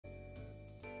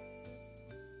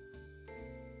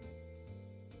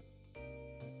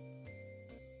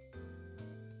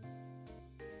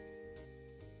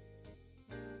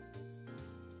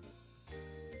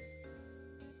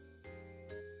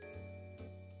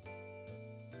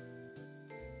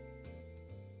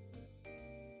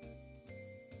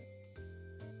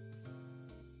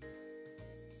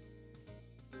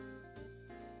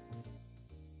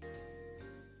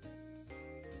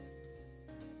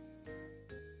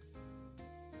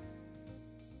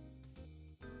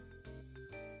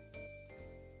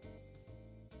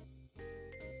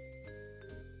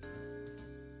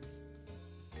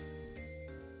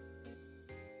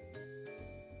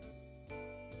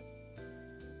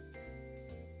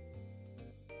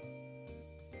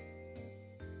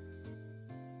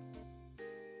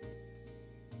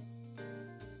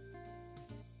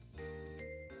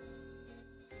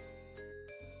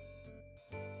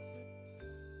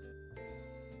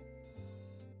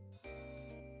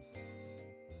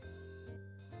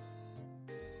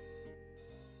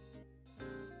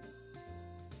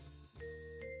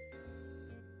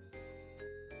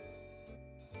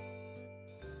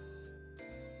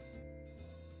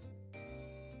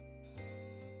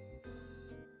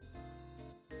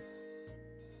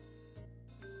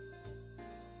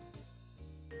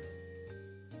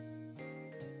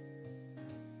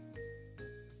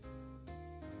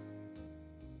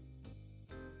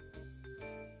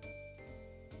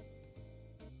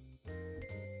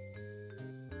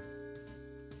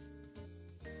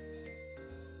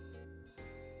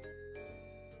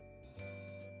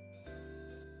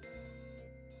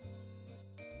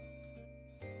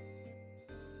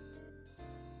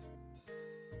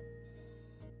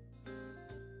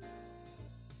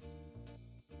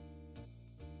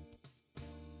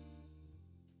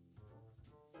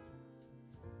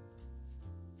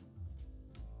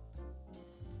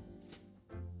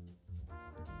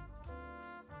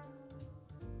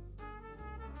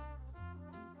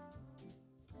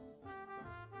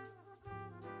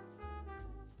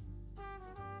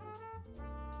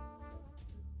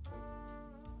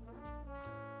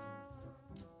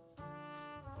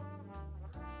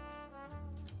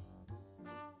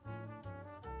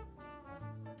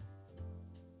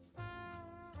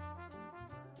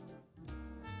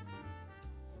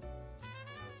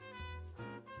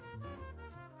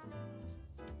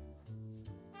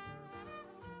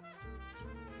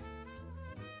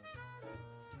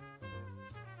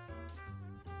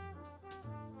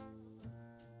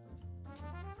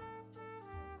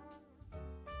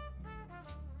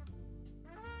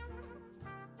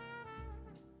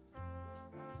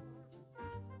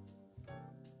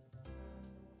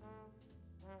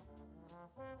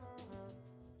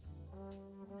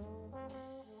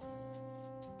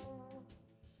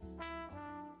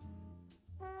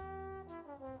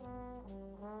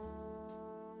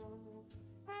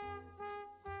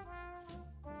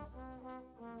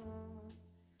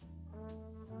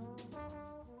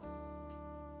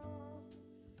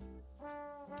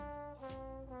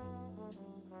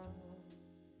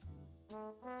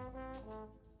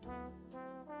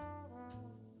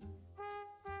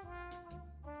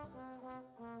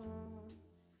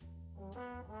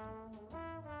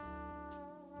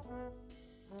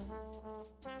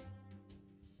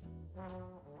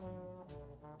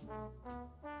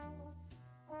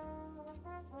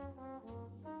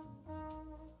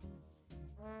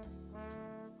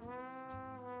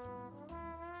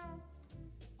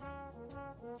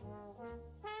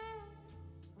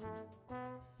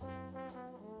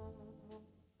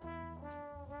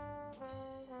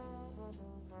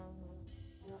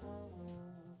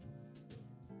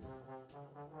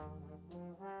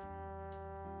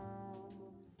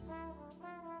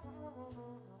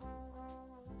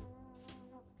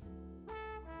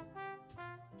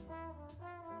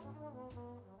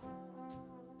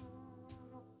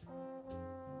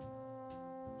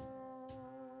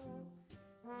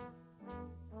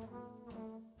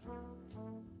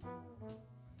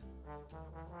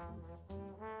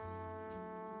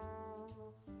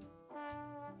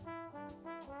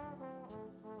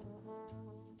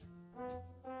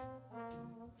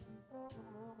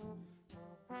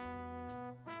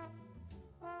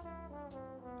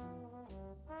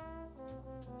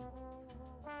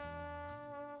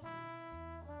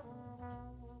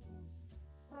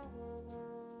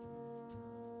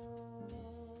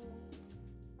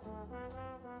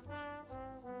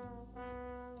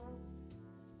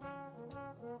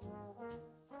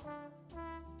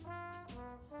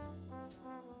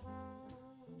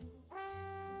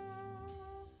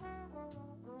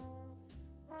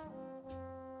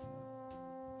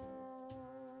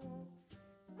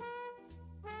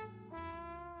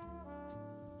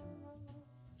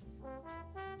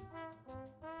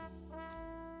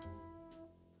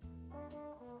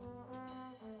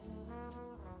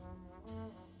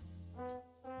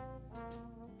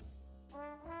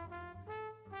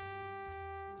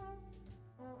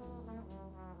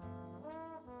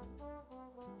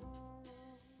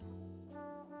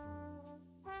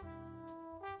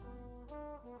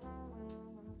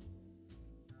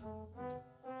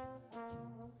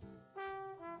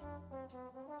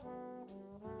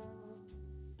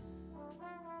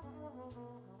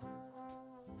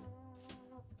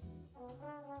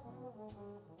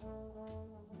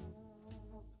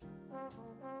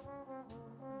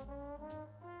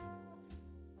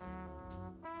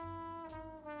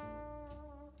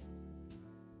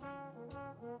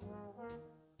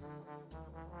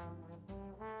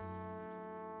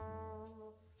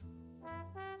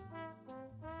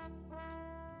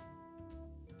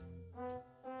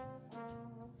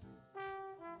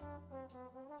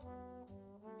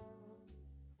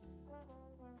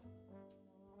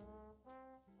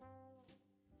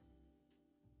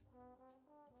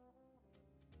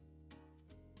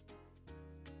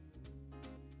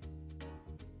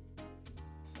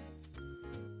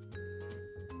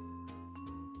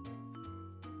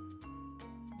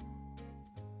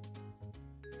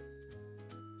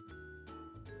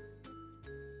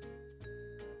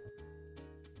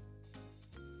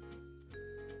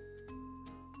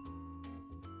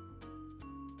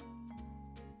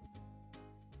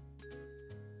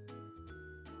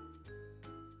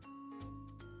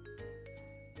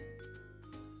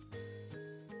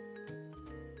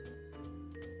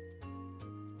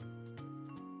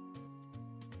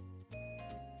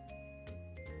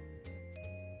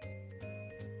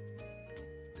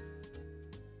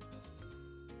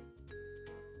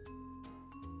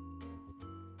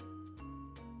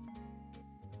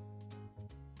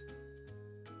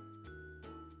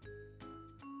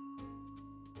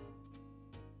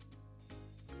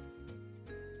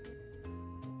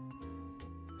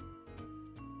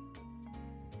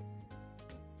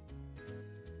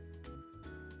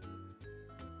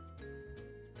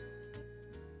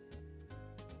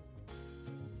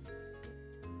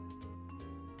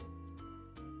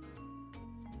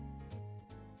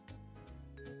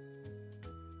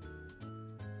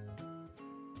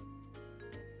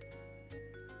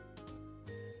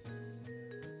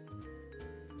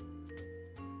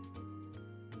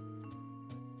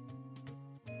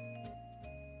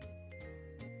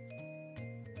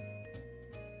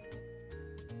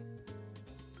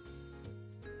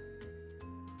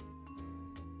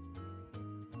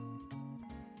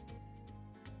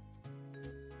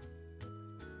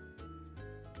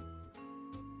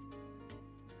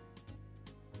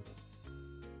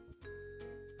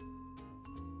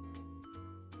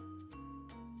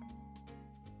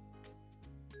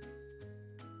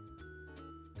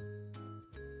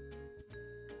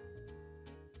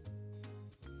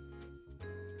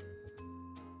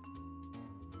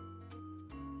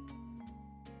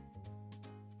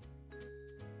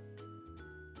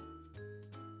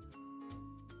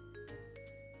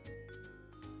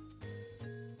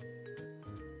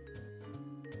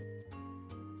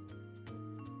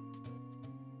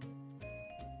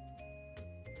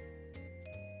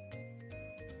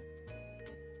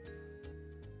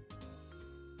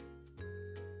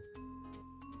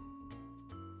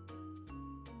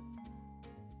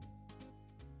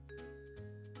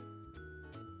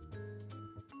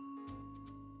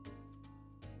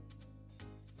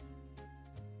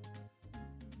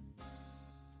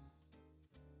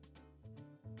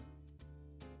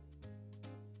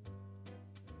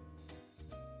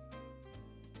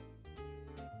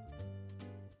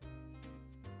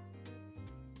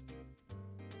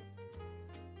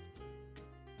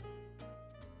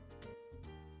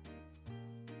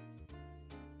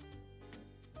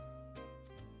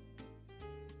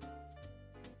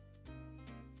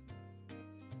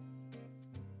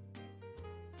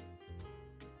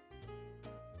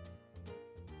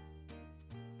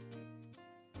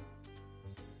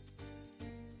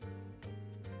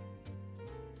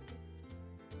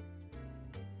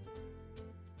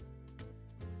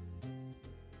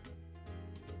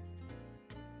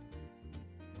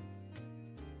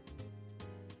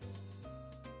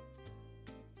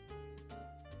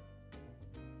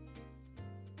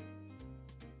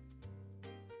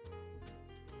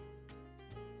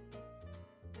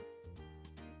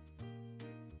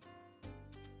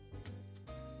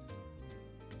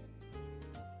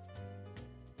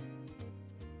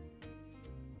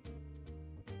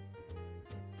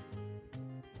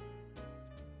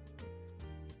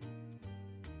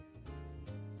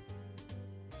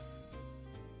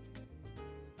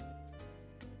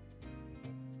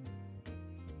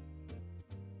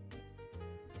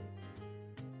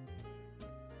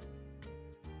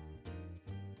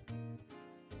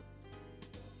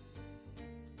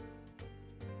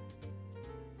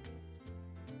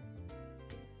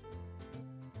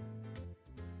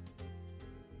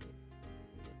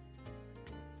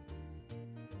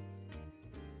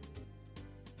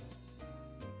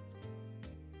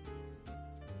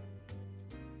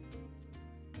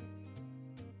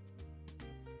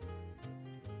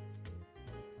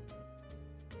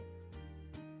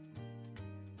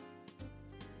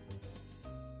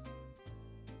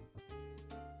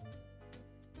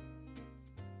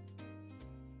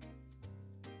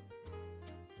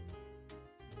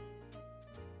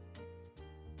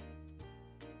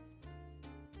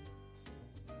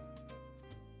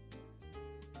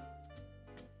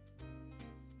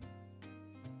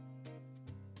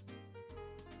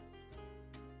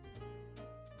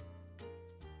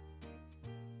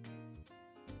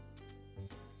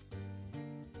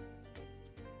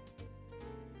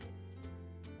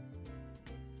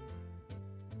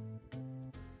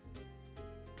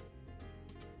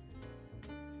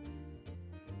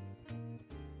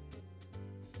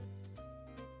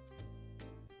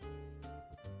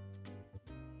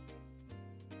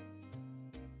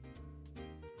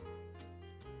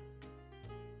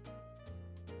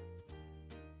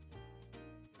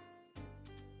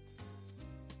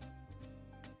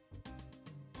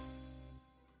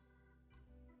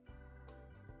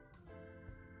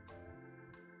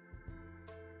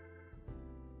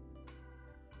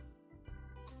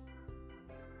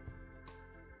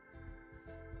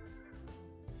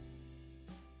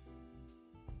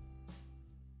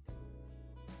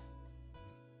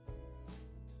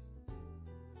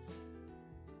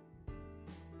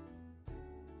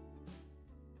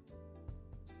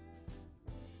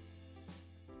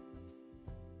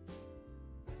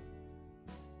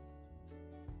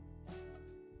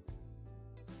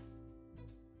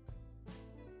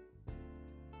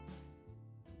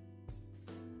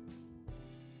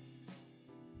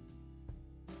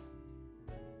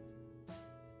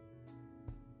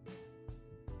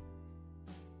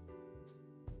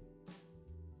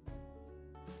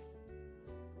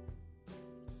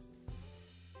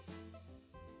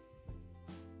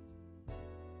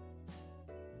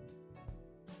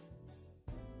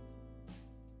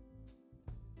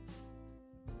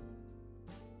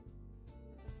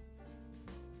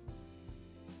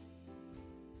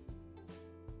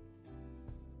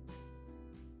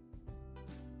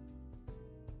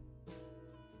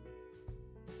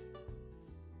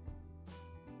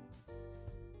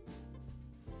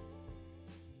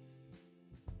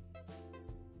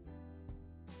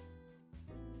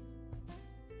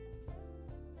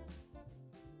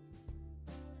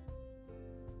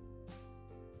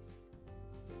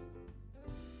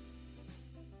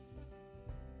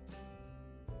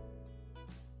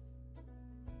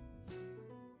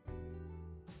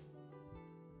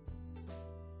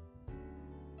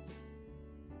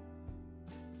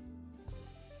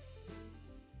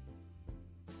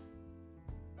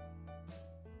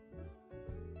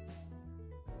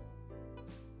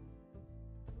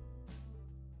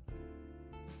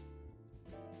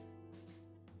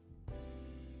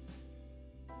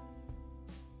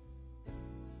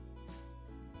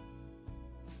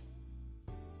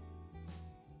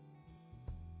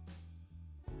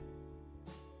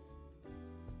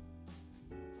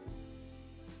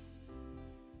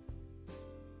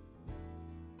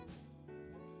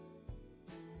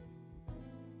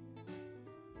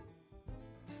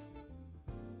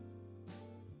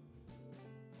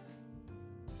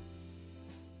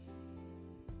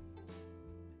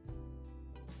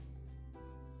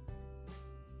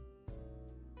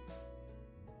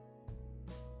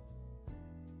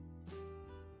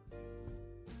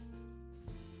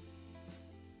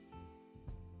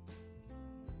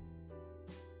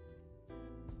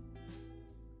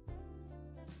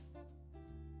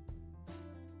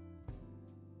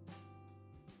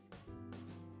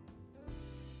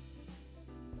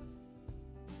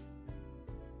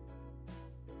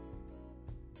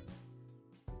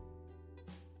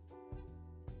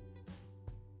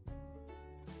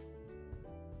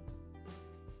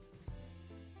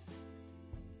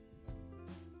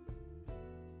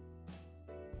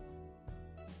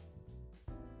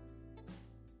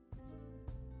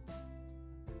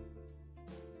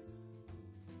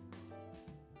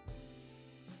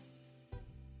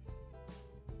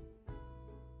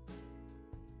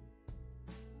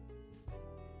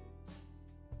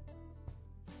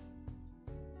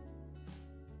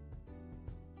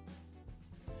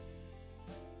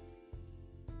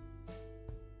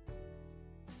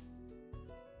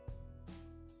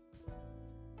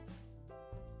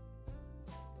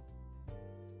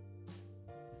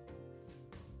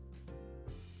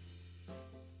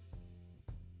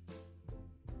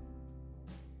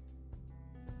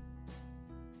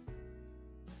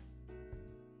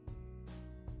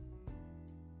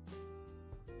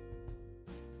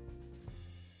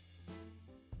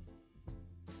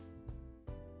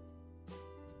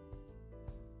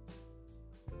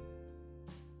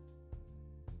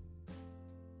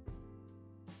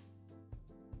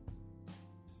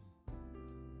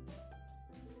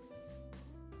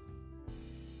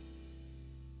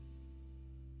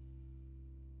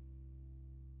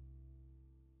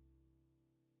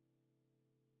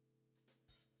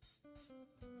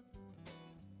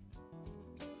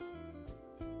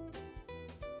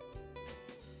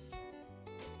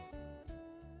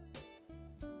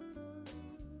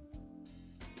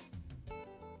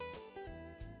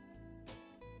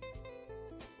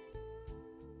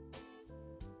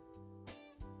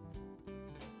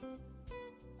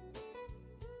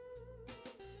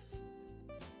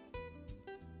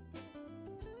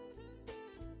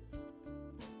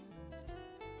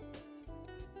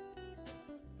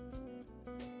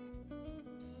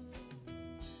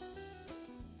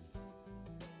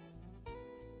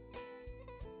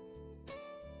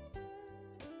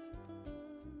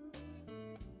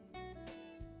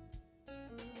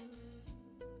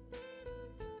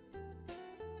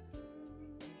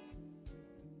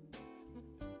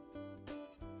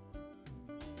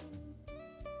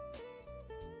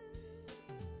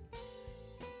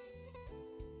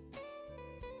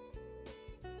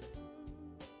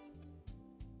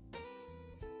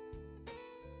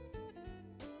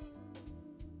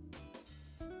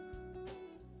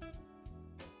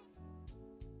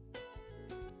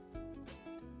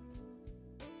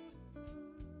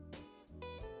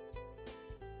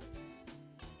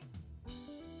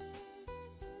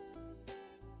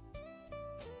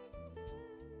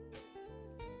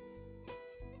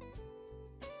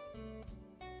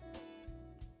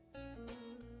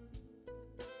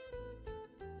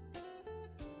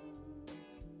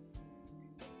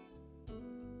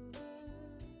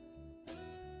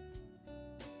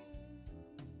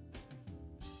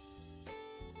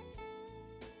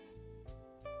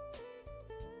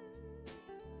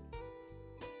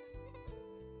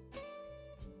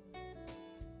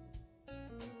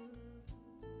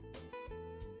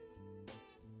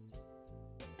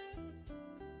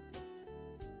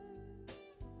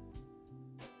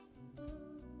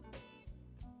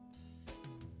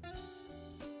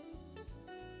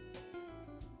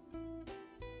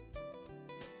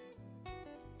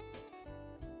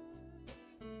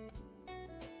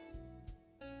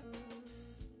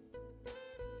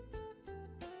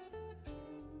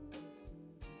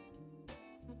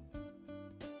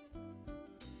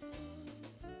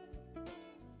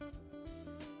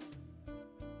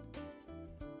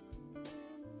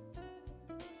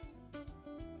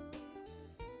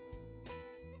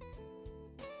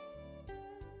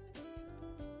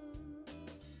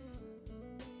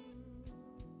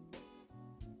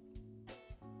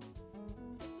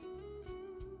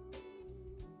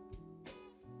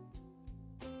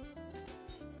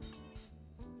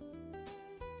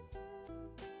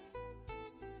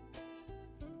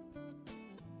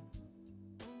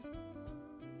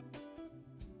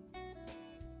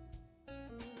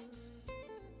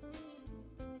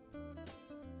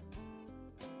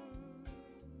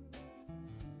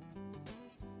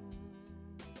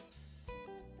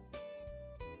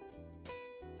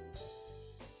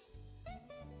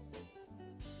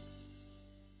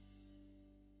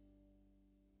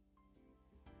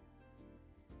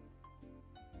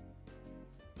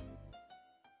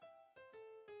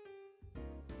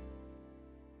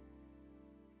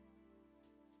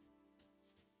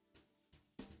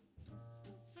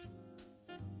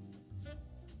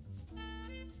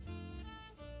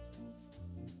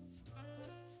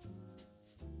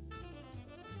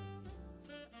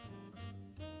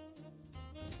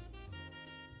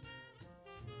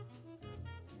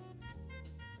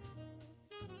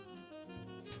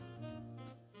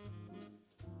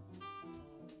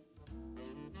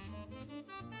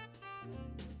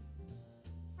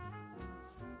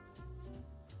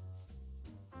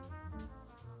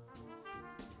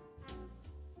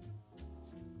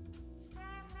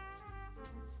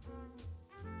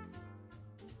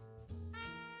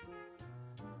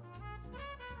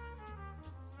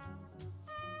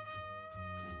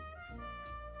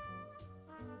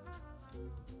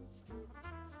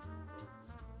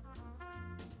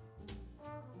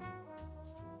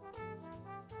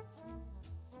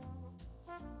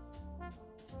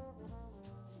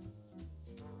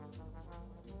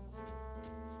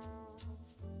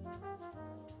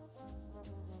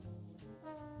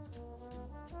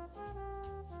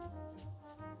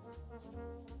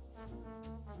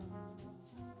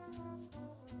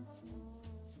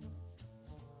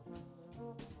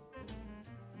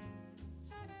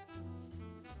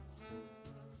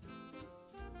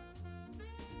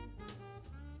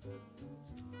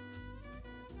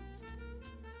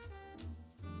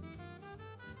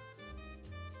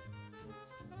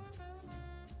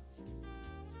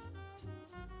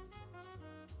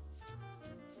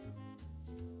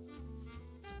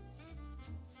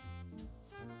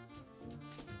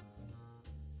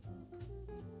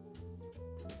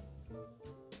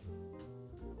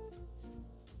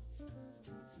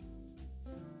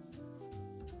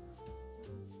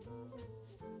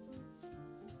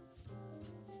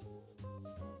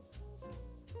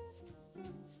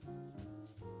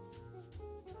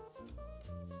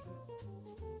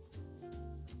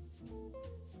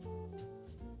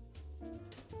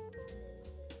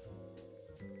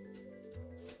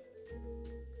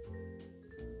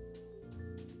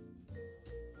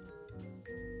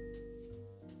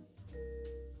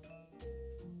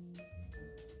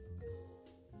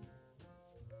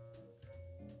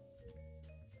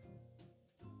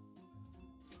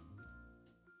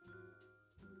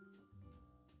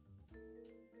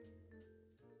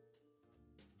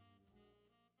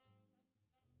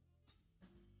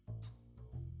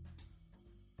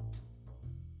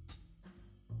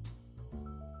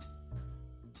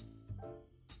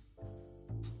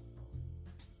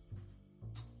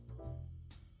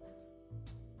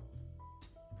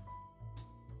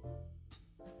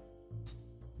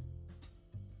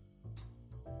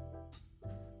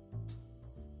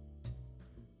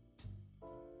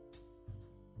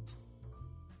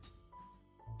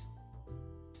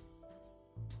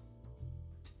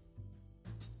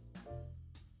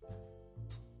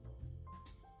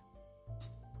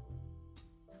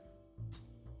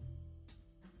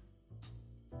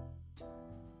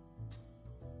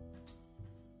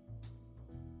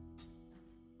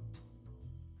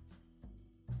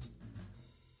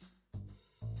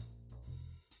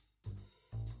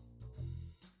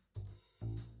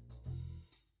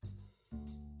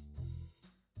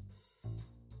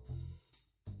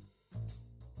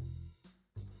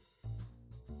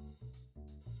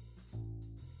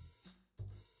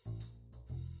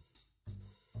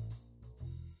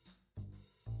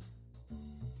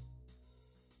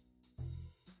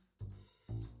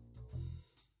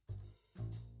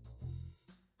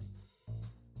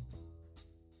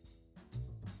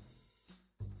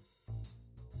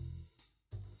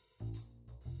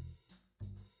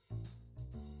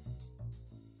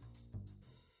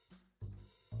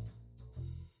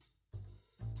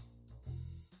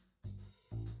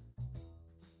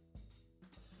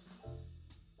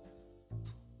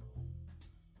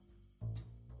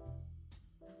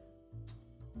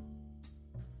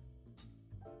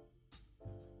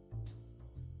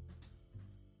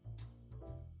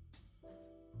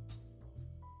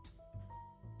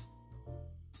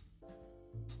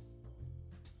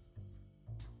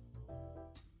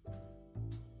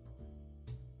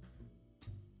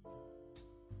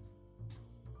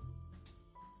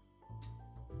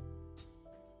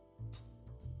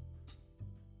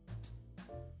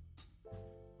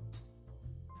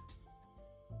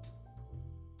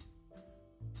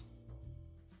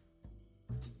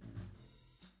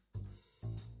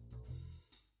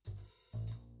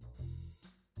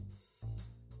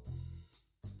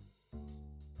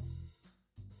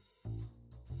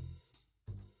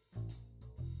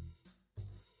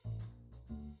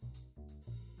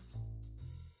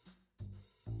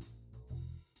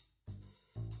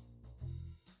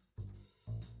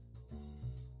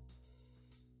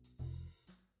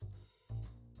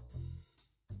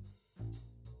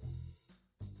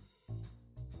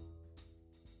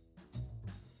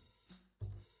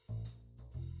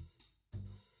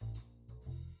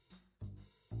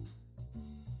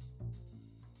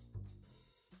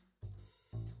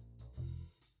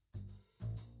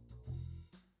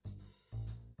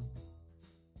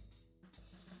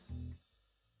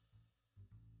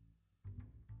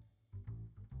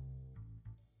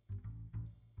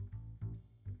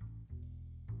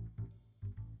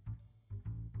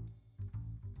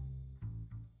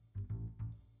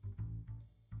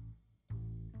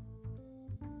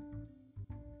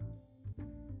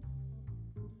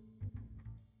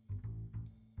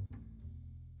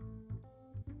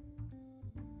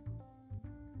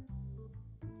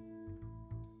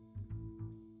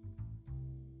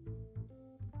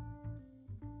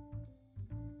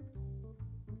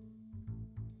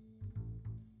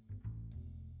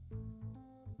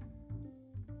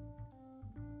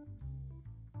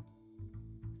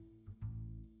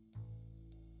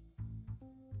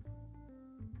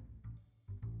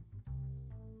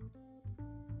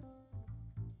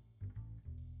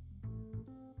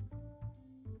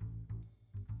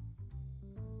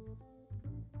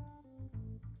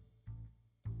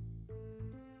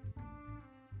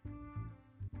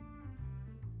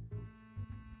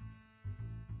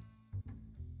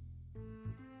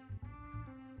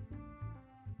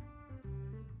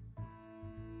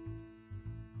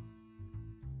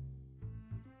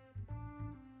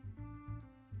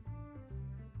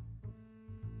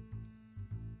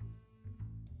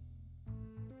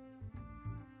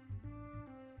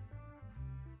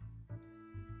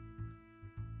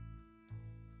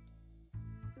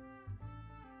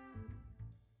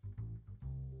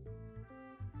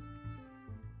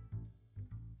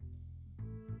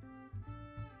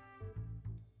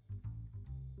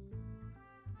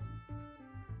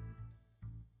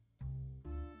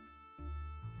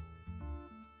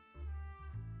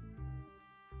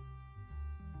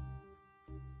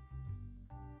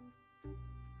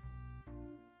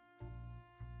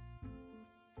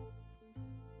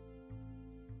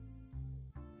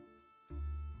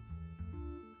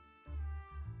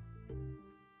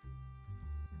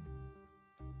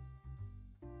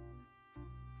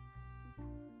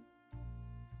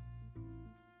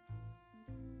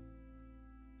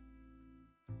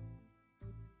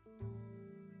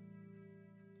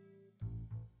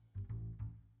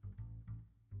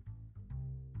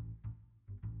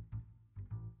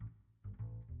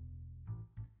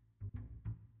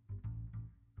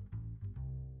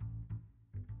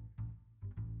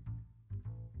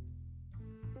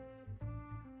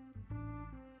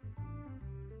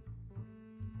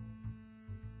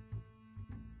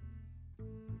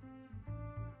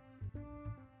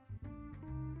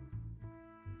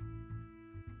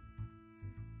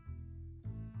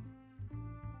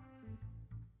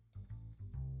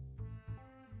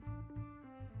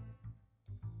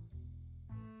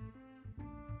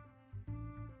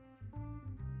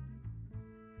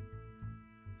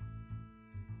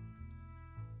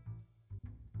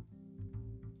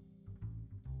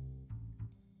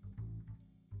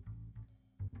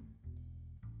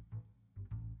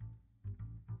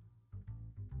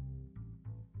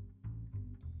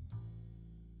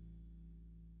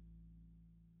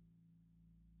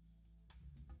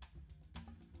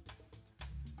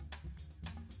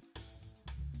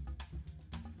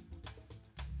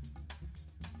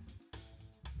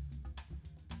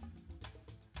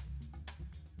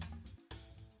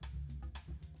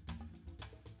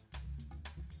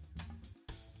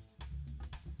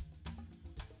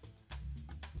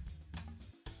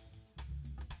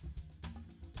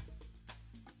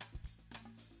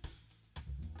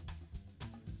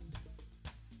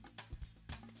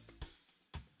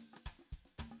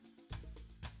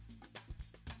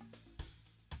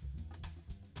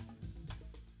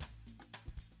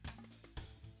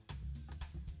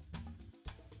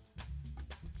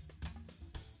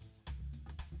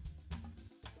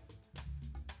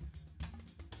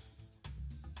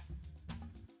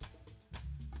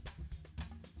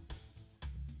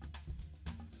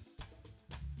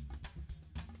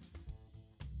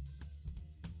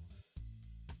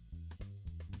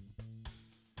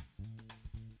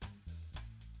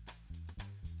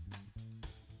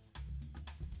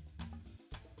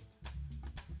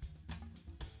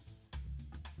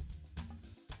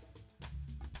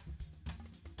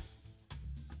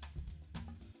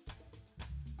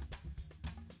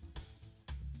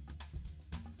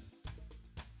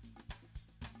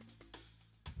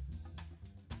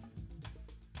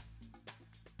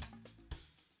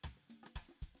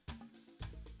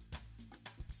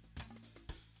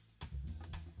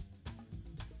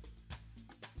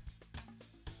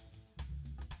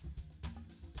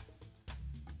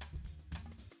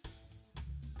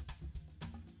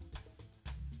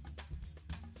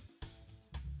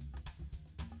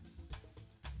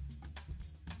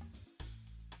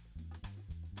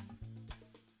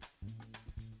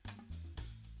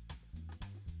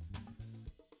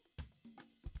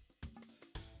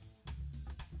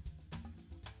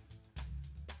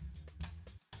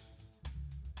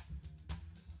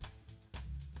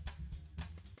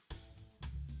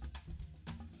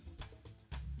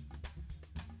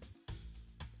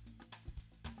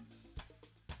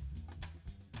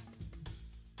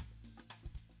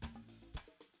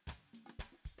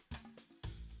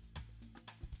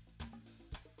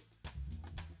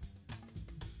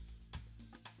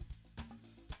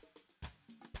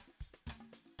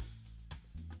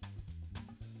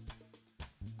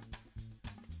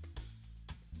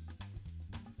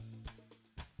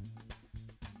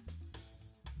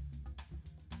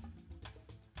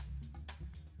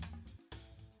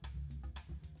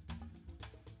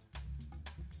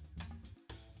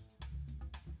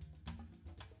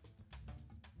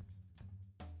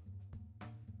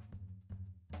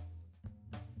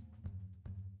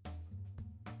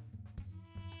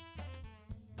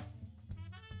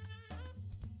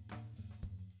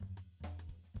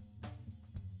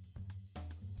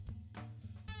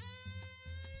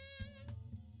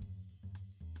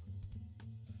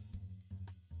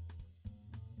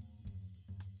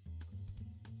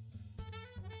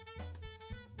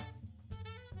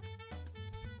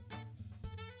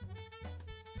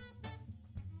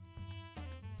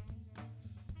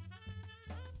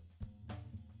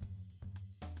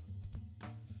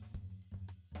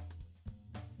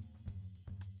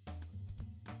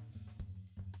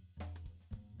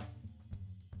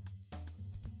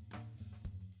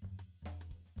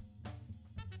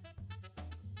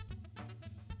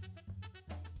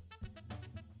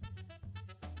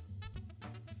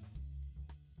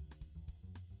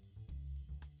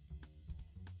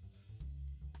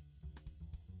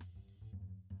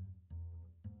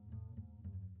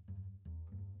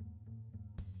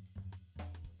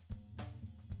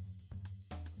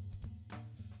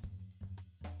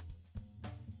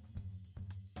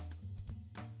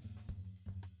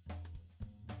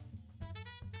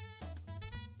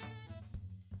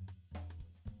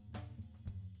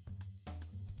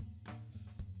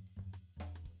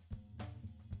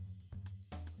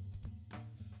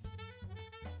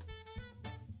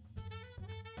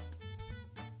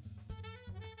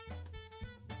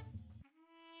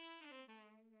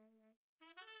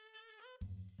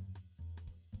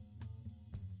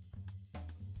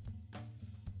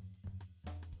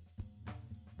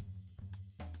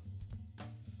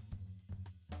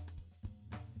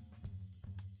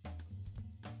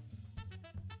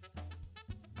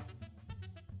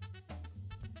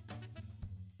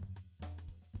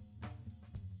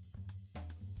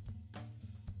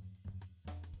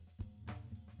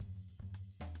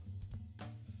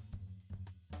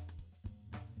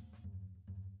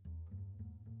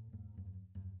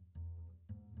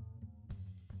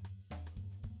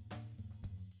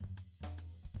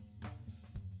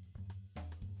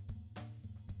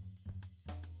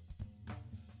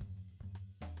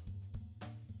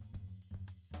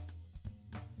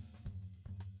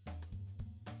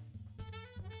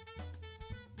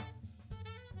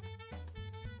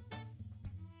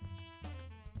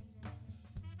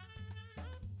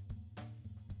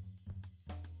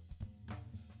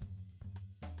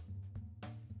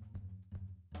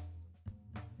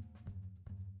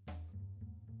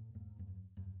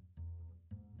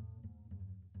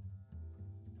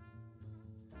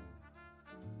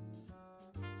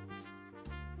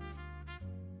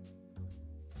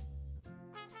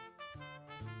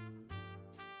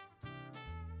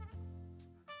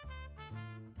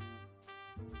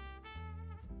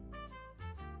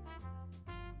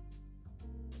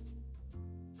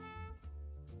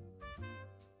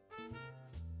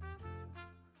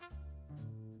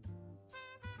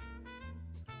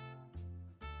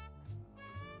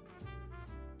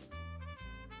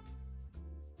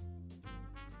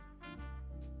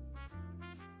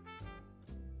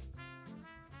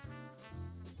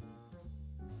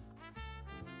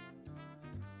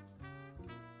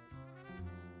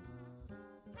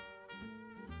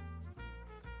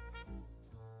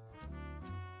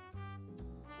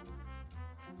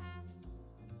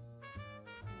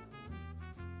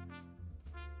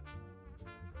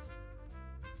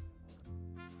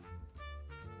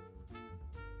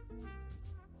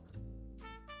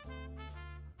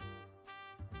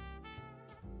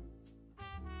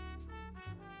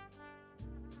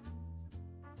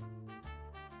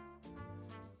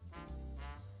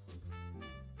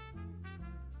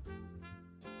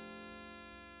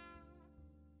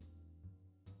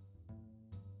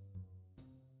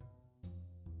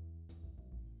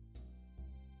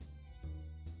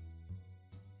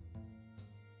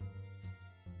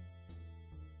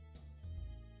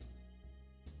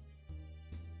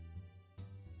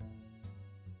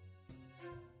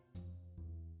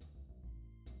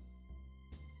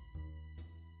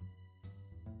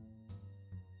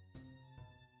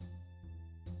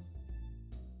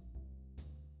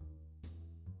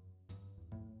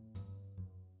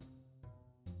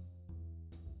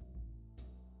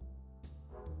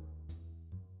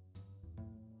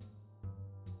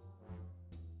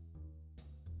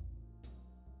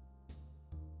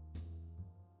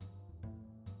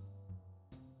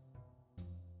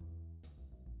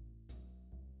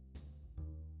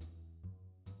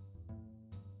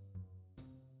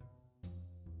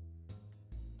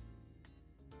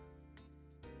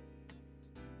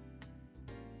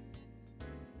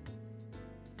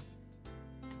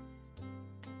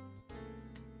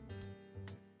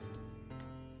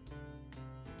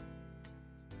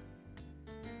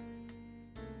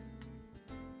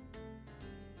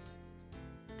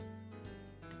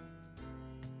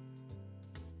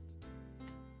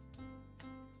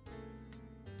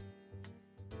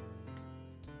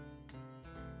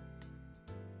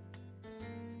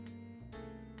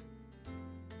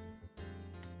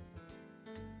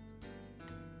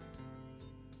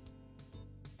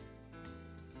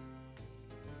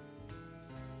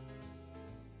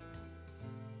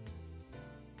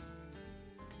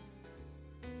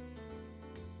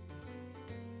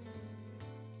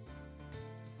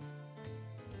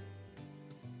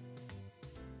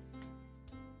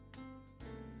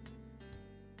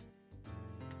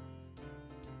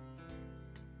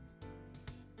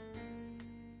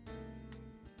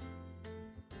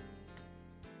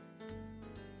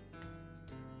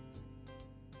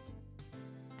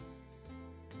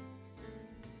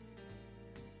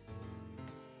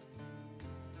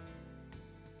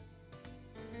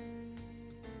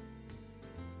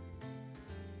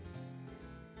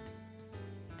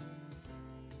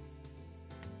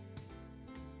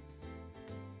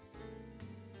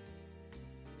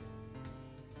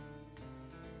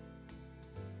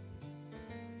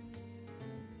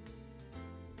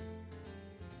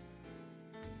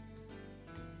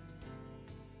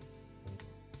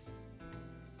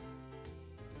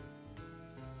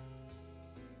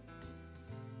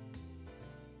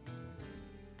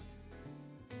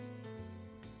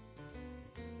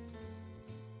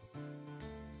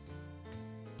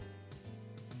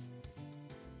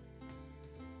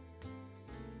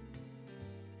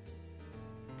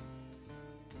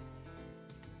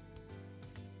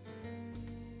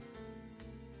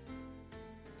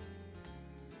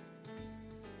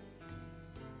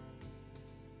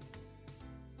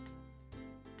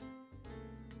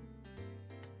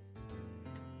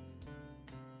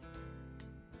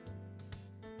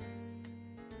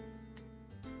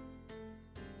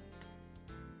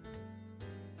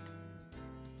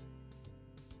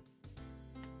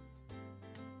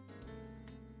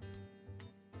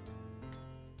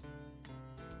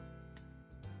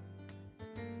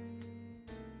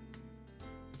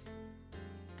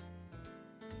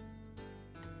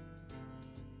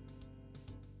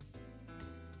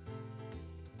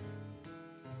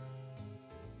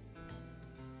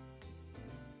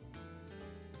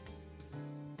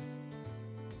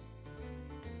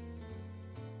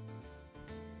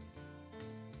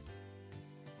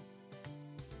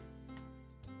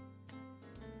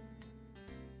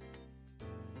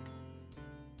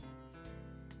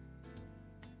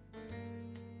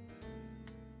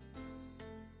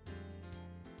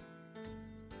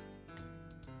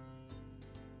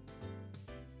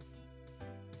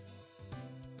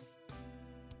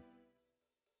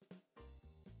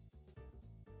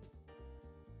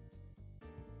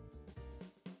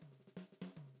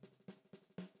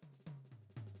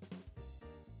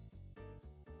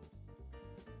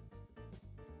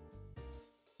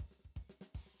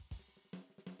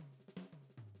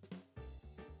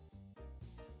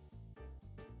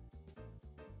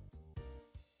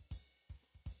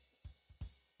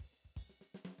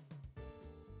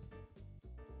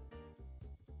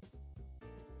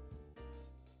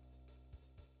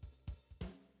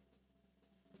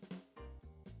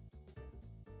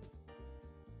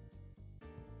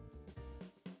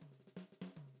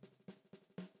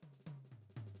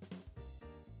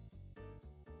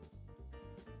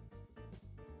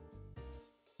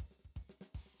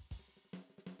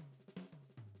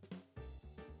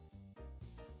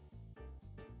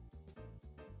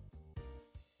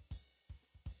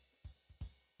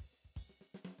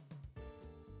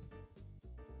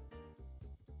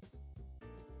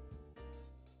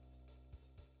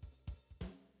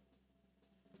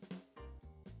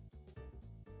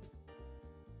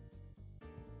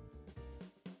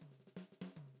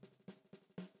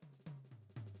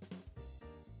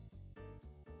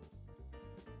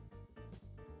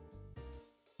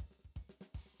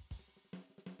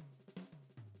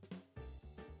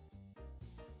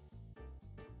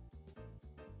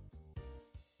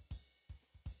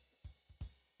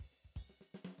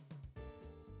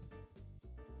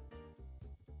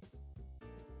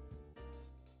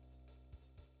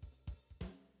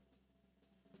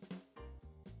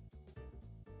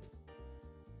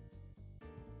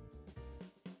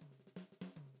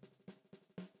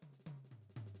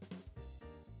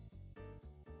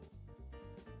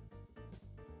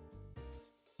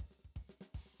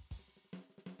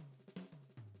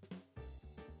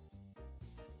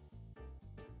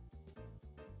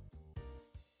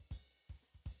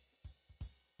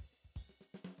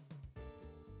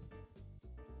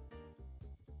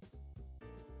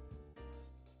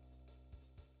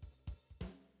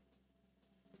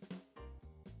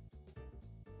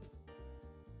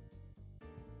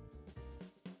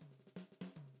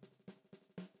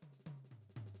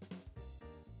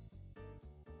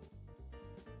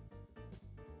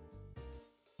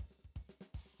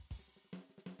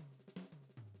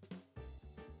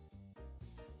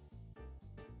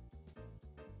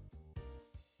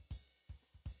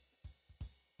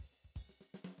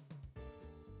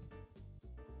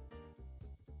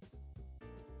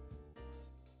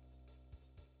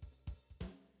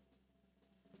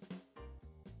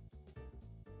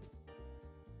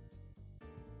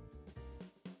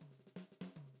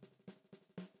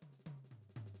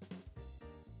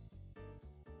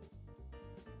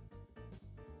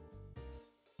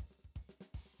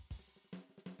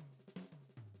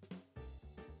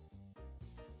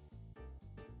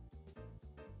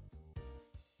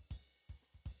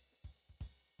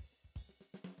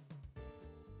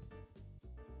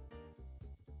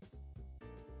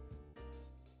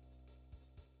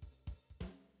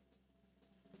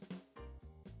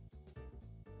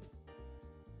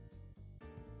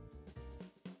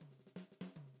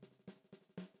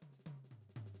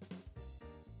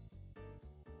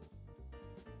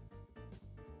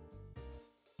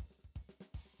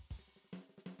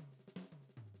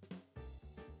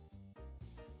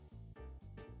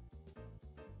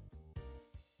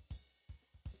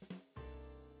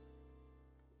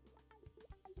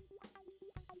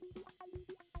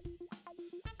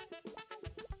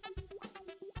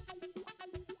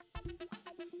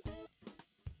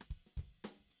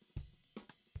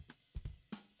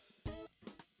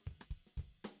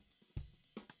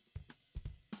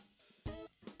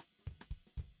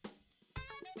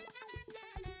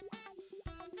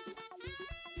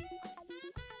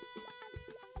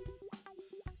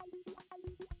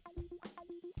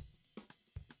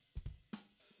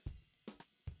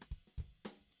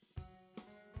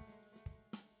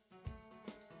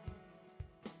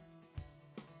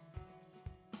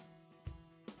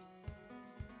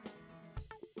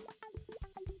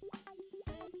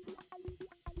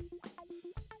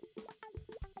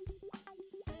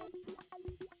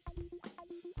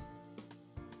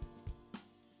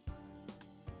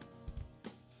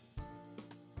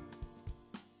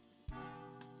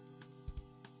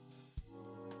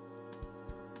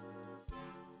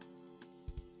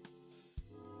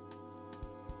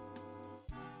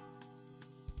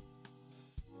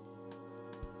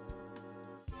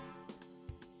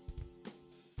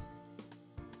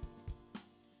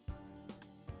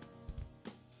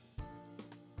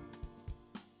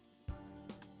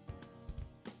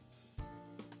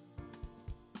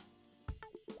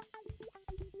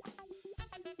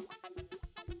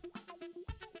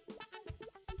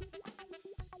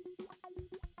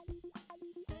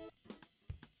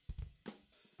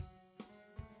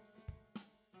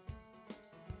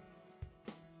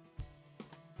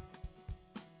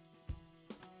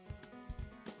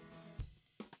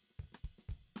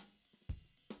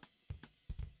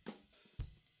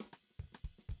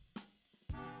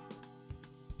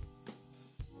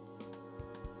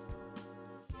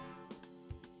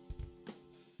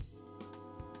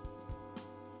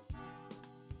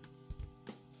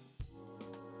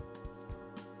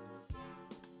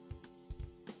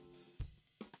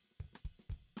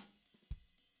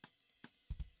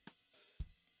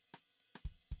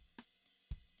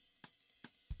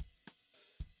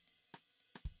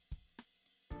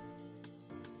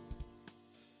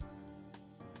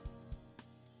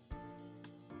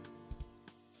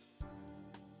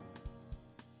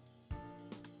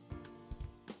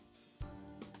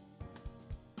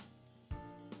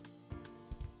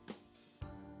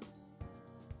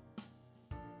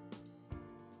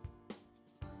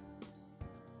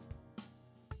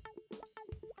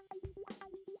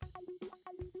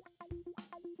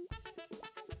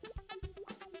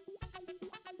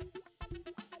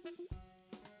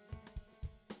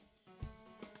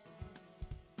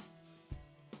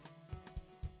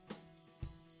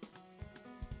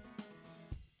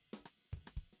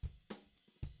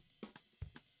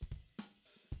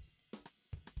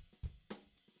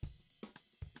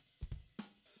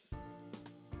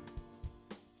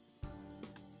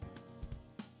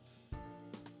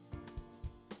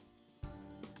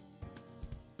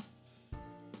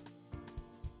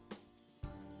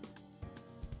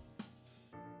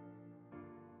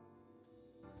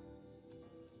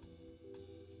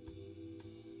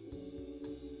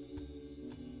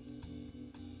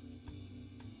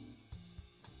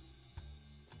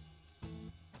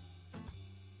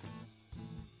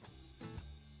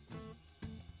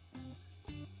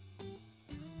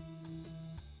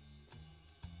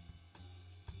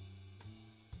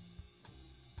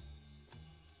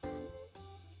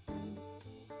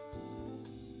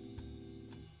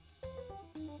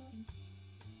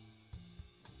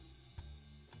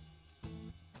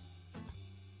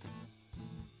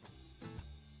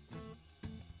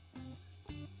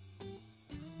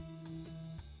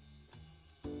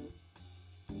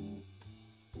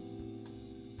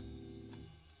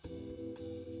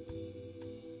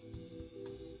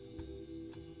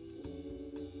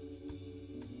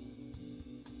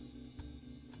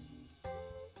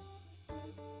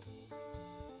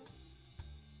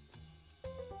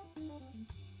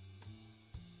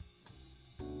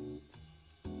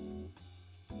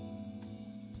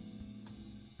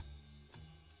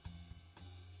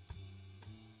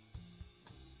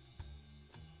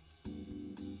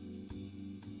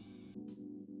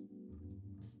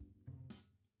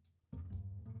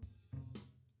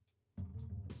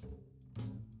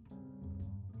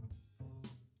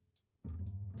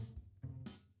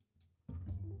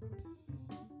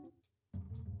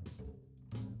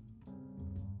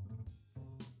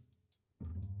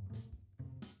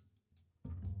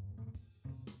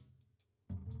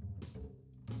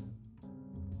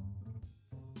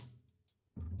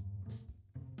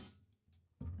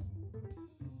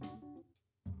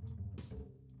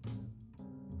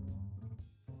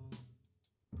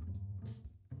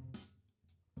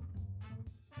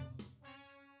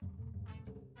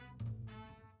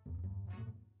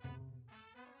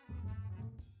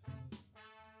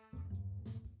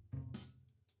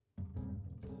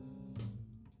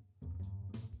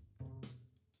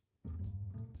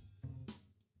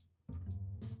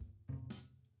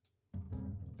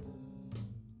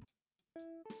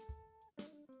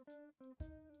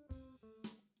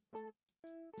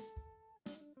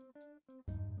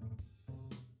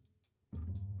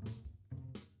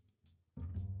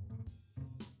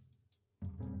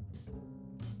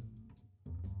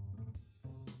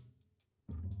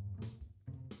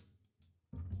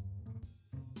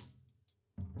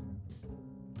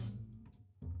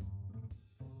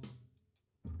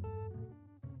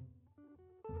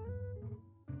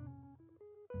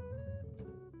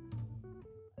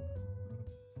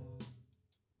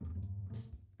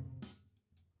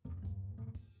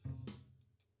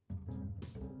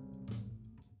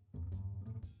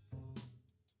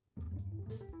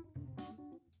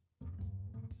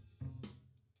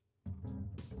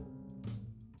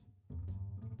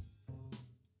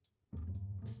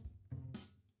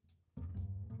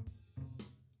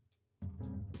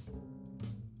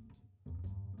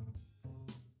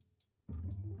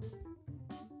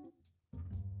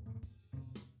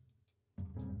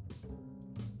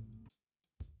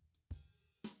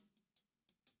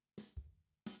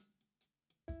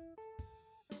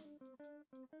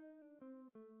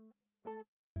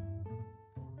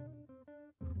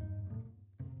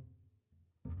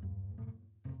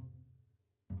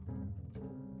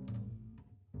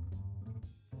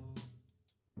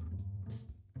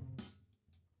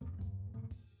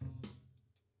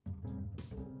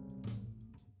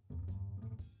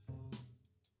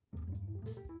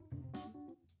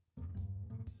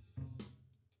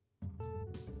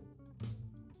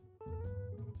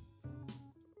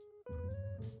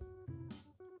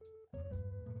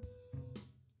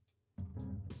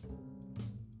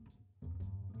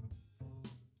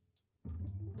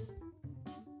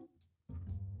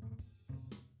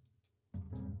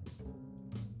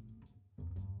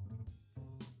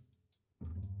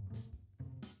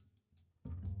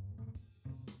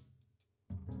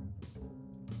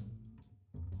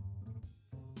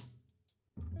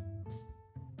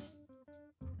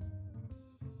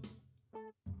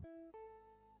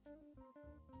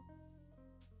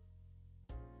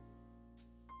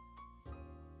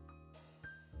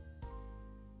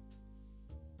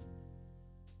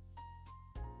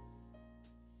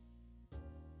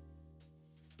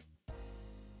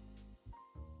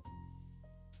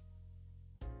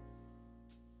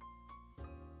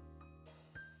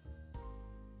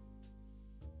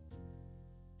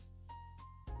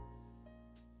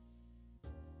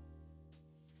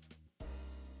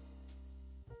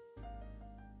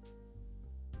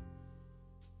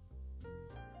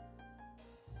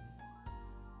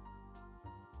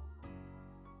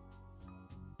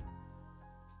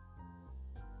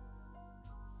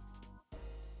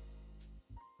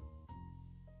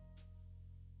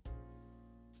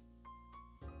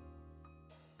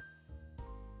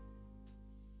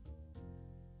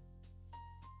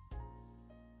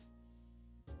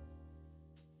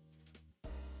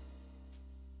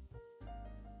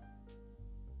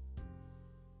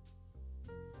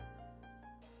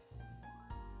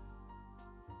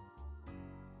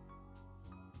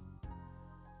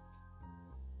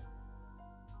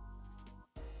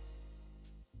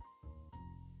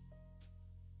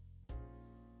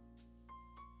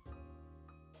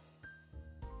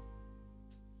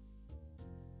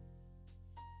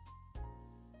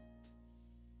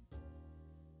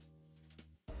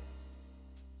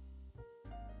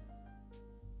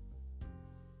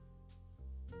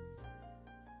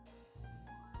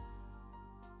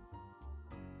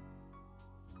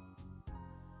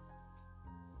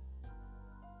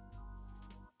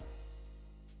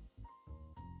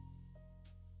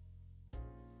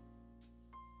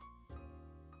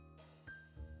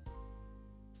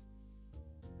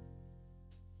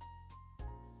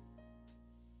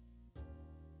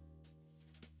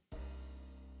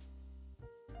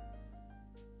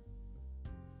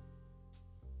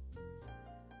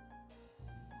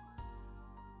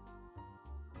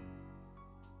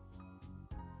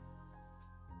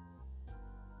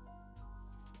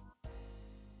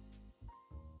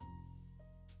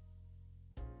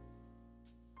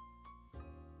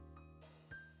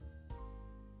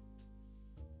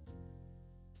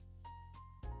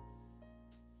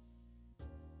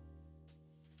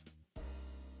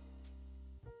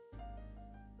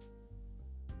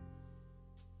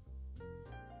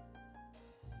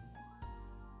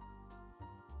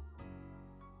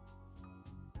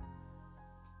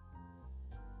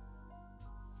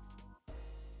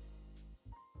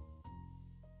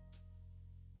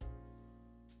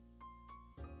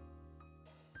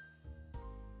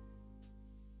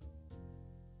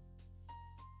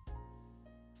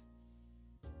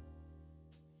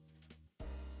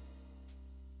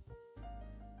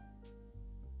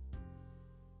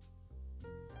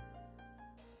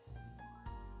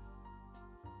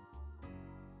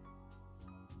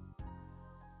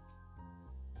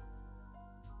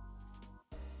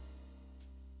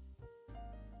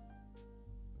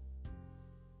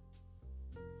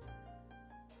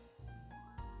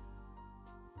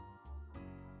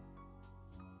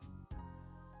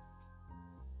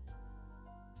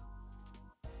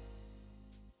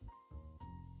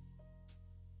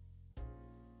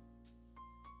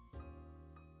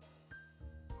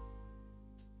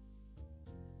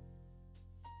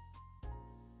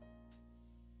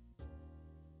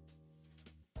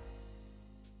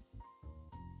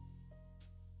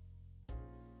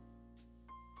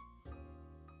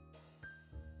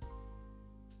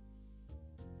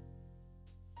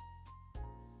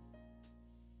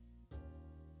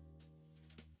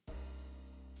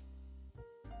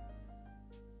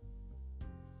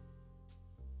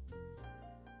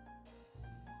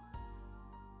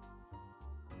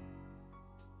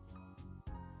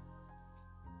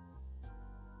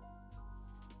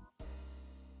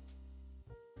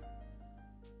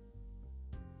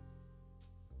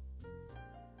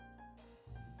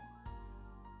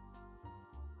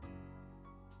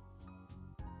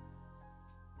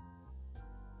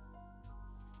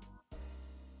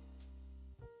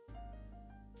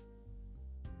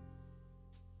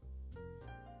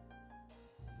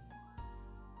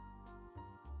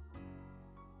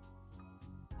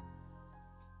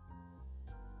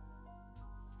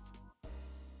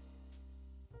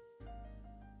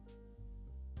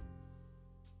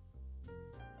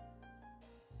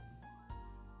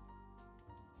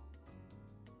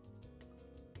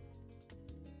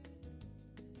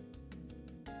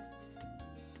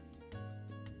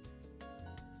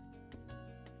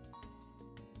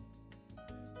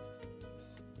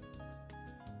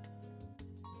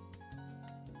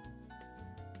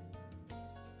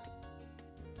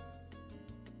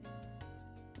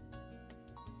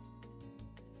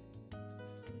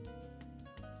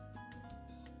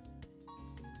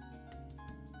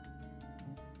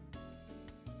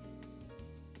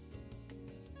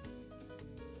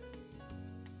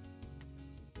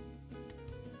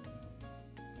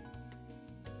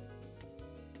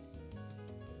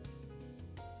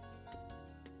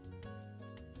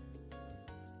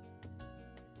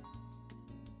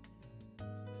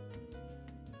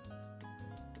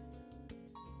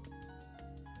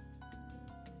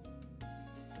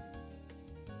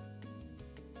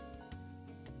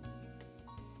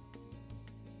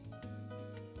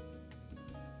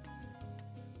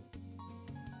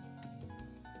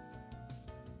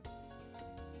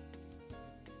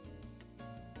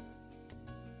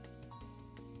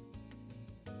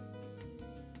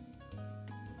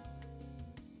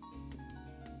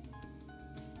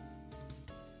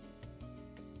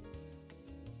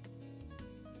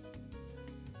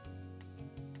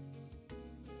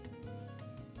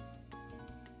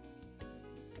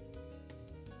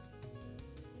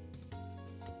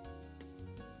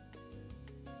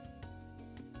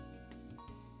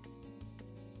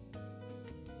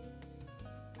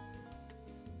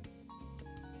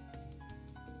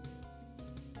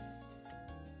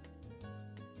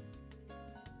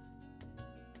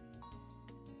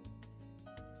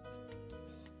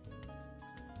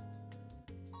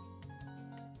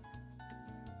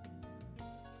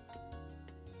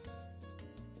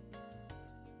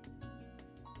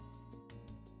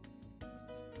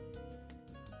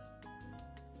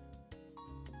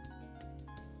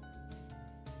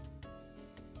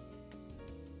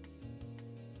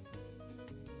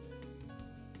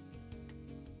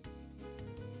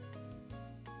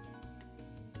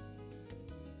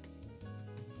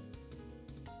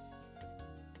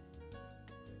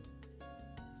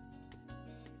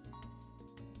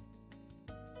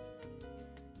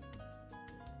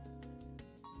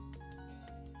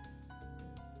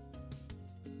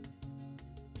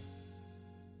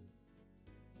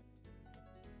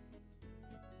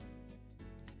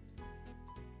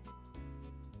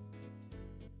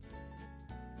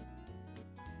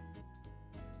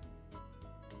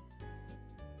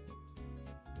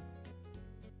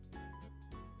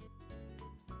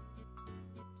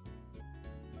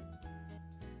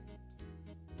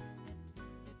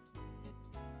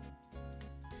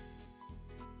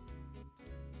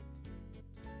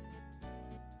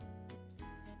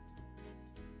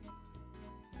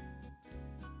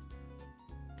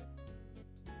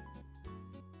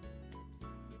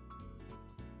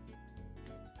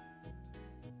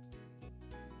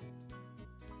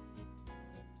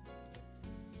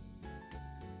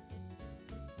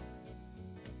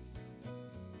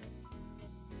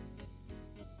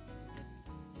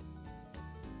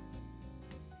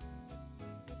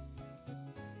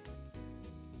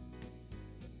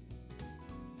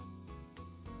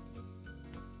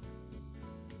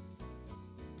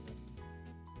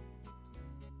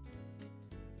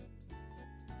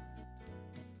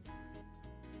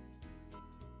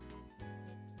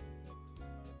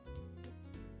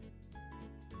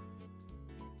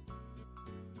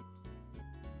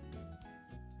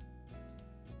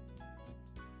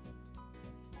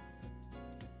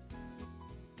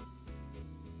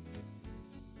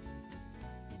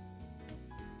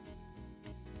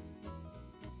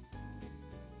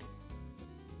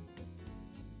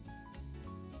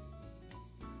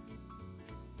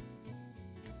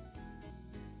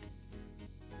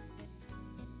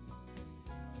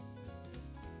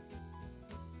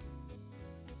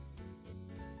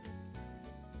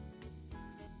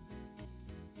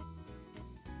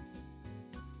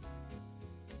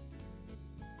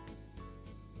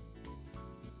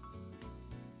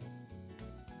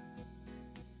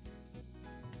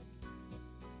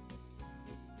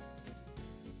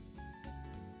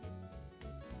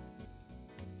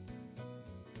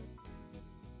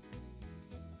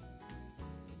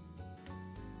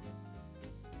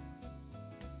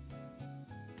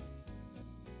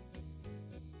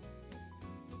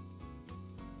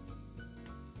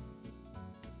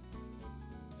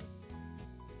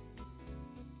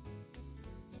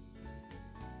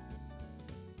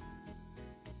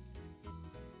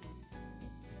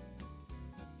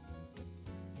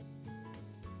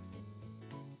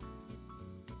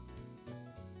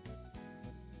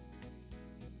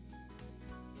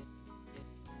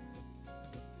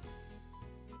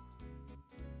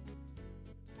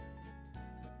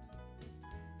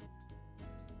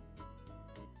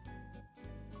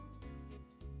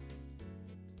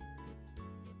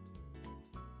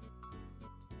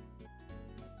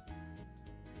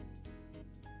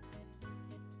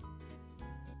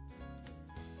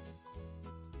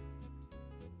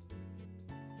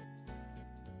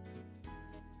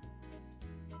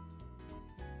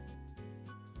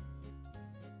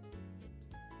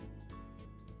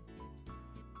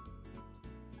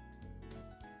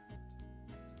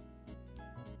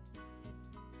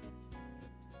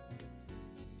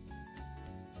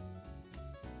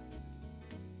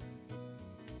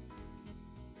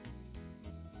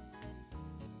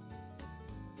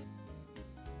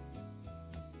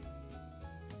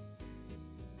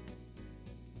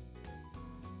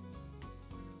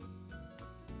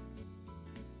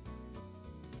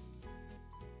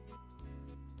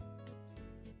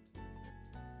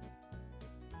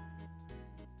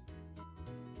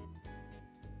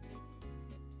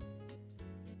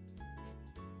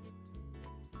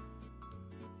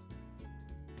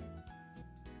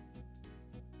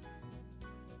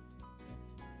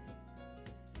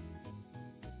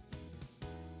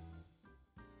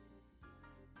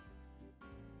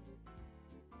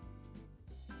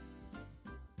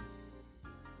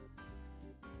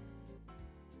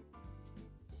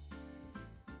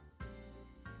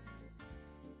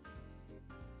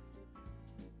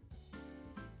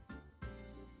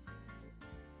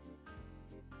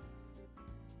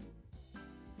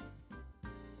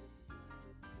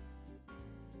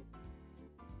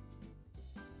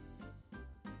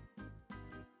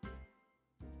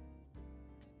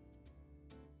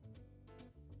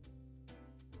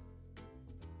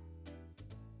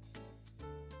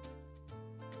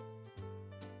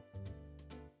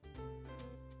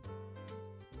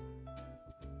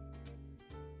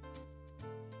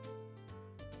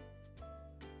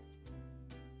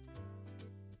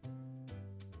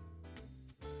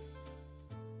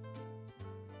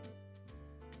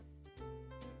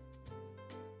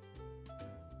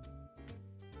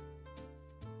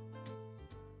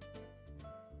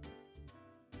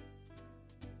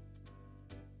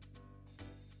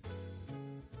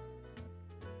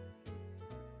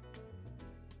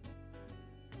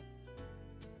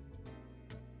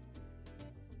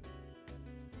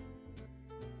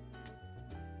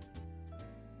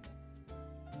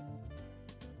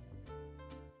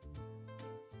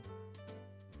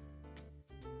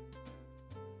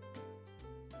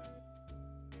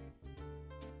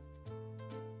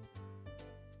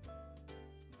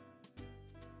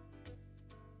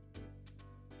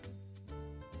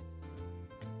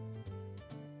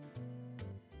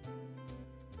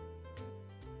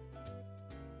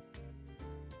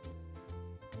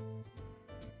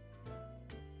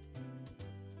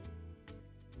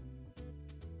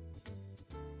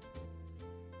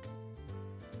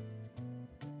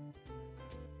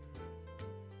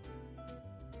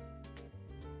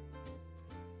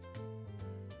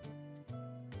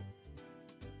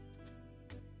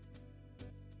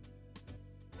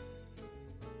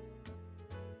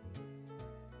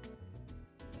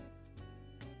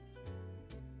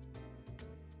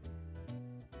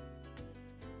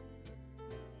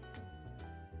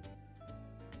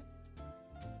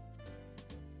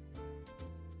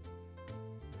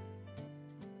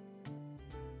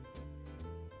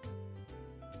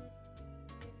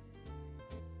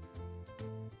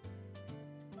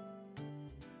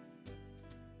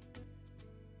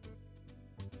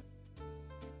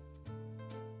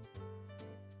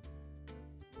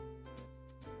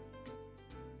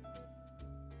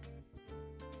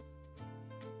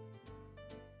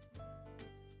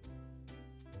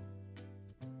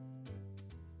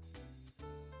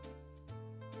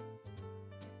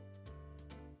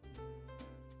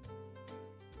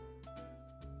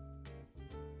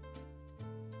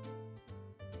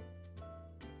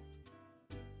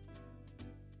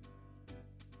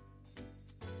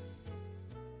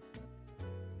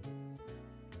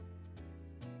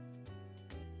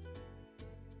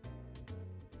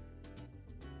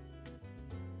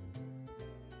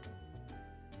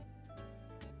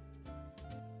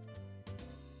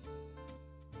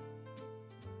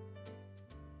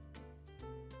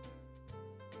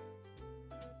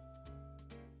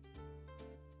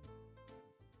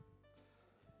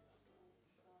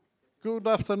Good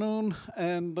afternoon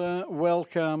and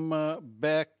welcome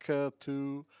back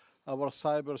to our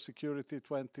Cybersecurity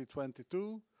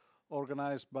 2022,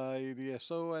 organized by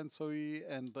E.DSO-ENTSO-E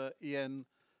and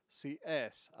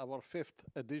ENCS. Our fifth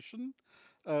edition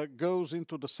goes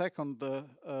into the second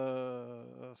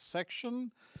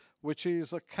section, which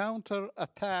is counter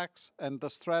attacks and the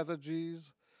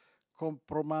strategies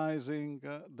compromising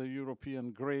the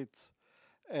European grids,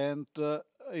 and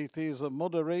it is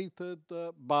moderated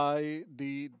by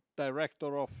the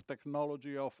Director of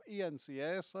Technology of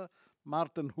ENCS,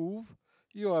 Martin Hoeve.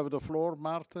 You have the floor,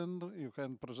 Martin. You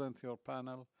can present your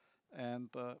panel and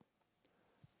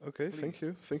Okay, please. thank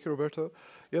you. Thank you, Roberto.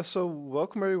 Yeah, so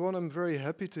welcome everyone. I'm very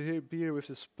happy to be here with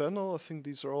this panel. I think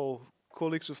these are all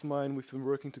colleagues of mine. We've been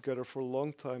working together for a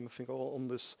long time, I think, all on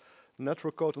this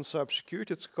network code and cybersecurity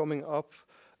that's coming up.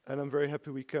 And I'm very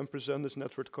happy we can present this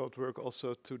network code work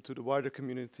also to the wider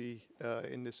community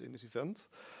in this event.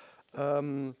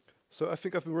 So I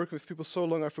think I've been working with people so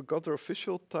long I forgot their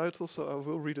official title, so I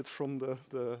will read it from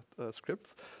the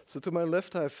script. So to my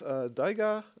left I have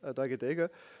Daiga Dega,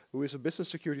 who is a business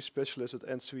security specialist at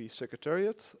E.DSO-E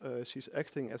Secretariat. She's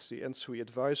acting as the E.DSO-E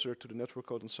advisor to the network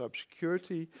code and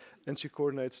cybersecurity, and she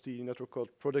coordinates the network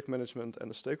code product management and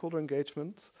the stakeholder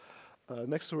engagement.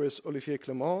 Next to her is Olivier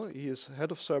Clement. He is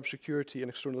head of cybersecurity and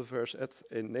external affairs at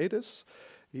ENEDIS.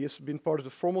 He has been part of the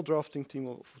formal drafting team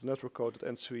of network code at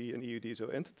E.DSO-E and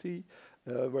E.DSO-ENTSO-E,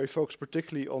 where he focused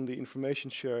particularly on the information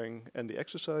sharing and the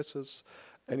exercises.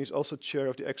 And he's also chair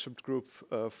of the expert group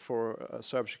for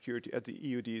cybersecurity at the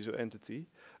E.DSO entity,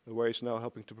 where he's now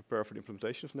helping to prepare for the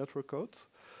implementation of network code.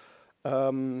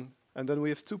 And then we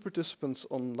have two participants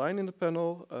online in the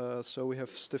panel. So we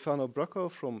have Stefano Bracco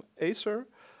from Acer.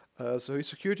 So he's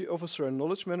security officer and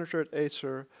knowledge manager at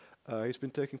Acer. He's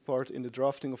been taking part in the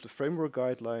drafting of the framework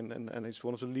guideline, and he's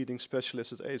one of the leading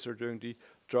specialists at Acer during the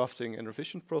drafting and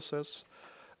revision process.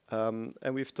 And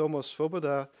we have Thomas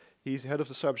Svoboda. He's head of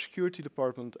the cybersecurity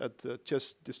department at Czech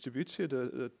Distributie,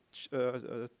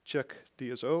 the Czech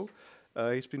DSO.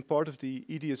 He's been part of the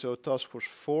E.DSO Task Force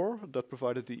 4 that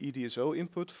provided the E.DSO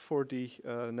input for the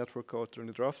network code during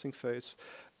the drafting phase.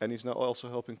 And he's now also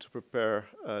helping to prepare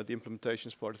the implementation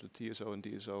as part of the TSO and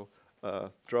DSO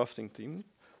drafting team.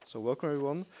 So welcome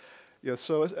everyone. Yeah,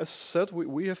 so as said,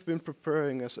 we have been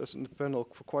preparing as in the panel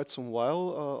for quite some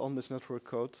while on this network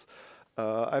code.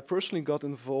 I personally got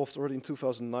involved already in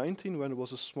 2019 when there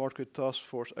was a Smart Grid Task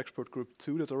Force Expert Group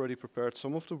 2 that already prepared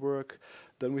some of the work.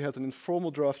 Then we had an informal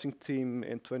drafting team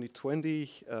in 2020.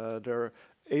 There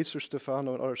Acer,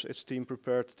 Stefano and others, its team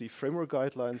prepared the framework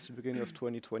guidelines at the beginning of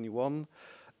 2021.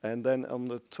 And then on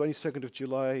the 22nd of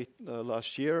July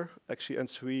last year, actually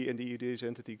E.DSO-E and the E.DSO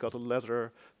entity got a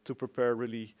letter to prepare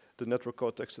really the network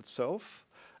code text itself.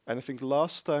 And I think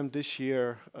this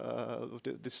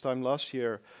time last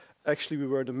year, actually we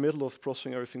were in the middle of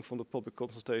processing everything from the public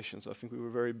consultations. I think we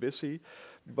were very busy,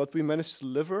 but we managed to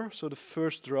deliver. So the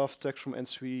first draft text from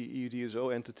E.DSO-E E.DSO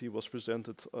entity was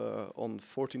presented on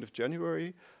 14th of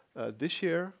January this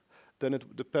year. Then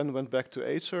the pen went back to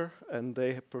Acer, and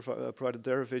they provided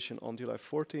their revision on July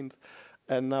 14th.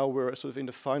 And now we're sort of in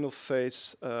the final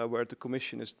phase where the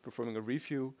Commission is performing a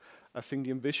review. I think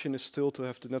the ambition is still to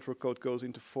have the network code goes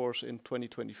into force in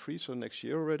 2023, so next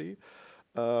year already.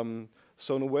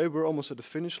 So in a way, we're almost at the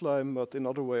finish line, but in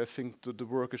another way, I think the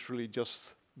work is really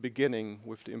just beginning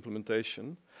with the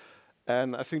implementation.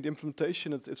 And I think the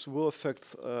implementation, it will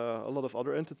affect a lot of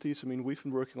other entities. I mean, we've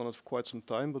been working on it for quite some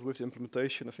time, but with the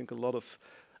implementation, I think a lot of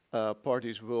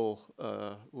parties will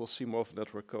see more of the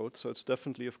network code. So it's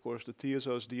definitely, of course, the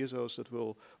TSOs, DSOs that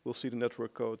will see the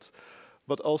network code.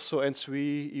 But also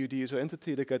E.DSO-E, E.DSO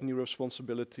entity, they get new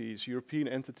responsibilities. European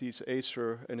entities,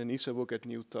 Acer and ENISA will get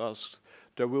new tasks.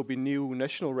 There will be new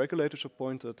national regulators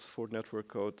appointed for network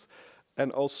code.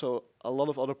 And also a lot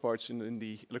of other parts in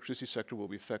the electricity sector will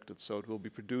be affected. So it will be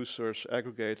producers,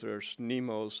 aggregators,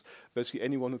 NEMOs, basically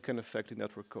anyone who can affect the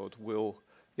network code will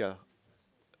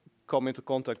come into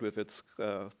contact with it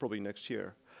probably next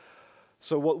year.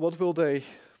 So what will they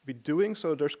be doing?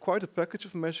 So there's quite a package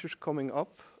of measures coming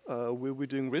up. We'll be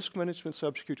doing risk management,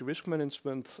 cybersecurity risk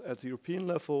management at the European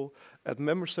level, at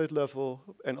member state level,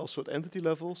 and also at entity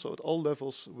level. So at all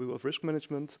levels, we will have risk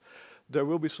management. There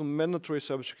will be some mandatory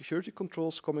cybersecurity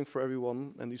controls coming for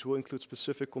everyone, and these will include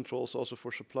specific controls also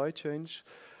for supply chains.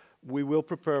 We will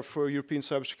prepare for European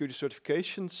cybersecurity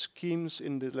certification schemes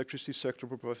in the electricity sector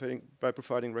by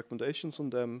providing recommendations on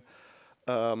them.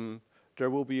 There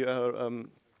will be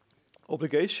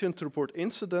obligation to report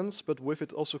incidents, but with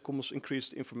it also comes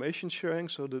increased information sharing,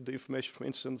 so that the information from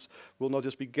incidents will not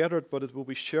just be gathered, but it will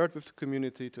be shared with the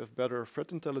community to have better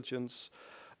threat intelligence.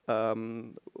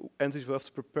 Um, Entities will have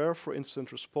to prepare for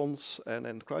incident response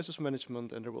and crisis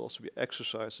management, and there will also be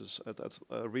exercises at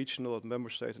regional, at member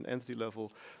state and entity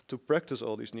level to practice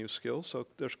all these new skills. So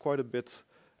there's quite a bit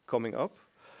coming up.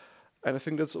 And I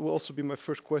think that will also be my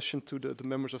first question to the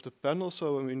members of the panel.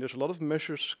 So, I mean, there's a lot of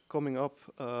measures coming up.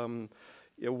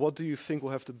 Yeah, what do you think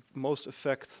will have the most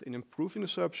effect in improving the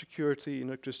cybersecurity in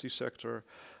the electricity sector?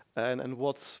 And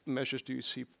what measures do you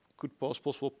see could pose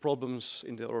possible problems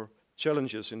in the, or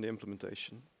challenges in the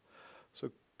implementation?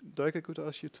 So, Dijke, could I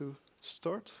ask you to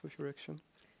start with your reaction?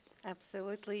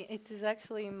 Absolutely. It is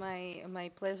actually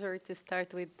my pleasure to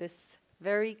start with this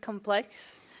very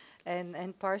complex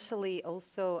and partially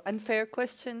also unfair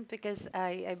question, because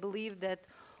I believe that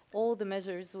all the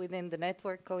measures within the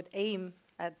network code aim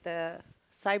at the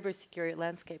cybersecurity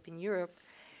landscape in Europe.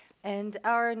 And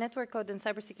our network code and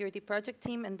cybersecurity project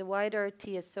team and the wider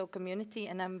TSO community,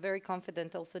 and I'm very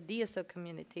confident also DSO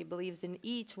community, believes in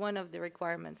each one of the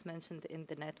requirements mentioned in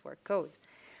the network code.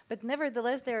 But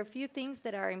nevertheless, there are a few things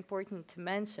that are important to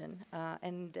mention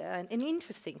and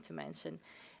interesting to mention.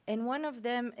 And one of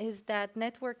them is that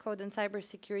network code and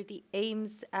cybersecurity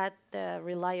aims at the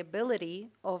reliability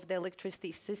of the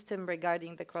electricity system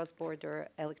regarding the cross-border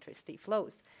electricity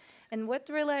flows. And what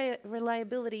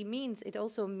reliability means, it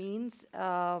also means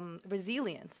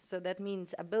resilience. So that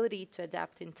means ability to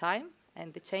adapt in time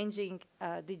and the changing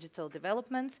digital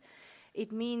developments.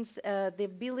 It means the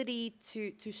ability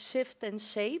to shift and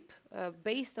shape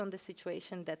based on the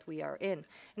situation that we are in.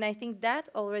 And I think that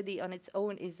already on its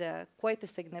own is quite a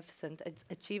significant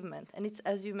achievement. And it's,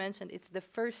 as you mentioned, it's the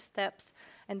first steps,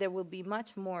 and there will be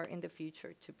much more in the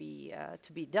future to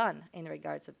be done in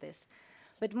regards of this.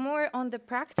 But more on the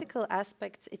practical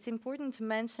aspects, it's important to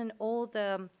mention all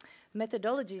the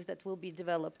methodologies that will be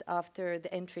developed after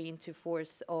the entry into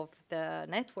force of the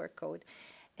network code.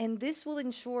 And this will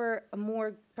ensure a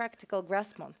more practical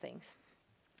grasp on things.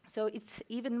 So it's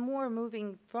even more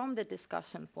moving from the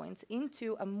discussion points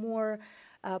into a more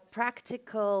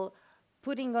practical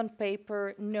putting on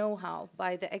paper know-how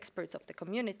by the experts of the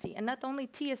community, and not only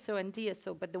TSO and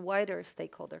DSO, but the wider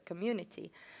stakeholder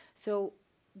community. So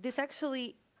this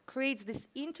actually creates this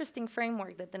interesting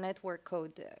framework that the network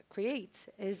code creates.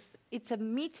 It's a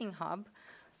meeting hub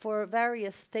for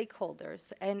various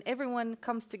stakeholders, and everyone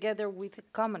comes together with a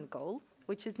common goal,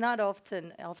 which is not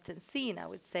often seen, I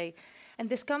would say. And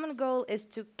this common goal is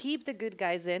to keep the good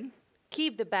guys in,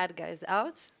 keep the bad guys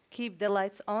out, keep the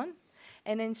lights on,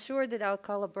 and ensure that our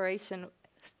collaboration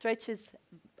stretches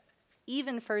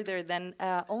even further than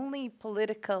only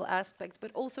political aspects,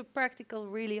 but also practical,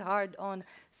 really hard on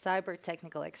cyber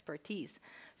technical expertise.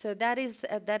 So that is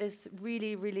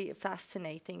really, really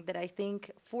fascinating that I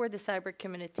think for the cyber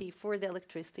community, for the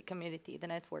electricity community, the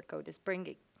network code is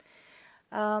bringing.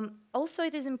 Also,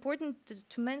 it is important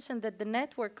to mention that the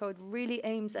network code really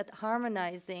aims at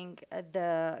harmonizing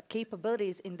the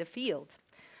capabilities in the field.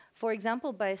 For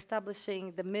example, by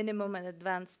establishing the minimum and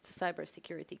advanced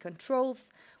cybersecurity controls,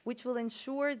 which will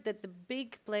ensure that the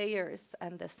big players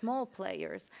and the small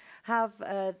players have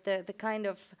the kind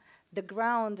of the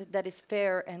ground that is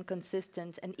fair and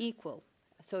consistent and equal.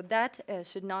 So that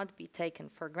should not be taken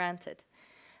for granted.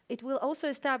 It will also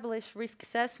establish risk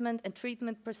assessment and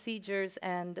treatment procedures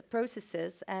and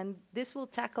processes, and this will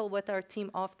tackle what our team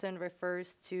often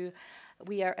refers to,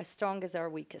 we are as strong as our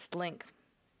weakest link.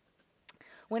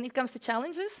 When it comes to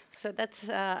challenges, so that's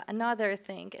another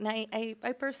thing. And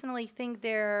I personally think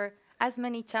there are as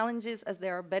many challenges as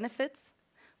there are benefits,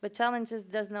 but challenges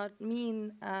does not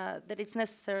mean that it's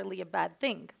necessarily a bad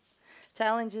thing.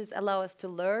 Challenges allow us to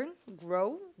learn,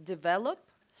 grow, develop,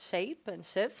 shape, and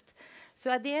shift. So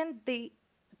at the end, they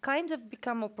kind of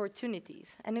become opportunities.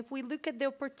 And if we look at the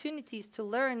opportunities to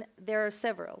learn, there are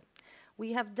several.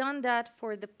 We have done that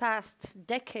for the past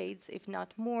decades, if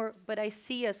not more, but I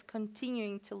see us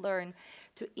continuing to learn,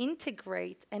 to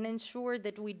integrate and ensure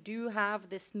that we do have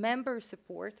this member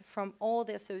support from all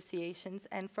the associations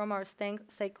and from our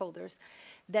stakeholders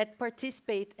that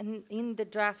participate in the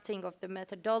drafting of the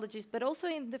methodologies, but also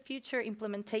in the future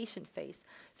implementation phase.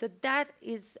 So that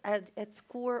is at its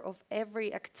core of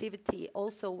every activity,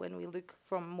 also when we look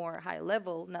from more high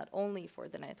level, not only for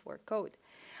the network code.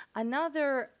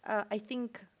 Another, I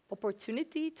think,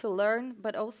 opportunity to learn,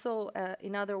 but also,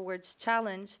 in other words,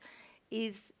 challenge,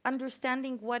 is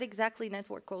understanding what exactly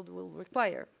network code will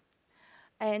require.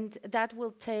 And that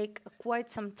will take quite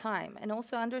some time. And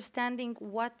also understanding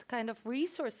what kind of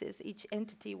resources each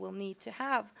entity will need to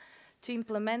have to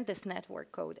implement this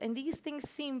network code. And these things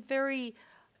seem very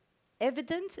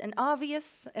evident and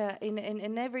obvious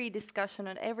in every discussion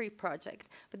on every project,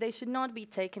 but they should not be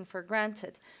taken for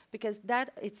granted because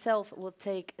that itself will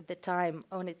take the time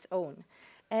on its own.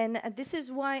 And this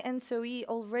is why ENTSO-E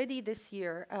already this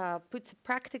year puts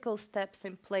practical steps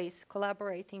in place,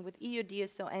 collaborating with EU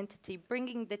DSO entity,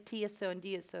 bringing the TSO and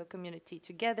DSO community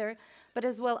together, but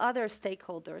as well other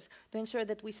stakeholders to ensure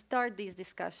that we start these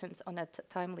discussions on a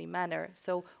timely manner.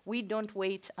 So we don't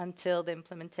wait until the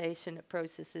implementation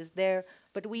process is there,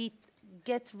 but we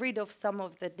get rid of some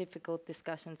of the difficult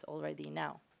discussions already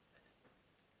now.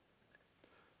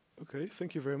 Okay,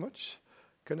 thank you very much.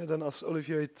 Can I then ask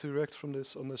Olivier to react on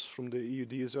this from the EU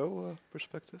DSO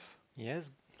perspective?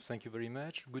 Yes, thank you very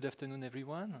much. Good afternoon,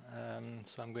 everyone.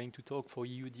 So I'm going to talk for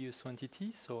EU DSO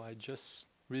entity. So I just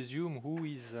resume who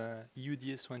is EU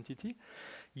DSO entity.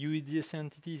 EU DSO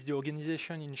entity is the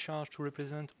organization in charge to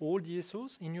represent all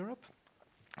DSOs in Europe,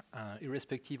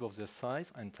 irrespective of their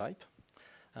size and type.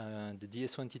 The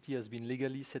DSO entity has been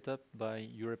legally set up by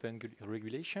European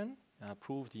regulation,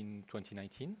 approved in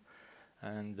 2019.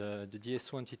 And the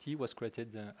DSO entity was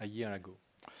created a year ago.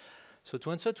 So to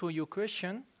answer to your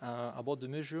question about the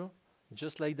measure,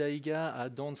 just like DAIGA, I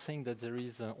don't think that there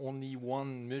is only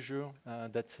one measure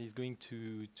that is going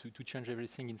to change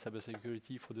everything in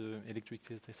cybersecurity for the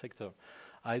electricity sector.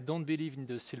 I don't believe in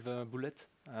the silver bullet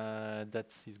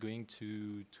that is going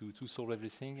to solve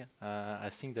everything. I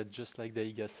think that just like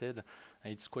DAIGA said,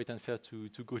 it's quite unfair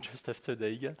to go just after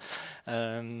DAIGA.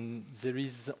 There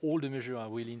is all the measures are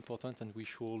really important, and we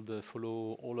should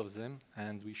follow all of them,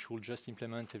 and we should just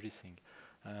implement everything.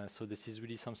 So this is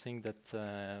really something that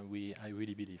I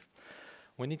really believe.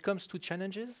 When it comes to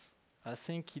challenges, I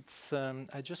think it's.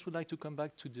 I just would like to come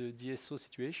back to the DSO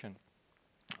situation.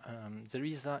 There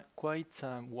is a quite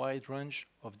wide range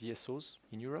of DSOs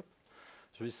in Europe.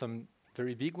 There is some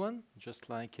very big one, just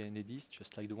like NEDIS,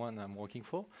 just like the one I'm working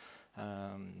for.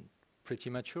 Pretty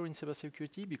mature in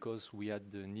cybersecurity because we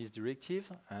had the NIS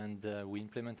directive and we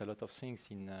implement a lot of things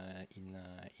in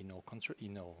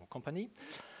our company.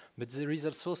 But there is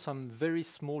also some very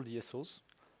small DSOs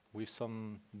with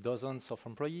some dozens of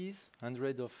employees,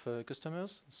 hundreds of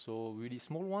customers, so really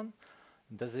small one.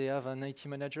 Does they have an IT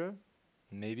manager?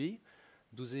 Maybe.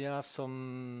 Do they have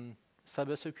some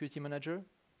cybersecurity manager?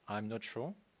 I'm not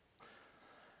sure.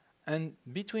 And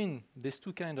between these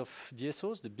two kind of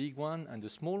DSOs, the big one and the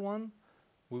small one,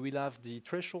 we will have the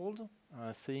threshold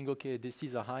saying, okay, this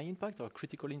is a high impact or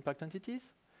critical impact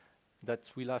entities that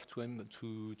will have to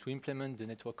implement the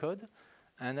network code.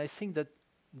 And I think that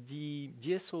the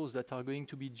DSOs that are going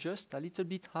to be just a little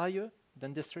bit higher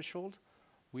than this threshold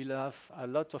will have a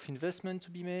lot of investment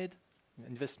to be made,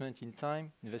 investment in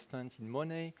time, investment in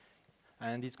money,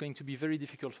 and it's going to be very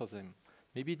difficult for them.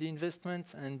 Maybe the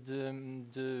investment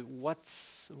and what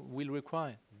will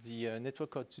require the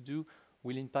network code to do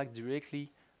will impact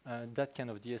directly that kind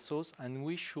of DSOs, and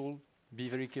we should be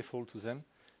very careful to them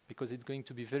because it's going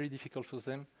to be very difficult for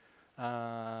them.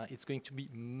 It's going to be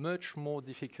much more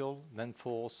difficult than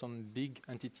for some big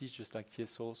entities just like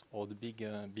TSOs or the big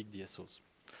DSOs.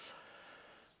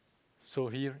 So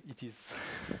here it is.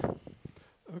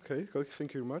 Okay,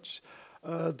 thank you very much.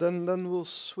 Then we'll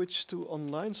switch to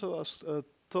online. So ask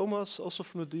Thomas, also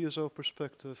from the DSO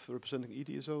perspective, representing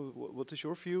E.DSO, what is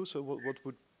your view? So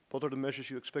what are the measures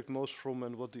you expect most from,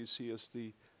 and what do you see as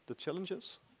the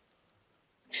challenges?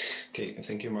 Okay,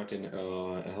 thank you, Martin.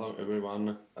 Hello,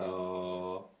 everyone.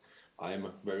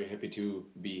 I'm very happy to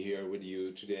be here with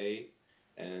you today,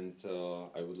 and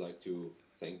I would like to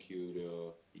thank you,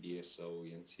 the E.DSO,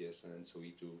 ENCS, and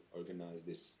ENTSO-E to organize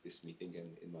this meeting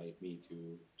and invite me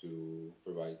to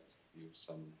provide you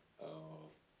some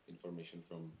information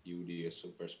from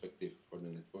E.DSO perspective for the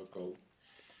network code.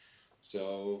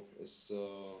 So, as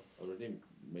already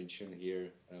mentioned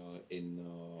here in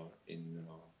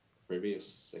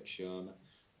previous section,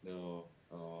 the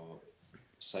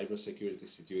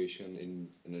cybersecurity situation in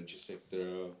energy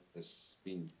sector has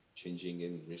been changing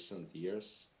in recent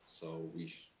years. So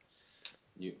we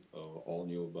all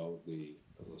knew about the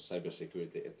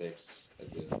cybersecurity attacks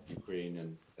at the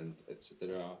Ukraine and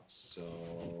etc.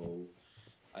 So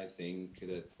I think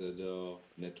that the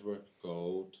network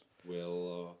code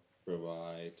will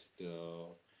provide the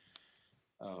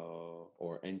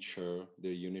or ensure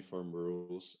the uniform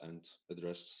rules and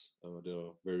address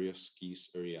the various key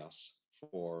areas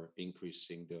for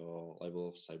increasing the level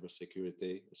of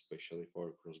cybersecurity, especially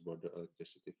for cross-border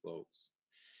electricity flows.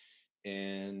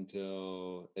 And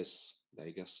as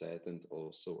Daiga said, and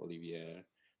also Olivier,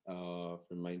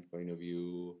 from my point of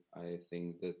view, I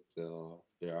think that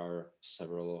there are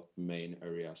several main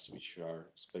areas which are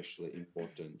especially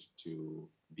important to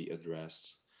be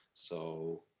addressed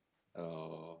So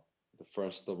the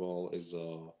first of all is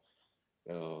a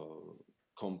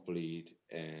complete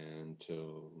and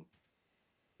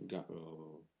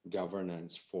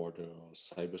governance for the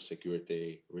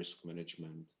cybersecurity risk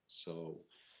management. So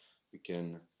we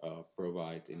can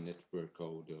provide in network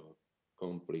code a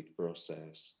complete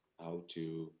process how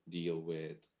to deal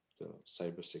with the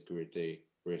cybersecurity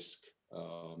risk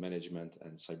management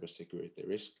and cybersecurity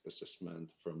risk assessment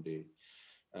from the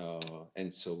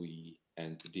ENTSO-E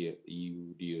and the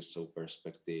EU DSO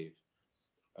perspective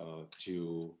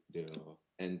to the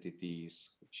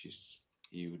entities, which is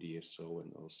EU DSO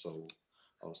and also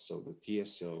the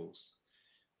TSOs.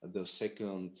 The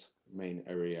second main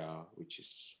area, which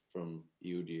is from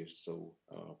E.DSO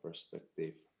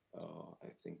perspective,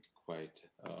 I think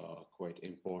quite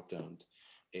important,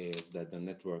 is that the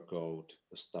network code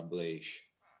establish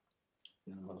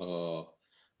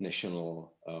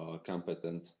national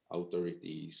competent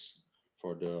authorities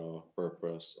for the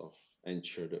purpose of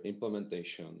ensure the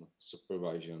implementation,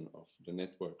 supervision of the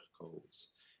network codes,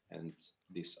 and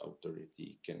this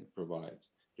authority can provide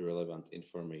the relevant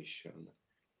information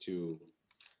to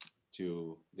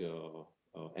the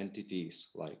entities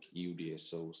like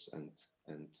UDSOs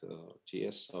and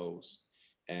TSOs.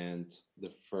 And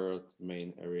the third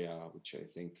main area, which I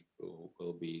think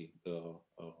will be the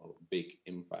big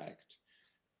impact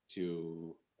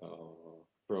to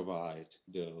provide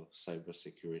the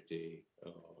cybersecurity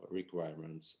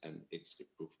requirements and its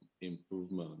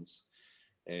improvements,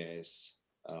 is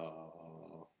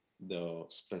the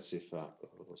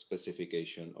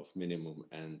specification of minimum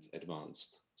and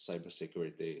advanced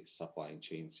cybersecurity supply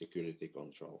chain security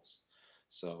controls.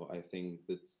 So I think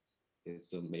that is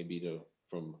maybe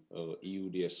from EU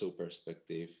DSO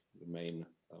perspective, the main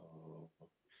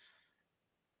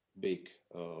big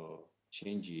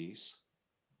changes,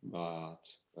 but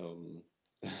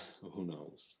who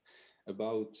knows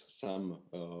about some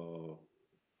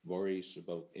worries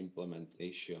about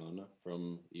implementation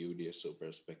from EUDSO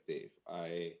perspective.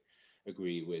 I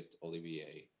agree with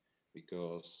Olivier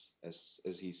because,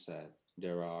 as he said,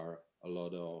 there are a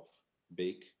lot of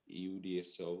big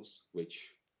EUDSOs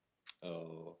which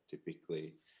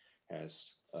typically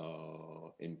has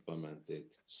implemented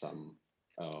some,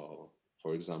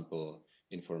 for example,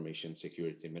 information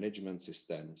security management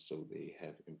system. So they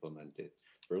have implemented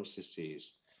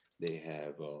processes. They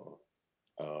have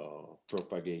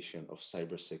propagation of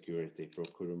cybersecurity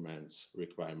procurements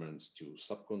requirements to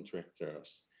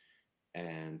subcontractors,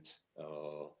 and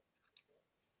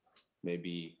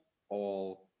maybe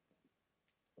all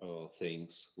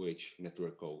things which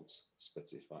network codes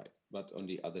specify. But on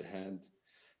the other hand,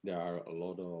 there are a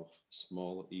lot of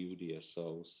small EU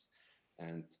DSOs,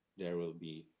 and there will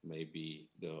be maybe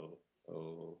the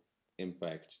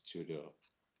impact to the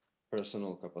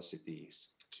personal capacities,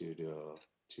 to the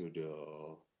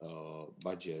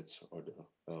budgets or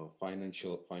the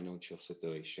financial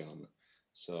situation.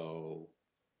 So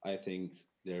I think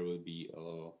there will be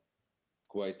a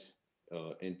quite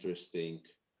interesting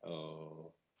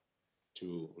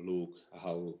to look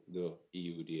how the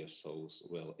EU DSOs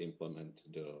will implement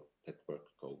the network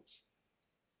codes.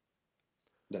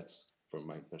 That's from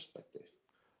my perspective.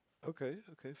 Okay,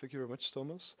 thank you very much,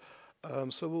 Thomas.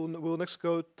 So we'll next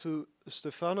go to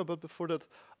Stefano, but before that,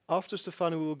 after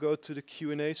Stefano, we will go to the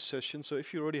Q&A session. So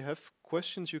if you already have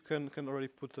questions, you can already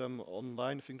put them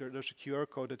online. I think there's a QR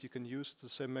code that you can use. It's the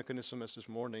same mechanism as this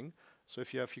morning. So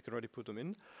if you have, you can already put them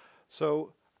in.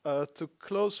 So to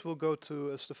close, we'll go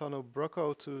to Stefano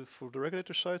Bracco for the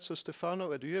regulator side. So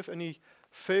Stefano, do you have any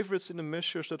favorites in the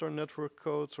measures that are network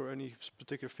codes or any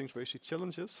particular things where you see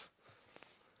challenges?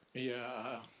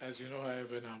 Yeah, as you know, I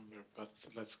have a number, but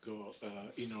let's go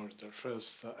in order.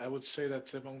 First, I would say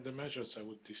that among the measures, I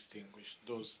would distinguish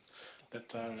those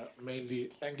that are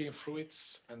mainly hanging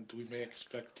fruits and we may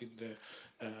expect in the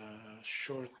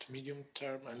short, medium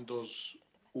term, and those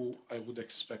who I would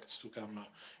expect to come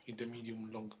in the medium,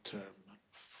 long term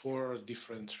for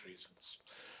different reasons.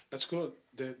 Let's go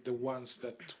the ones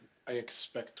that I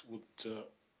expect would,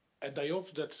 and I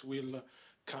hope that will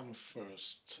come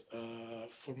first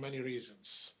for many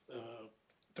reasons.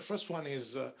 The first one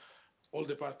is all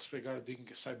the parts regarding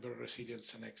cyber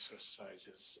resilience and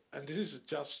exercises. And this is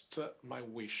just my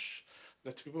wish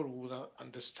that people would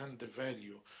understand the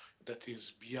value that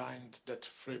is behind that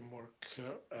framework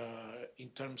in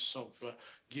terms of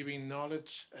giving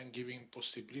knowledge and giving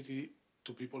possibility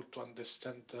to people to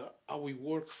understand how we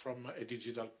work from a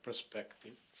digital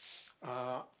perspective.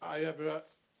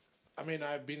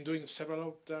 I've been doing several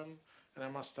of them, and I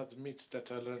must admit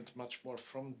that I learned much more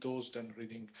from those than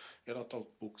reading a lot of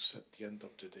books at the end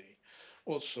of the day.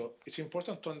 Also, it's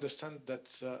important to understand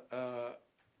that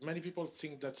many people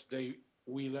think that they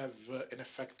will have an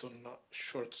effect on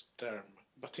short term,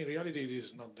 but in reality, it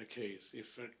is not the case.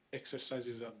 If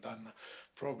exercises are done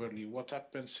properly, what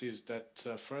happens is that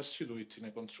first you do it in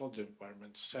a controlled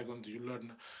environment. Second, you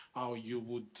learn how you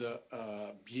would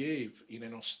behave in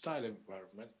an hostile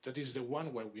environment. That is the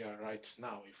one where we are right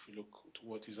now, if we look to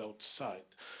what is outside.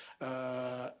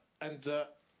 And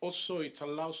also, it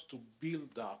allows to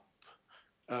build up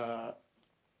uh,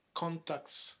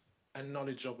 contacts and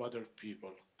knowledge of other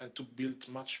people and to build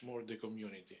much more the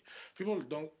community. People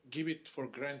don't give it for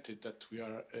granted that we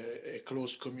are a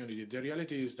close community. The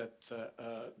reality is that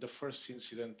the first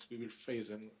incident we will face,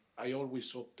 and I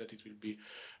always hope that it will be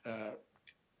uh,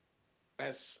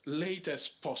 as late as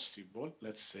possible,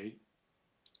 let's say,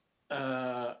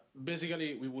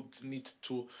 basically we would need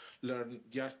to learn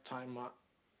the art time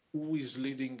who is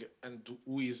leading and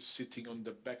who is sitting on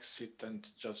the back seat and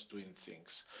just doing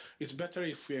things. It's better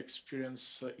if we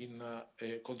experience in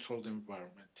a controlled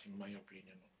environment, in my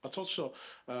opinion. But also,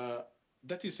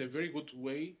 that is a very good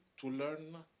way to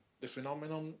learn the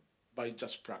phenomenon by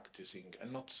just practicing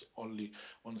and not only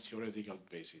on a theoretical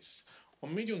basis.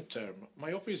 On medium term,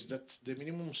 my hope is that the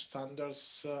minimum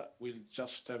standards will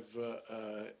just have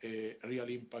a real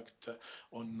impact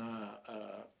on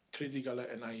critical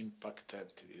and high impact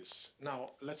entities.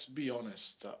 Now, let's be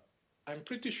honest. I'm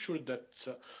pretty sure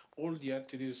that all the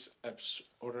entities have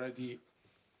already,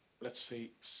 let's say,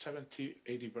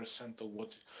 70–80% of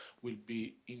what will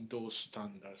be in those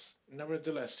standards.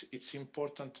 Nevertheless, it's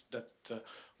important that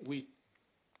we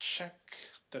check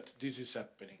that this is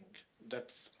happening,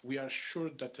 that we are sure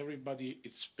that everybody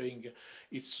is paying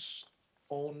its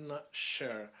own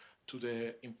share to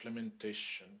the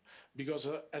implementation. Because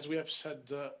as we have said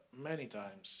many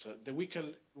times, the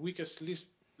weakest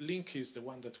link is the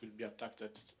one that will be attacked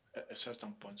at a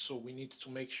certain point. So we need to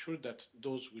make sure that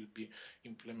those will be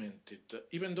implemented,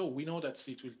 even though we know that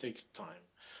it will take time.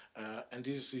 And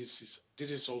this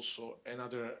is also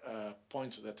another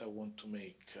point that I want to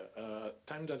make.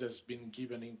 Time that has been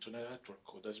given into the network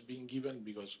code has been given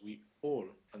because we all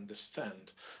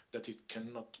understand that it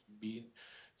cannot be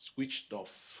switched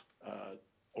off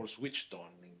or switched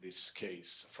on in this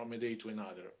case from a day to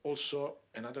another. Also,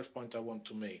 another point I want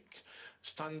to make,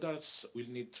 standards will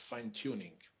need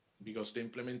fine-tuning because the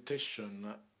implementation,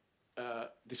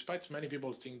 despite many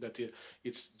people think that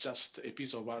it's just a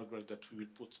piece of hardware that we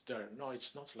will put there. No,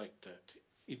 it's not like that.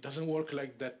 It doesn't work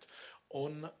like that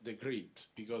on the grid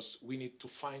because we need to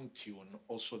fine-tune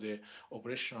also the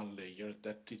operational layer,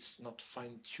 that it's not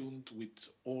fine-tuned with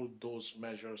all those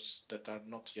measures that are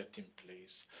not yet in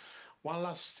place. One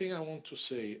last thing I want to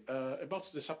say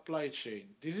about the supply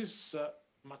chain. This is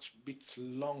much bit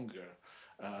longer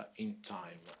in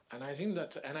time. And I think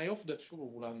that, and I hope that people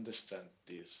will understand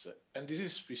this, and this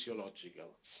is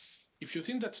physiological. If you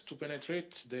think that to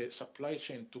penetrate the supply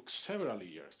chain took several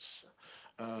years,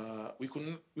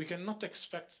 we cannot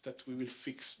expect that we will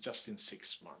fix just in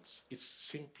 6 months. It's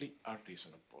simply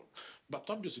unreasonable. But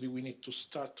obviously we need to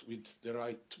start with the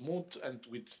right mood and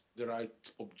with the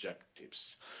right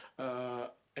objectives. And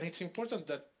it's important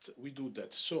that we do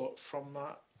that. So from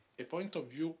a point of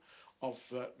view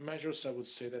of measures, I would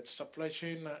say that supply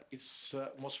chain is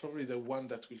most probably the one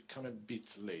that will come a bit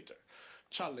later.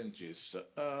 Challenges.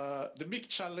 The big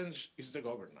challenge is the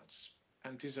governance,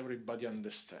 and this everybody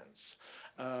understands.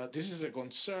 This is a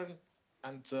concern,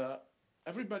 and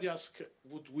everybody asks,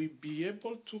 would we be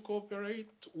able to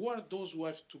cooperate? Who are those who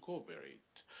have to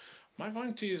cooperate? My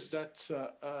point is that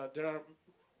there are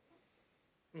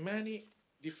many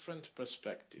different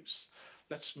perspectives.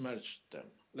 Let's merge them.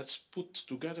 Let's put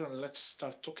together and let's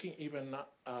start talking even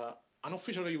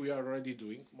unofficially. We are already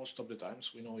doing most of the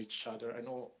times. We know each other. I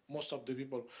know most of the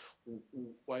people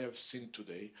who I have seen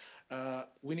today.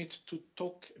 We need to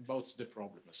talk about the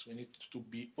problems. We need to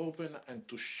be open and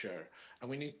to share. And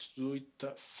we need to do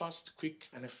it fast, quick,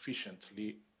 and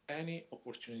efficiently, any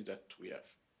opportunity that we have.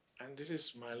 And this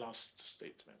is my last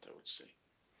statement, I would say.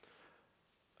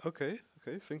 Okay,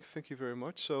 thank you very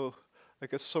much. So I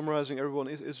guess summarizing, everyone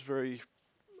is very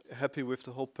happy with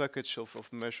the whole package of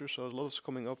measures. So a lot is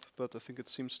coming up, but I think it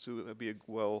seems to be a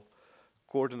well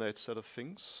coordinated set of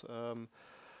things.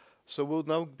 So we'll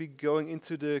now be going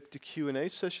into the Q&A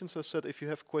session. So I said, if you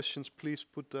have questions, please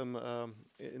put them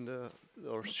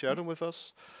or share them with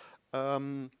us.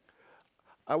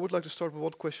 I would like to start with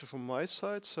one question from my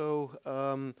side.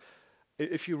 So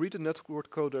If you read the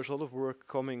network code, there's a lot of work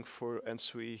coming for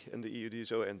ENTSO-E and the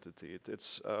E.DSO entity.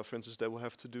 It's, for instance, they will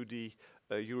have to do the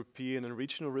European and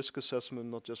regional risk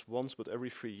assessment not just once, but every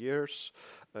 3 years.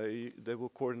 They will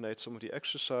coordinate some of the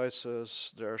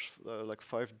exercises. There's like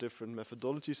 5 different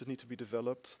methodologies that need to be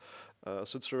developed.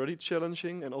 So it's already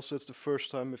challenging, and also it's the first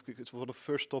time, it's one of the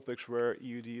first topics where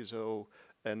E.DSO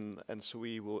and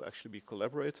ENTSO-E will actually be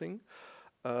collaborating.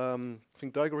 I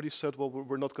think Daigo already said, well,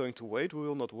 we're not going to wait. We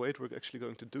will not wait. We're actually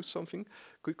going to do something.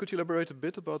 Could you elaborate a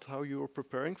bit about how you are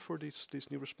preparing for these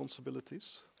new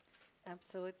responsibilities?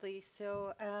 Absolutely.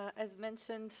 So, as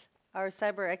mentioned, our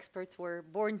cyber experts were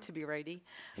born to be ready.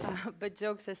 But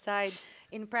jokes aside,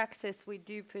 in practice, we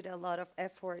do put a lot of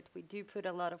effort. We do put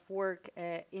a lot of work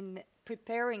in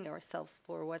preparing ourselves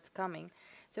for what's coming.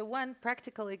 So one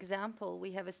practical example,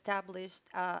 we have established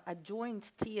a joint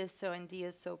TSO and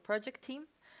DSO project team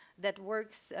that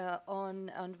works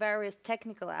on various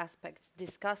technical aspects,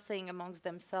 discussing amongst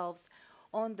themselves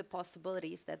on the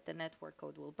possibilities that the network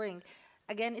code will bring.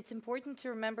 Again, it's important to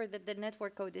remember that the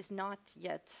network code is not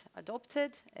yet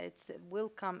adopted. It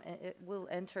will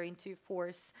enter into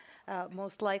force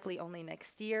most likely only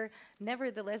next year.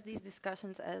 Nevertheless, these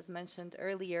discussions, as mentioned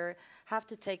earlier, have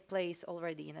to take place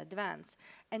already in advance.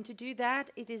 And to do that,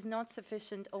 it is not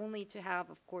sufficient only to have,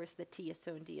 of course, the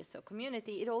TSO and DSO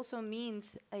community. It also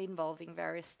means involving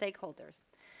various stakeholders.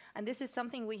 And this is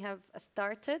something we have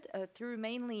started through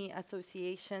mainly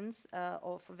associations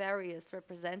of various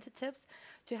representatives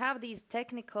to have these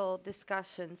technical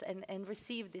discussions and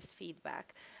receive this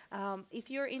feedback. If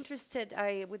you're interested,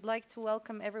 I would like to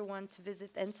welcome everyone to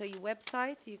visit ENTSO-E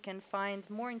website. You can find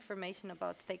more information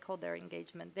about stakeholder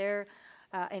engagement there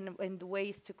and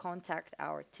ways to contact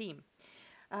our team.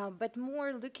 But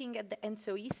more looking at the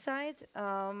ENTSO-E side,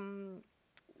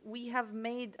 we have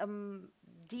made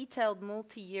detailed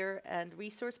multi-year and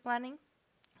resource planning.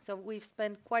 So we've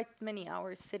spent quite many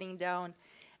hours sitting down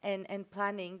and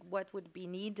planning what would be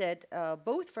needed,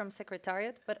 both from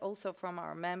Secretariat, but also from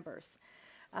our members.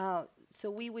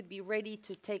 So we would be ready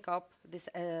to take up this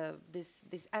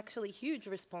actually huge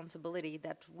responsibility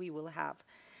that we will have.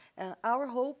 Our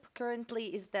hope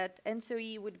currently is that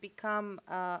ENTSO-E would become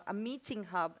a meeting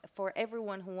hub for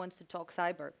everyone who wants to talk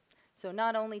cyber. So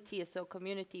not only TSO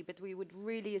community, but we would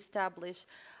really establish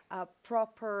a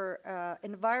proper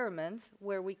environment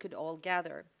where we could all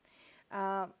gather.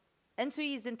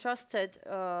 ENTSO-E is entrusted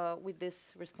with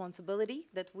this responsibility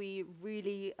that we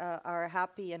really are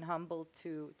happy and humbled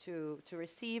to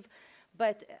receive,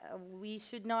 but we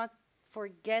should not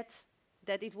forget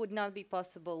that it would not be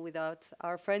possible without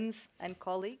our friends and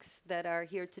colleagues that are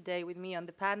here today with me on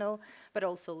the panel, but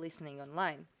also listening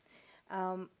online.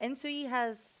 ENTSO-E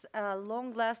has a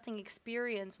long-lasting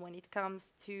experience when it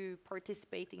comes to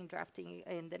participating in drafting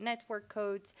in the network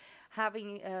codes,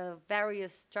 having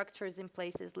various structures in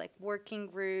places like working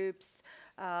groups,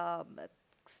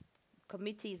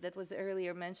 committees that was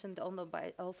earlier mentioned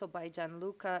also by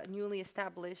Gianluca, newly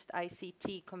established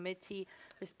ICT committee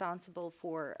responsible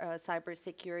for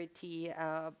cybersecurity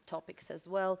topics as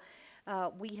well.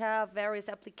 We have various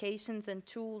applications and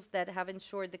tools that have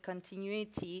ensured the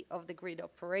continuity of the grid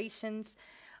operations.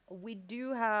 We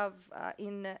do have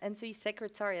in ENTSO-E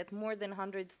Secretariat more than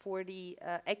 140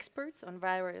 experts on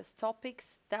various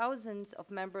topics, thousands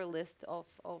of member lists of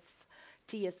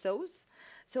TSOs.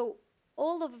 So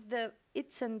all of the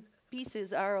its and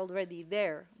pieces are already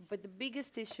there, but the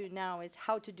biggest issue now is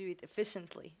how to do it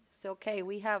efficiently. So, okay,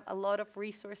 we have a lot of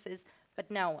resources, but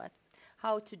now what?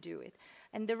 How to do it?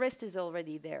 And the rest is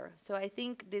already there. So I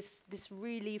think this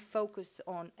really focus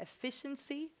on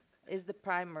efficiency is the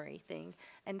primary thing,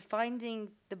 and finding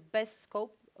the best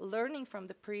scope, learning from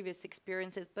the previous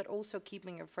experiences, but also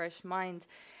keeping a fresh mind,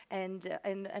 and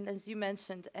as you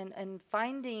mentioned, and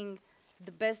finding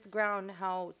the best ground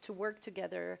how to work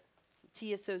together,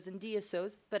 TSOs and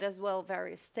DSOs, but as well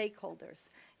various stakeholders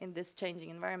in this changing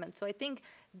environment. So I think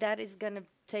that is going to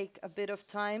take a bit of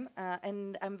time,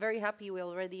 and I'm very happy we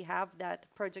already have that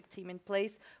project team in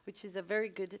place, which is a very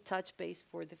good touch base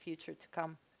for the future to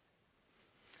come.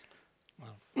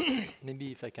 Well,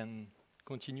 maybe if I can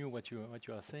continue what you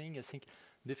are saying, I think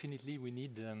definitely we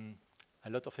need a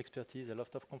lot of expertise, a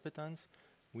lot of competence.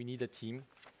 We need a team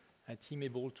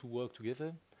able to work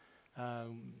together.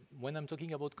 When I'm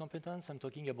talking about competence, I'm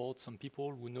talking about some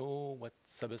people who know what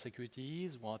cybersecurity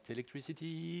is, what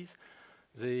electricity is.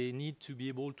 They need to be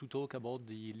able to talk about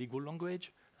the legal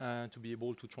language, to be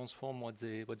able to transform what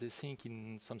they think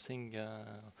in something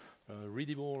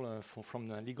readable from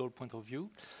a legal point of view.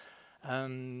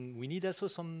 We need also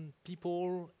some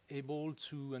people able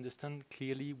to understand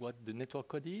clearly what the network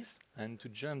code is and to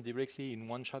jump directly in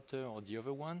one chapter or the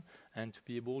other one, and to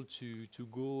be able to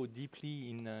go deeply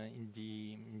in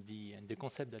the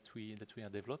concept that we are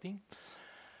developing.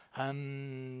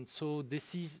 So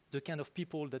this is the kind of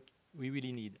people that we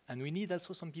really need. And we need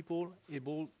also some people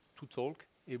able to talk,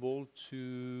 able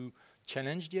to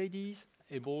challenge the ideas,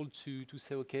 able to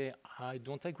say, okay, I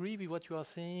don't agree with what you are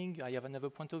saying, I have another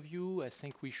point of view, I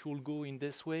think we should go in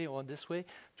this way or this way,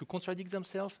 to contradict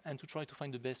themselves and to try to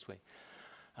find the best way.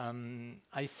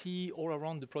 I see all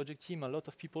around the project team a lot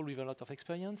of people with a lot of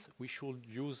experience. We should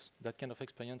use that kind of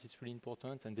experience. It's really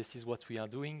important, and this is what we are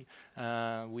doing.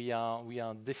 We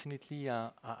are definitely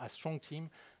a strong team.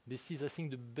 This is, I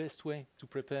think, the best way to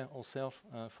prepare ourselves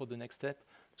for the next step,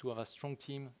 to have a strong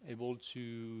team able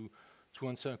to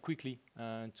answer quickly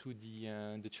to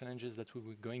the challenges that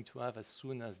we're going to have as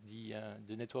soon as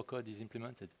the network code is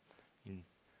implemented,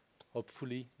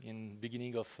 hopefully in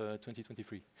beginning of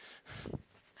 2023.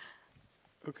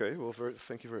 Okay, well,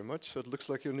 thank you very much. So it looks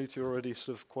like you're already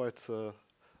sort of quite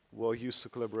well used to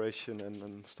collaboration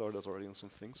and started already on some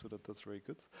things, so that's very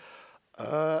good.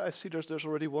 I see there's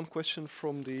already one question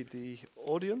from the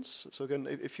audience. So again,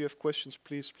 if you have questions,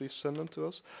 please send them to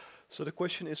us. So the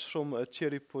question is from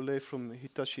Thierry Paulet from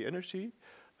Hitachi Energy.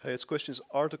 His question is,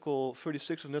 Article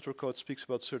 36 of Network Code speaks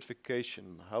about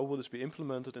certification. How will this be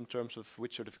implemented in terms of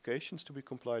which certifications to be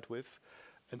complied with,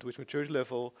 and to which maturity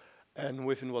level, and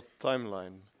within what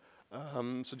timeline?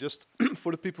 So just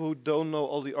for the people who don't know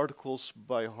all the articles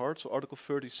by heart, so Article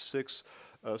 36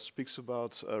 speaks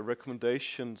about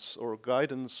recommendations or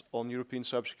guidance on European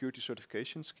cybersecurity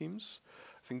certification schemes.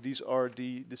 I think these are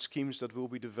the schemes that will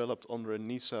be developed under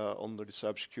NISA, under the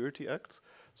Cybersecurity Act.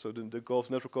 So the goal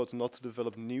of Network Code is not to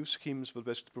develop new schemes, but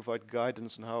basically to provide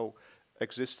guidance on how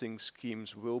existing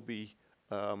schemes will be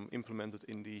implemented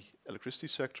in the electricity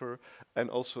sector. And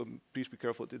also, please be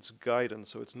careful, it's guidance,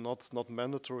 so it's not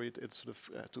mandatory, it's sort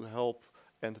of to help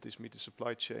entities meet the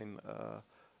supply chain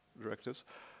directives.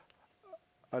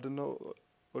 I don't know,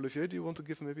 Olivier, do you want to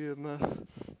give maybe an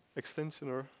extension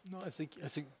or? No, I think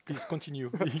please continue.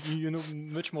 You know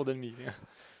much more than me. Yeah.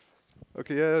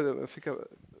 Okay, yeah, I think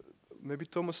maybe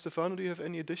Thomas, Stefano, do you have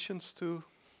any additions to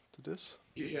this?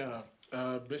 Yeah,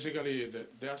 basically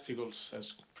the article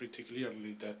says pretty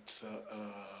clearly that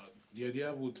the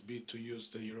idea would be to use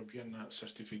the European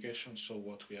certification, so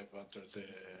what we have under the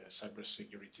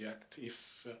Cybersecurity Act,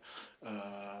 if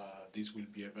this will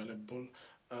be available.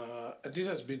 And this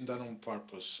has been done on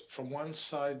purpose. From one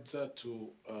side,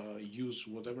 to use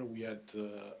whatever we had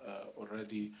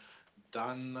already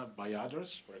done by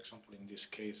others, for example, in this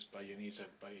case by ENISA,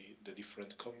 by the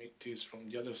different committees. From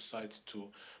the other side, to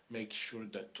make sure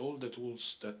that all the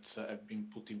tools that have been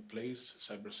put in place,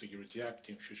 Cybersecurity Act,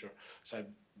 in future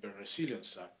Cyber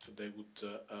Resilience Act, they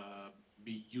would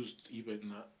be used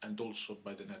even and also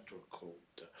by the network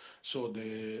code. So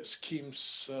the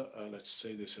schemes, let's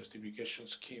say the certification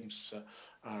schemes,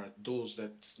 are those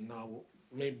that now,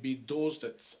 maybe those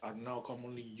that are now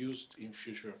commonly used. In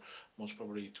future, most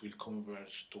probably it will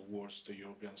converge towards the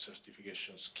European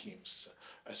certification schemes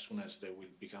as soon as they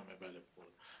will become available.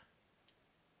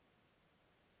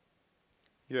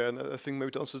 Yeah, and I think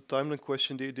maybe to answer the timeline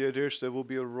question, the idea is there will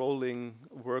be a rolling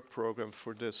work program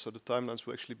for this. So the timelines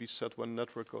will actually be set when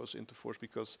network goes into force,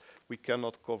 because we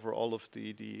cannot cover all of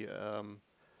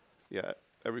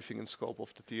everything in scope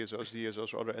of the TSOs,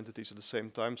 DSOs, or other entities at the same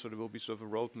time. So there will be sort of a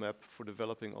roadmap for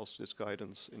developing also this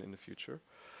guidance in the future.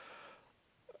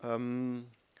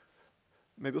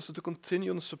 Maybe also to continue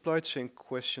on the supply chain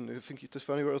question, I think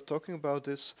Stefano, you were talking about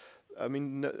this. I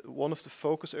mean, one of the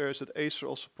focus areas that Acer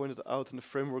also pointed out in the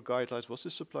framework guidelines was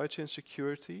the supply chain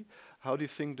security. How do you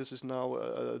think this is now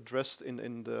addressed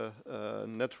in the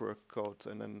network code,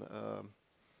 and then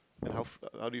and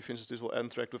how do you think this will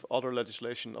interact with other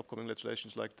legislation, upcoming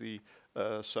legislations like the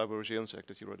Cyber Resilience Act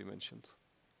that you already mentioned?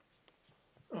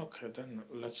 Okay, then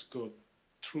let's go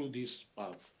through this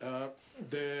path.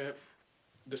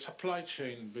 The supply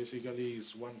chain basically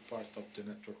is one part of the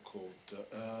network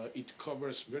code. It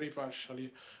covers very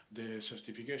partially the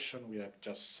certification we have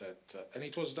just said. And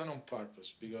it was done on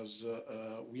purpose because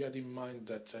we had in mind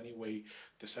that anyway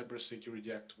the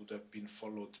Cybersecurity Act would have been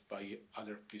followed by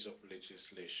other piece of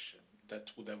legislation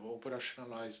that would have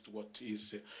operationalized what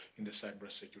is in the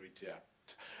Cybersecurity Act.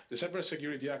 Act. The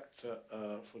Cybersecurity Act,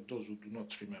 for those who do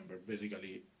not remember,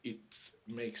 basically it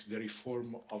makes the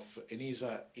reform of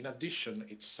ENISA. In addition,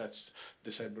 it sets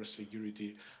the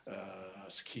cybersecurity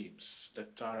schemes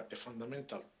that are a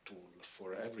fundamental tool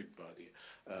for everybody,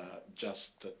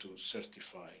 just to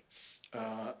certify.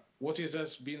 What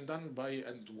has been done by,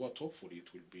 and what hopefully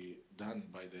it will be done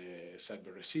by the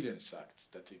Cyber Resilience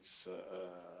Act, that it's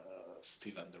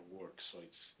still under work, so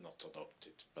it's not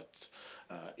adopted, but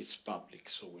it's public,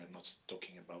 so we're not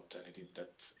talking about anything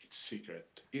that it's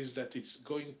secret, is that it's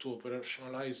going to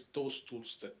operationalize those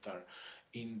tools that are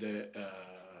in the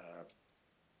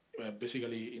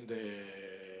basically in the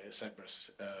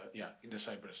in the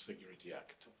Cybersecurity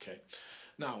Act. Okay.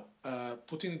 Now,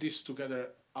 putting this together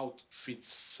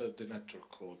outfits the network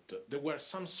code. There were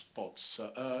some spots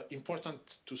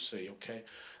important to say. Okay,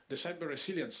 the Cyber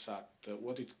Resilience Act,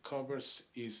 what it covers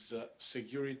is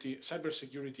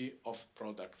cybersecurity of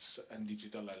products and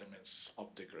digital elements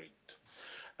of the grid.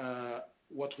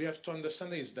 What we have to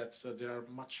understand is that there are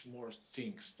much more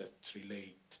things that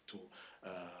relate to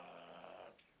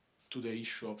the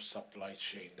issue of supply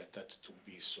chain that had to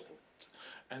be solved,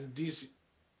 and this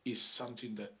is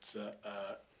something that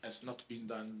has not been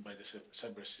done by the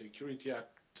Cybersecurity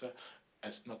Act,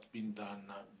 has not been done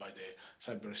by the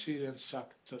Cyber Resilience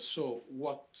Act. So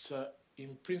what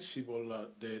in principle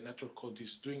the network code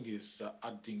is doing is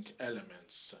adding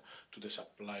elements to the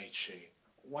supply chain.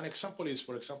 One example is,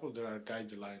 for example, there are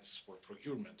guidelines for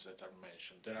procurement that are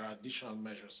mentioned. There are additional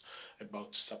measures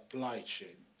about supply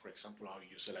chain. For example, how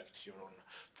you select your own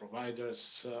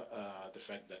providers, the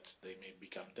fact that they may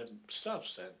become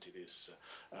themselves entities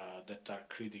that are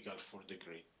critical for the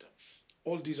grid.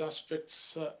 All these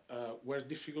aspects were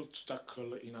difficult to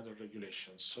tackle in other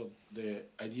regulations. So the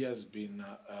idea has been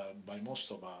by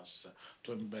most of us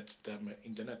to embed them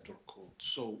in the network code.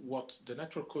 So what the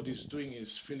network code is doing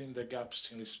is filling the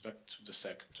gaps in respect to the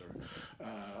sector,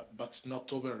 but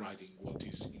not overriding what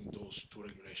is in those two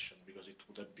regulations, because it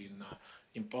would have been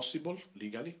impossible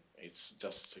legally. It's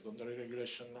just secondary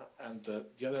regulation. And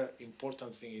the other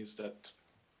important thing is that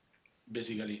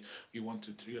basically we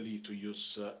wanted really to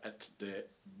use at the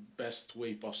best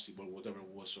way possible whatever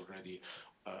was already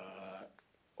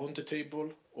on the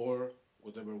table or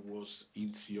whatever was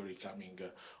in theory coming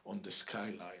on the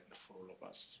skyline for all of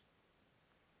us.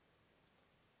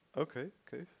 Okay,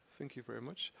 thank you very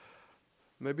much.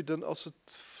 Maybe then also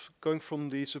going from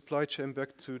the supply chain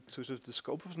back to the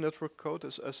scope of network code.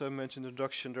 As I mentioned in the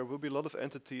introduction, there will be a lot of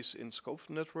entities in scope of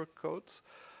network code.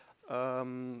 A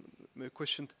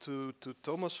question to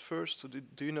Thomas first. So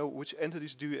do you know which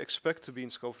entities do you expect to be in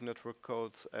scope of network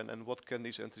code, and what can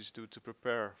these entities do to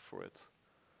prepare for it?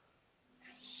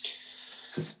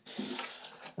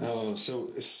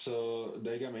 So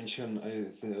Daiga mentioned,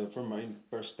 from my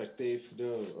perspective,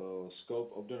 the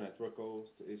scope of the network code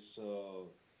is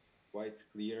quite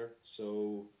clear.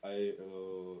 So I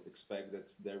expect that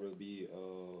there will be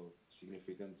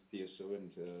significant TSO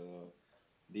and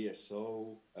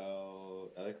DSO,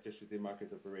 electricity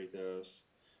market operators,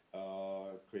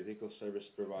 critical service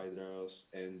providers,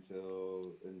 and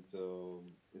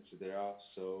etc.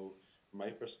 So from my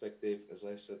perspective, as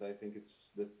I said, I think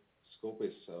the scope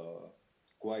is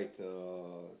quite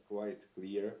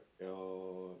clear,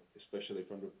 especially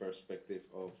from the perspective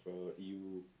of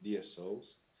EU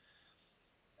DSOs.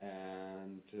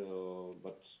 And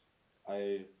but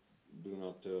I do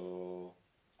not.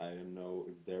 I don't know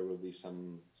if there will be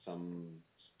some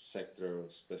sector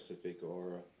specific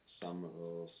or some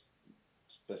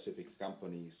specific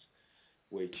companies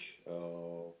which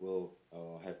will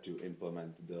have to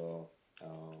implement the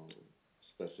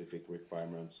specific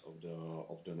requirements of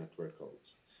the network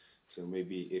codes. So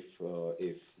maybe if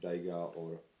Daiga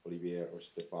or Olivier or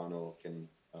Stefano can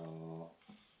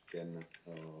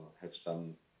have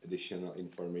some additional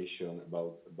information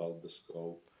about the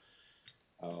scope,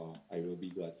 I will be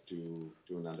glad to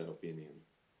another opinion.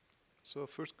 So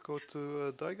first go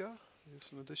to Daiga. You have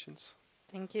some additions.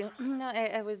 Thank you. No,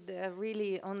 I would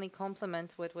really only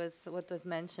complement what was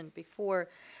mentioned before,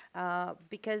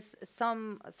 because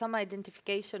some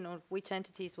identification of which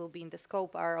entities will be in the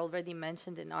scope are already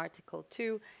mentioned in Article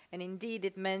 2, and indeed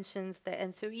it mentions the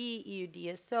ENTSO-E,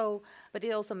 E.DSO, but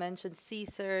it also mentions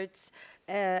CSERTs,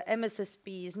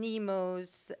 MSSPs,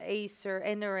 NEMOs, ACER,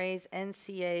 NRAs,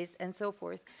 NCAs, and so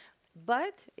forth.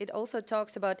 But it also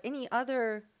talks about any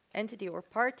other entity or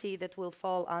party that will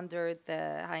fall under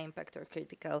the high impact or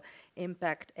critical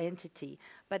impact entity.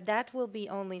 But that will be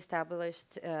only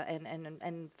established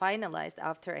and finalized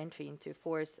after entry into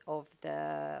force of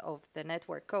the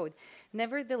network code.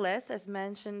 Nevertheless, as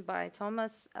mentioned by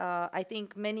Thomas, I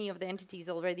think many of the entities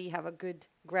already have a good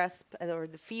grasp or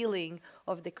the feeling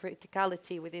of the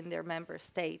criticality within their member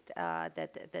state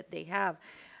that they have.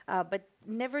 But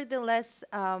nevertheless,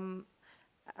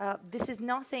 this is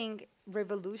nothing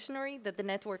revolutionary that the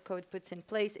network code puts in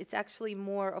place. It's actually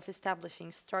more of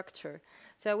establishing structure.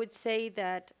 So I would say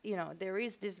that, you know, there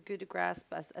is this good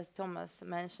grasp, as Thomas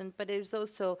mentioned, but there's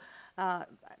also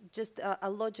just a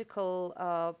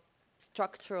logical,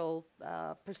 structural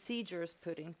procedures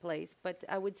put in place. But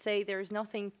I would say there is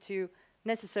nothing to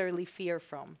necessarily fear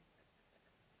from.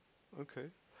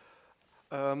 Okay.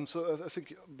 So I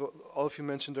think all of you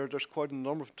mentioned there's quite a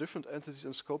number of different entities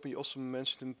in scope, and you also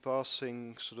mentioned in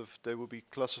passing sort of they will be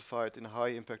classified in high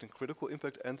impact and critical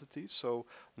impact entities. So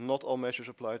not all measures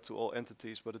apply to all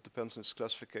entities, but it depends on its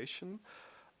classification.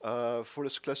 For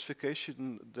this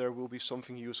classification, there will be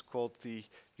something used called the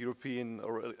European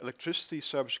or Electricity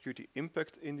Cybersecurity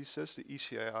Impact Indices, the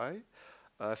ECII.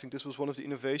 I think this was one of the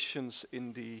innovations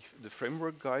in the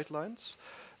framework guidelines.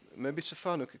 Maybe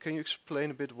Stefano, can you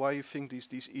explain a bit why you think these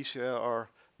ECI are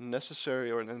necessary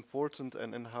or important,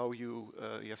 and how you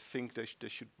think they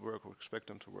should work or expect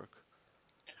them to work?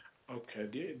 Okay,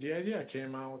 the idea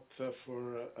came out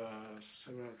for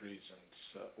several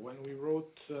reasons. When we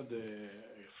wrote the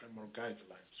framework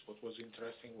guidelines, what was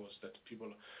interesting was that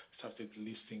people started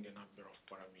listing a number of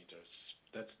parameters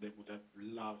that they would have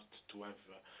loved to have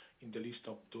in the list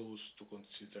of those to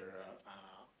consider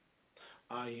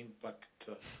high impact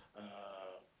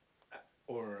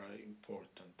or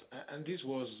important. And this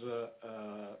was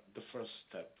the first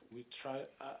step. We try.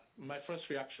 My first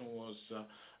reaction was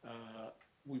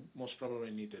we most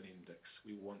probably need an index.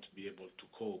 We won't be able to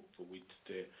cope with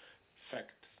the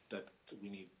fact that we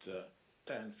need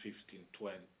 10, 15,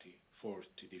 20,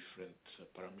 40 different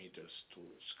parameters to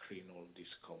screen all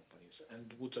these companies,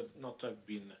 and would have not have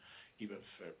been even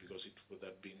fair, because it would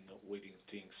have been weighting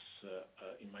things,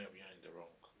 in my opinion, in the wrong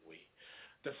way.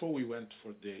 Therefore, we went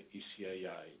for the ECII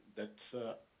that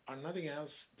are nothing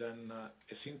else than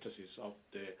a synthesis of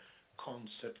the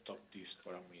concept of these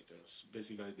parameters.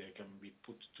 Basically, they can be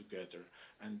put together,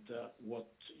 and what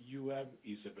you have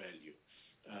is a value,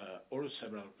 or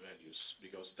several values,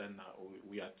 because then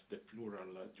we had the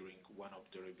plural during one of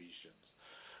the revisions.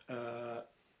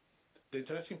 The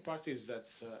interesting part is that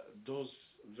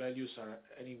those values are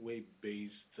anyway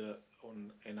based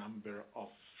on a number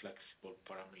of flexible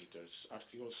parameters.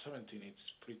 Article 17,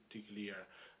 it's pretty clear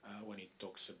when it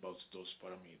talks about those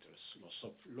parameters: loss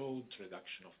of load,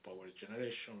 reduction of power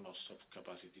generation, loss of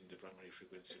capacity in the primary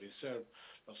frequency reserve,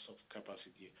 loss of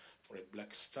capacity for a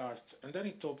black start, and then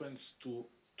it opens to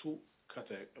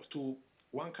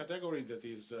one category, that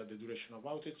is the duration of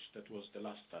outage, that was the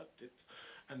last added,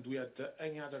 and we had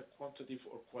any other quantitative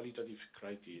or qualitative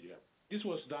criteria. This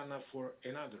was done for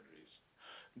another reason,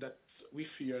 that we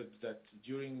feared that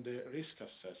during the risk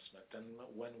assessment, and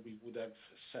when we would have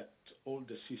set all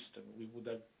the system, we would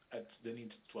have had the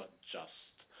need to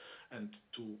adjust and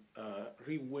to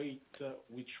reweight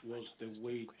which was the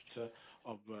weight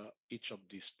of each of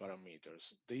these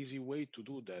parameters. The easy way to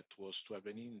do that was to have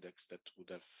an index that would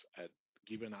have had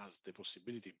given us the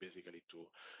possibility basically to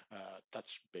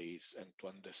touch base and to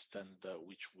understand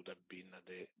which would have been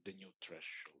the new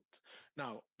threshold.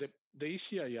 Now, the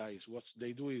ECIIs, what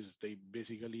they do is they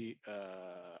basically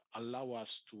allow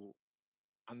us to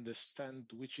understand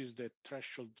which is the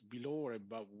threshold below or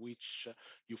above which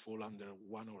you fall under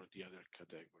one or the other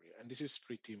category. And this is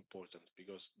pretty important,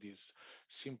 because this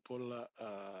simple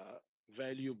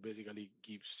value basically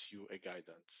gives you a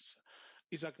guidance.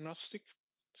 It's agnostic,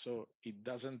 so it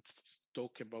doesn't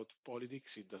talk about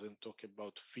politics, it doesn't talk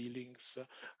about feelings,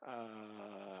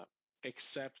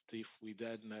 except if we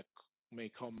then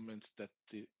make comments that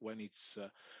when it's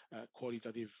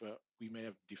qualitative, we may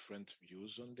have different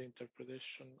views on the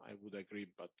interpretation. I would agree,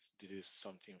 but this is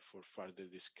something for further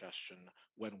discussion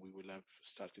when we will have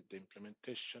started the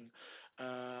implementation.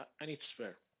 And it's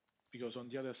fair, because on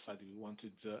the other side,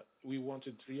 we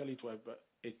wanted really to have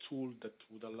a tool that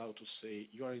would allow to say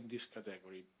you are in this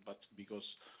category, but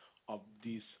because of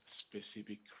these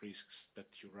specific risks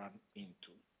that you run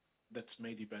into. That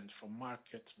may depend from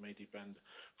market, may depend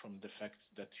from the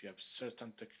fact that you have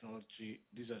certain technology.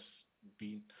 This has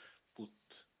been put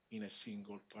in a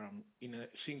single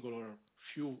or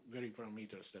few very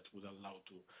parameters that would allow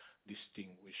to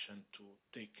distinguish and to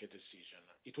take a decision.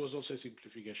 It was also a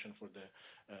simplification for the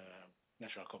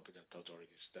national competent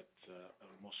authorities that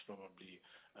most probably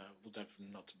would have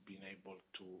not been able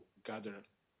to gather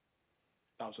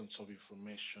thousands of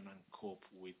information and cope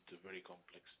with very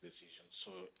complex decisions.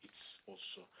 So it's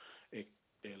also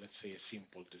let's say a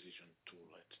simple decision tool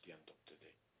at the end of the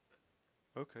day.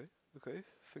 Okay, okay,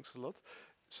 thanks a lot.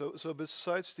 So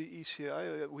besides the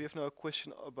ECI, we have now a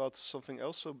question about something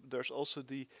else. So there's also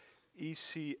the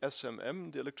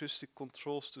ECSMM, the Electricity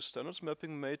Controls to Standards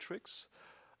Mapping Matrix.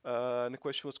 And the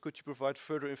question was, could you provide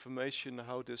further information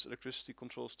how this Electricity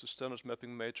Controls to Standards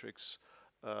Mapping Matrix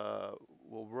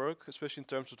will work, especially in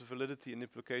terms of the validity and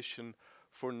implication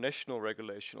for national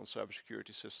regulation on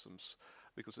cybersecurity systems?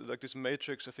 Because like this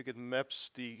matrix, I think it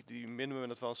maps the minimum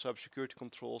and advanced cybersecurity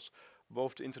controls,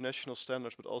 both to international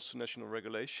standards but also national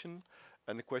regulation.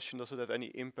 And the question, does it have any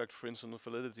impact, for instance, on the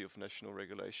validity of national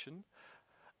regulation?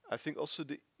 I think also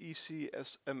the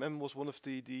ECSMM was one of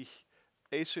the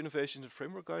E.DSO Innovations and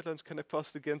Framework Guidelines. Can I pass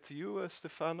it again to you,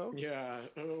 Stefano? Yeah,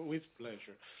 with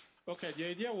pleasure. Okay, the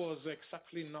idea was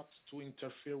exactly not to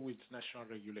interfere with national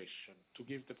regulation, to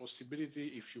give the possibility,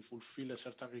 if you fulfill a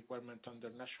certain requirement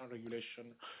under national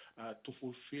regulation, to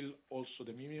fulfill also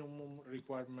the minimum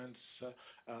requirements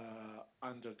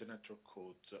under the network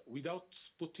code, without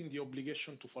putting the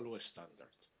obligation to follow a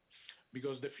standard.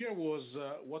 Because the fear was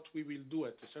what we will do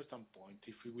at a certain point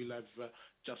if we will have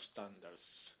just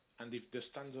standards. And if the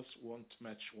standards won't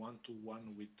match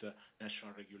one-to-one with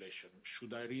national regulation,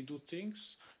 should I redo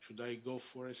things? Should I go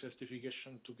for a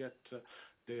certification to get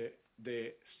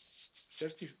the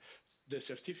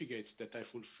certificate that I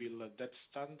fulfill that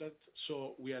standard?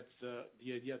 So we had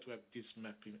the idea to have this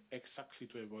mapping exactly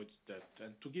to avoid that,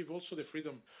 and to give also the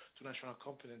freedom to national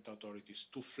competent authorities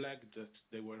to flag that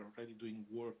they were already doing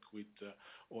work with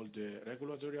all the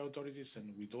regulatory authorities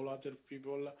and with all other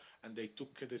people, and they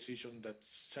took a decision that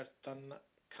certain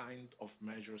kind of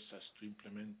measures has to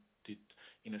implement it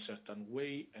in a certain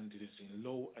way, and it is in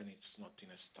law and it's not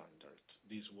in a standard.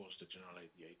 This was the general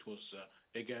idea. It was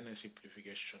again a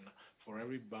simplification for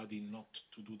everybody not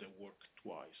to do the work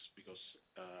twice, because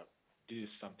this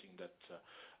is something that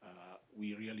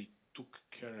we really took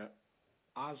care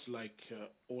as like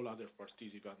all other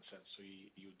participants, and so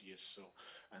E.DSO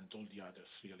and all the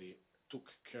others really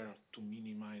took care to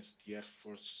minimize the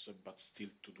efforts, but still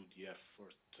to do the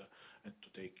effort and to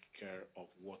take care of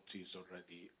what is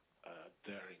already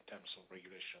there in terms of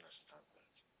regulation and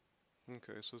standards.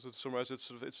 Okay, so to summarize,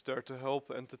 it's there to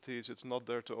help entities. It's not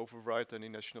there to override any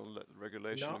national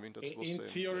regulation. No, I mean, that's in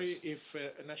theory, if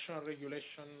a national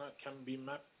regulation can be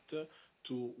mapped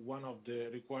to one of the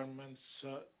requirements,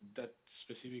 that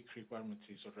specific requirement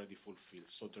is already fulfilled.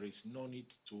 So there is no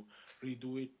need to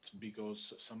redo it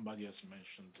because somebody has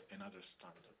mentioned another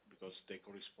standard, because they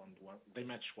correspond they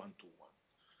match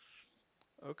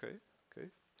one-to-one. Okay, okay,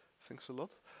 thanks a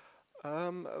lot.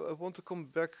 I want to come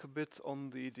back a bit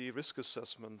on the risk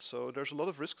assessment. So there's a lot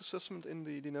of risk assessment in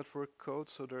the network code.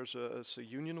 So there's a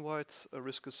union-wide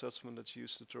risk assessment that's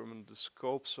used to determine the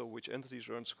scope, so which entities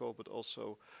are in scope, but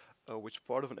also which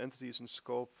part of an entity is in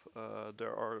scope.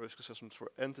 There are risk assessments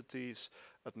for entities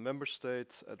at member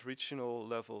state, at regional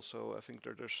level. So I think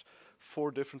there's 4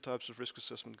 different types of risk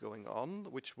assessment going on,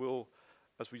 which will,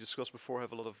 as we discussed before,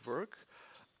 have a lot of work.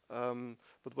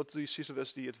 But what do you see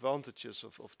as the advantages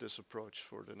of this approach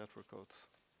for the network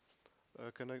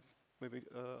code? Can I maybe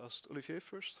ask Olivier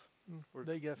first? Or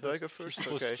Daiga first?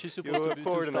 Okay, she's you supposed to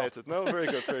coordinated. No, very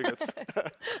good, very good.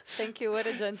 Thank you, what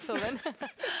a gentleman.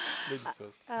 Ladies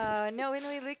first. No, when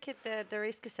we look at the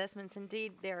risk assessments,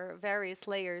 indeed, there are various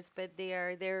layers, but they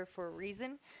are there for a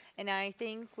reason. And I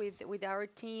think with our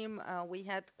team, we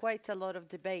had quite a lot of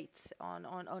debates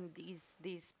on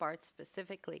these parts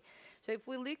specifically. So if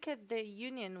we look at the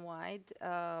union-wide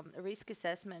risk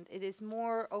assessment, it is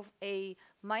more of a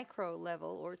micro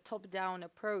level or top-down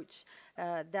approach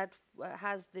that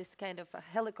has this kind of a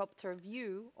helicopter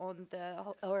view on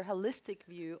or holistic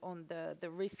view on the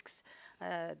risks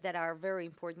that are very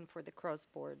important for the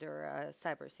cross-border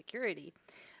cybersecurity.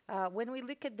 When we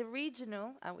look at the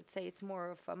regional, I would say it's more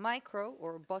of a micro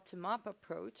or bottom-up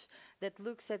approach that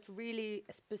looks at really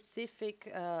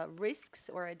specific risks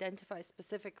or identifies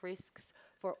specific risks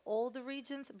for all the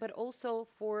regions, but also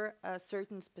for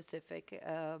certain specific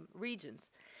regions.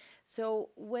 So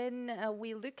when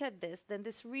we look at this, then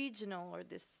this regional or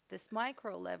this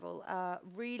micro level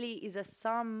really is a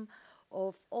sum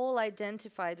of all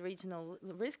identified regional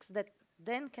risks that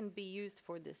then can be used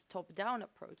for this top-down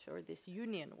approach or this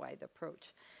union-wide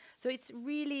approach. So it's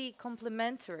really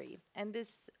complementary, and this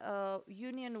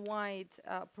union-wide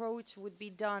approach would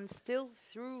be done still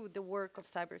through the work of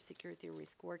Cybersecurity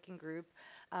Risk Working Group,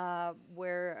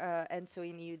 where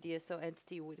ENTSO-E and E.DSO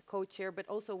entity would co-chair, but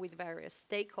also with various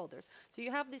stakeholders. So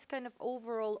you have this kind of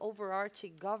overall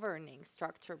overarching governing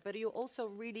structure, but you also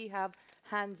really have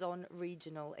hands-on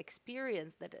regional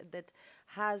experience that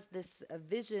has this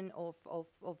vision of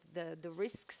the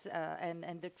risks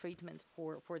and the treatment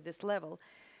for this level.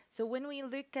 So when we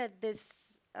look at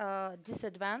this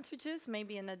disadvantages,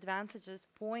 maybe an advantages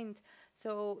point,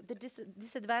 so the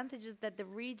disadvantages that the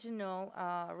regional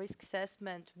risk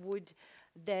assessment would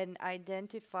then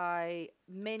identify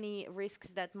many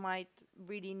risks that might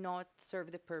really not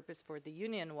serve the purpose for the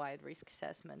union-wide risk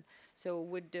assessment. So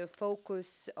would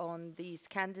focus on these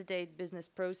candidate business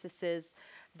processes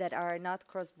that are not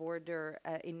cross-border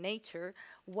in nature,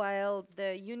 while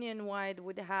the union-wide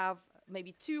would have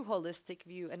maybe too holistic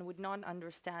view and would not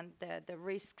understand the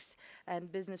risks and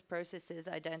business processes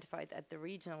identified at the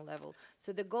regional level.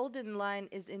 So the golden line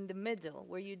is in the middle,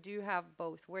 where you do have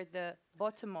both, where the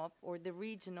bottom-up or the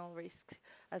regional risk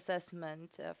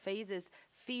assessment phases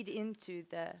feed into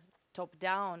the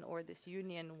top-down or this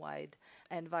union-wide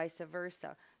and vice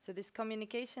versa. So this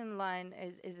communication line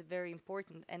is very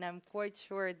important, and I'm quite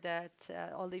sure that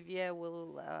Olivier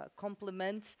will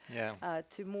complement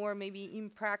to more maybe in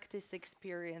practice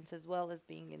experience as well as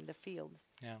being in the field.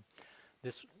 Yeah,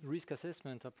 this risk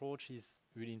assessment approach is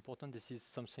really important. This is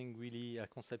something really, a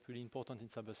concept really important in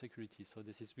cybersecurity. So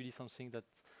this is really something that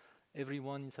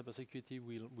everyone in cybersecurity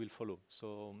will follow.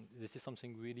 So this is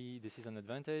something really, this is an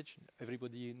advantage.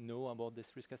 Everybody know about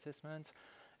this risk assessment.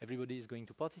 Everybody is going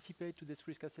to participate to this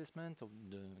risk assessment, of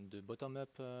the bottom-up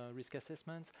risk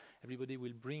assessment. Everybody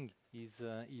will bring his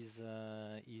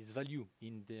value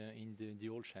in the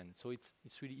whole chain. So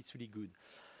it's really good.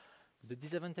 The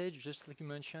disadvantage, just like you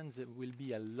mentioned, there will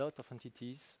be a lot of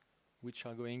entities which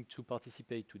are going to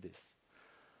participate to this.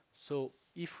 So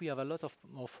if we have a lot of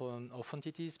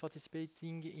entities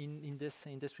participating in this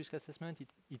risk assessment,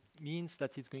 it means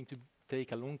that it's going to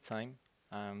take a long time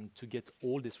to get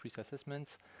all these risk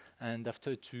assessments, and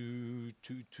after to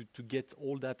get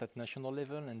all that at national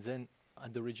level and then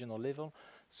at the regional level.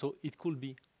 So it could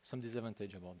be some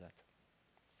disadvantage about that.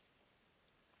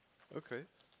 Okay.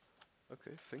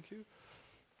 Okay, thank you.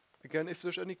 Again, if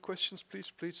there's any questions,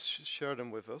 please share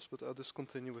them with us, but I'll just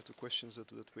continue with the questions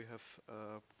that we have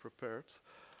prepared.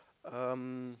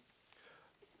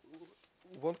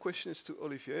 One question is to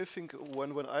Olivier. I think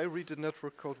when I read the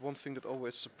network code, one thing that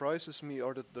always surprises me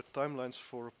are the timelines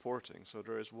for reporting. So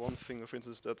there is one thing, for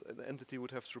instance, that an entity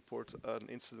would have to report an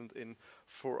incident in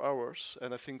 4 hours,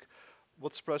 and I think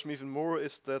what surprised me even more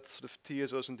is that sort of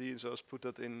TSOs and DSOs put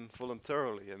that in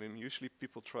voluntarily. I mean, usually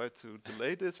people try to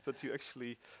delay this, but you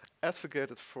actually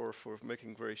advocated for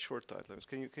making very short timelines.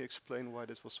 Can you explain why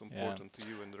this was so important to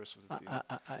you and the rest of the team?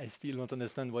 I still don't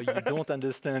understand why you don't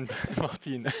understand,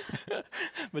 Martin.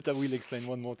 But I will explain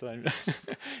one more time.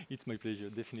 It's my pleasure,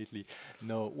 definitely.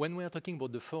 No, when we are talking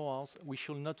about the 4 hours, we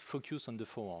should not focus on the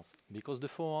 4 hours, because the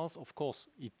 4 hours, of course,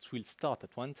 it will start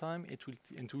at one time, it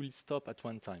will stop at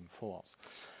one time, 4 hours.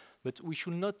 But we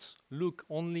should not look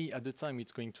only at the time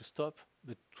it's going to stop,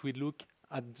 but we look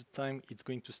at the time it's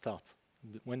going to start,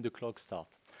 when the clock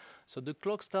starts. So the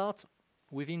clock starts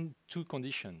within 2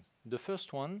 conditions. The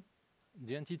first one,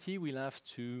 the entity will have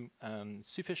to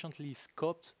sufficiently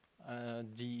scope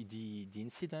the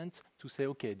incident to say,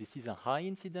 okay, this is a high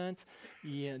incident,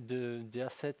 the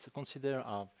assets considered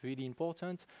are really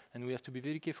important, and we have to be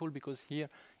very careful because here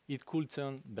it could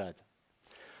turn bad.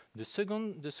 The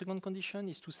second condition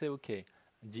is to say, okay,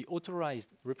 the authorized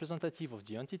representative of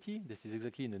the entity, this is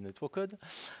exactly in the network code,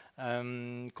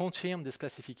 confirm this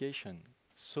classification.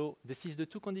 So this is the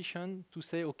 2 conditions to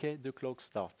say, okay, the clock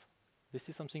starts. This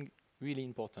is something really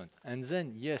important. And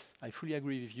then, yes, I fully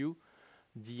agree with you,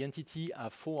 the entity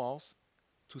have 4 hours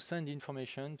to send the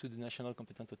information to the national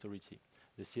competent authority,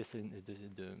 the NCCS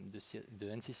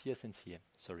NCA,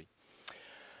 sorry.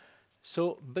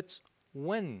 So, but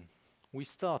when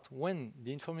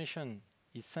the information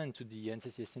is sent to the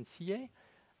NCCS NCA,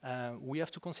 we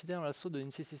have to consider also the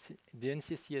NCCS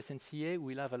NCA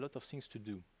will have a lot of things to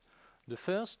do. The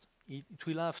first, it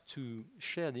will have to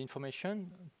share the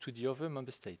information to the other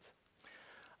member states.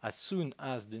 As soon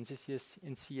as the NCCS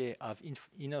NCA have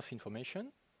enough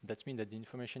information, that means that the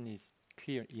information is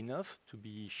clear enough to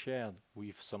be shared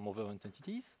with some other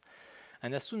entities.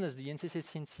 And as soon as the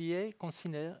NCCS NCA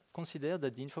consider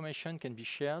that the information can be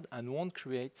shared and won't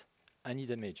create any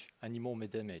damage, any more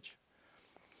damage.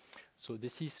 So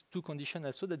this is two conditions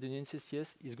also that the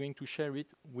NCCS is going to share it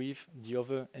with the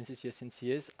other NCCS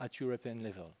NCAs at European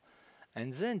level.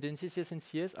 And then the NCCS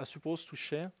NCAs are supposed to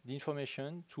share the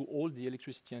information to all the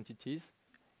electricity entities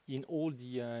in all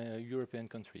the European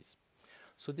countries.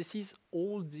 So this is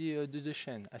all the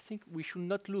chain. I think we should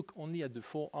not look only at the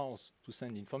 4 hours to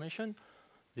send information.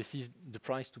 This is the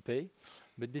price to pay.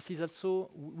 But this is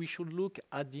also, we should look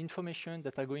at the information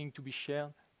that are going to be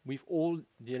shared with all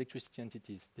the electricity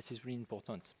entities. This is really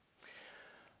important.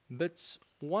 But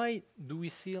why do we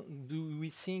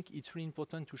think it's really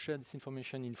important to share this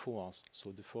information in 4 hours?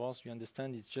 So the 4 hours, you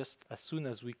understand, is just as soon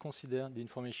as we consider the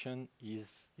information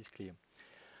is clear.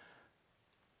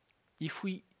 If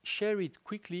we share it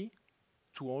quickly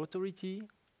to our authority,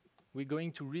 we're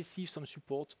going to receive some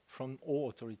support from our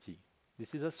authority.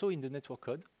 This is also in the network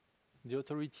code. The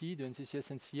authority, the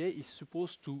NCCS NCA, is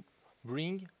supposed to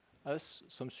bring us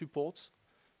some support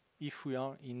if we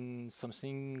are in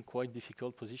something quite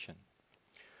difficult position.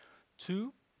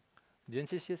 2, the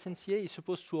NCCS NCA is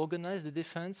supposed to organize the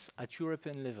defense at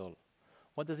European level.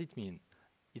 What does it mean?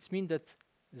 It means that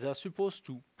they are supposed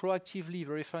to proactively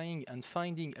verifying and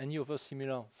finding any other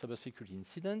similar cybersecurity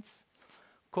incidents,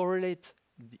 correlate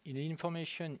the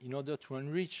information in order to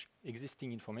enrich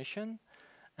existing information,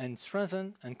 and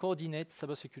strengthen and coordinate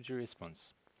cybersecurity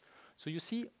response. So you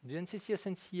see, the NCCS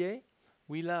NCA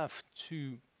will have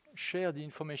to share the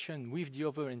information with the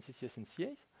other NCCS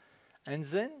NCAs, and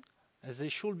then they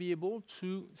should be able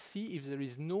to see if there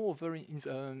is no other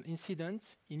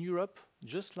incident in Europe,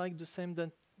 just like the same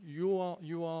that you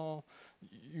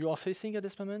are facing at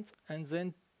this moment, and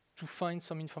then to find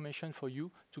some information for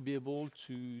you to be able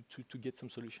to get some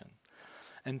solution.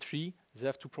 And 3, they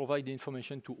have to provide the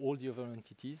information to all the other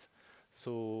entities.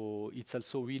 So it's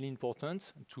also really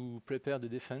important to prepare the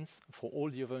defense for all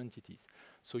the other entities.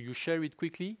 So you share it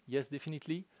quickly, yes,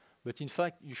 definitely. But in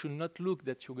fact, you should not look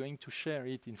that you're going to share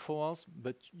it in 4 hours,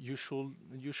 but you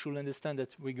should understand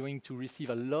that we're going to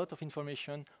receive a lot of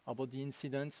information about the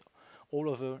incidents all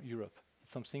over Europe.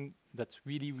 It's something that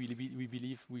really we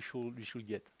believe we should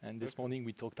get. And this morning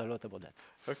we talked a lot about that.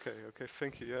 Okay,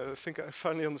 thank you. Yeah, I think I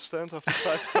finally understand after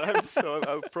 5 times, so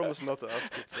I promise not to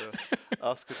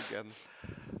ask it again.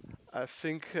 I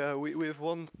think we have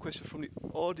one question from the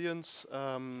audience.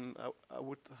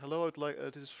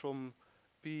 This is from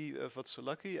P.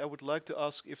 Vatsulaki. I would like to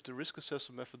ask if the risk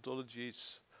assessment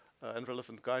methodologies and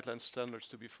relevant guidelines standards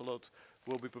to be followed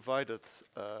will be provided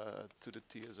to the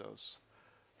TSOs.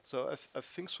 So I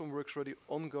think some work's already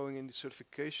ongoing in the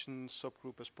certification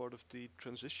subgroup as part of the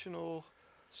transitional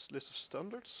list of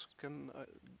standards. Can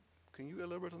you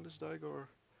elaborate on this, Daigo? Or?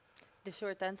 The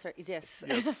short answer is yes.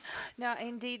 Yes. No,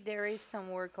 indeed, there is some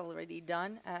work already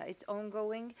done. It's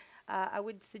ongoing. I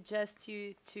would suggest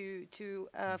you to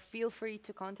feel free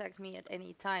to contact me at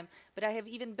any time. But I have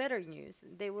even better news.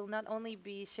 They will not only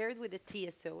be shared with the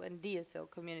TSO and DSO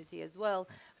community as well,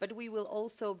 but we will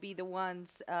also be the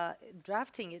ones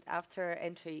drafting it after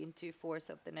entry into force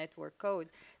of the network code.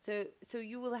 So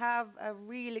you will have a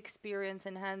real experience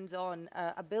and hands-on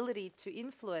ability to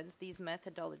influence these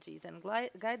methodologies and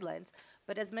guidelines.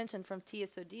 But as mentioned, from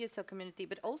TSO, DSO community,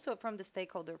 but also from the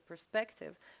stakeholder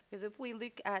perspective. Because if we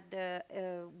look at the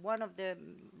one of the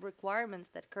requirements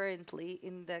that currently,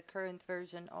 in the current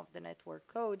version of the network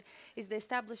code, is the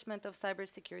establishment of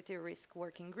cybersecurity risk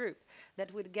working group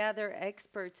that would gather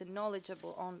experts and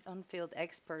knowledgeable on-field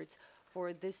experts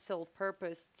for this sole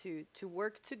purpose to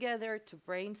work together, to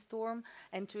brainstorm,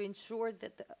 and to ensure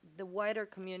that the wider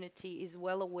community is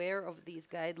well aware of these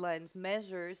guidelines,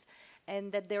 measures,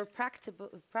 and that they're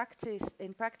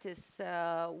in practice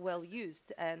well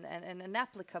used and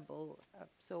applicable.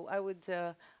 So I would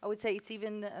say it's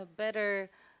even better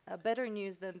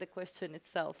news than the question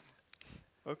itself.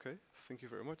 Okay, thank you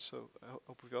very much. So I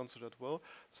hope we've answered that well.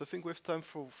 So I think we have time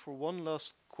for one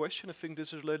last question. I think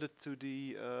this is related to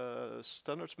the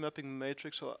standards mapping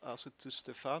matrix. So I'll ask it to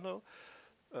Stefano.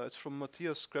 It's from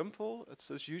Matthias Krempel. It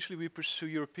says, usually we pursue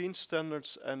European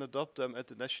standards and adopt them at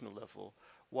the national level.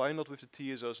 Why not with the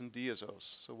TSOs and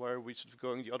DSOs? So why are we sort of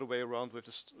going the other way around with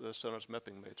the standards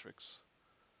mapping matrix?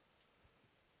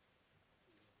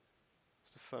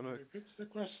 Stefano? Repeat the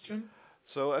question.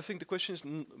 So I think the question is,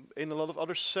 in a lot of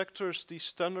other sectors, these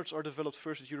standards are developed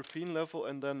first at European level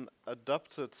and then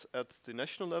adapted at the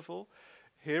national level.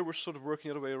 Here we're sort of working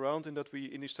the other way around in that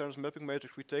in the standards mapping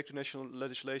matrix, we take the national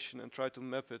legislation and try to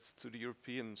map it to the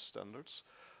European standards.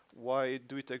 Why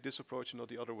do we take this approach and not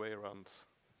the other way around?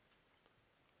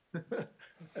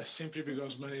 Simply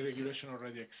because many regulations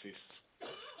already exist.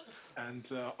 And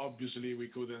obviously we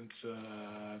couldn't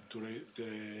do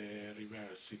the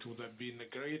reverse. It would have been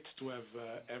great to have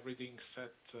everything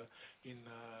set in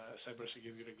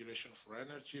cybersecurity regulation for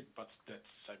energy, but that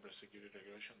cybersecurity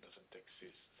regulation doesn't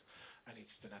exist, and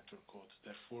it's the network code.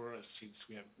 Therefore, since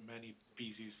we have many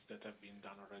pieces that have been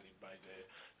done already by the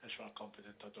national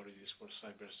competent authorities for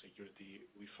cybersecurity,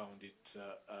 we found it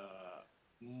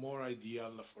more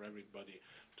ideal for everybody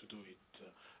to do it.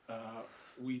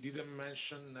 We didn't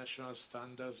mention national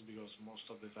standards because most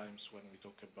of the times when we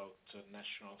talk about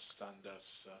national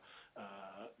standards,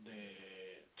 the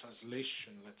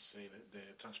translation, let's say,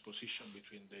 the transposition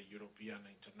between the European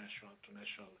international to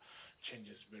national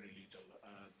changes very little.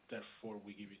 Therefore,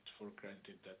 we give it for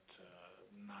granted that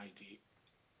 95%,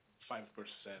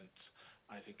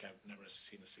 I think I've never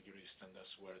seen security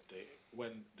standards where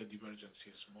when the divergence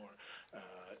is more,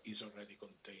 is already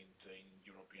contained in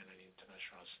European and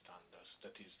international standards.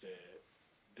 That is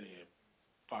the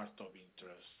part of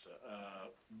interest.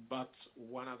 But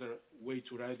one other way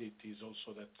to read it is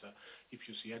also that if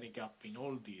you see any gap in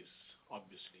all these,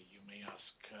 obviously you may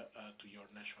ask to your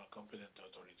national competent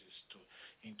authorities to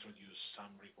introduce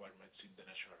some requirements in the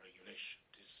national regulation.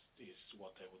 This is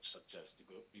what I would suggest,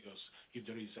 because if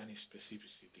there is any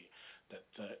specificity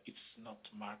that it's not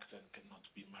marked and cannot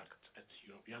be marked at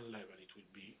European level, it will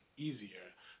be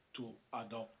easier to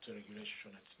adopt a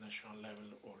regulation at national level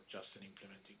or just an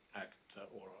implementing act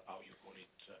or how you call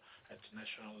it at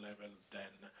national level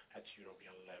than at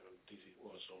European level. This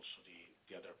was also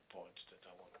the other point that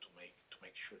I want to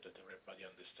make sure that everybody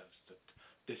understands that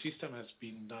the system has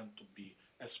been done to be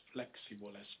as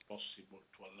flexible as possible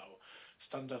to allow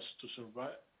standards to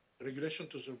survive, regulation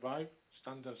to survive,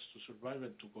 standards to survive,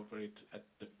 and to cooperate at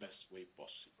the best way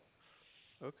possible.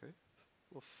 Okay.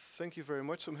 Well, thank you very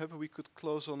much. I'm happy we could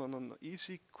close on an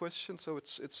easy question. So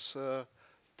it's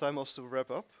time also to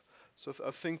wrap up. So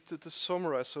I think to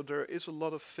summarize, so there is a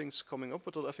lot of things coming up,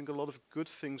 but I think a lot of good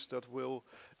things that will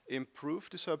improve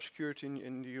the cybersecurity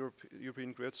in the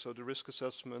European grid. So the risk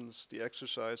assessments, the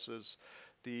exercises,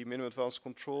 the minimum advanced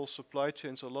control, supply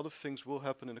chains, a lot of things will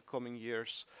happen in the coming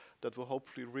years that will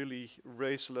hopefully really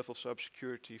raise the level of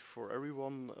cybersecurity for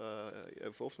everyone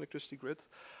involved in the electricity grid.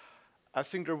 I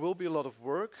think there will be a lot of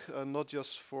work, not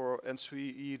just for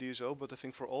ENTSO-E, E.DSO, but I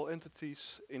think for all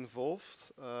entities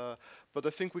involved. But I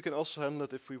think we can also handle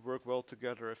it if we work well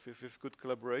together, if we have good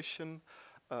collaboration.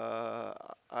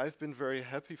 I've been very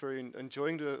happy,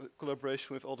 enjoying the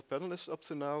collaboration with all the panelists up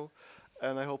to now,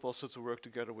 and I hope also to work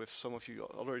together with some of you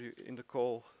already in the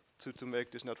call to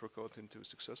make this network code into a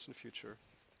success in the future.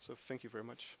 So thank you very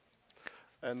much.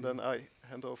 And then I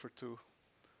hand over to...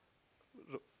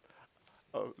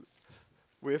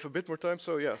 we have a bit more time,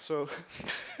 so yeah, so...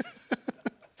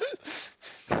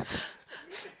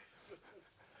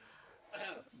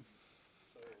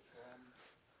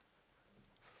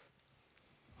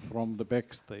 From the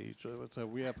backstage,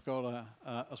 we have got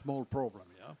a small problem,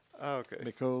 yeah? Okay.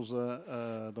 Because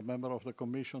the member of the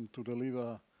commission to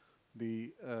deliver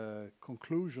the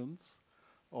conclusions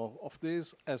of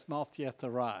this has not yet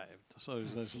arrived. So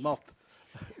there's not...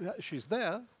 She's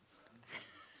there.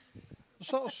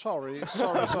 So sorry.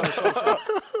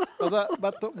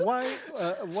 But why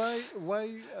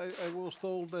I was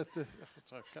told that...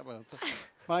 come on.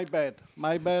 My bad.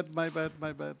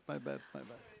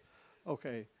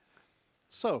 Okay.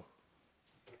 So,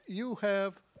 you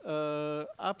have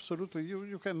absolutely,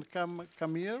 you can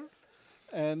come here,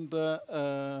 and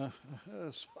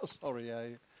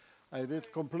sorry, I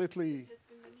did completely...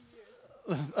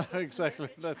 Exactly,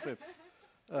 that's it.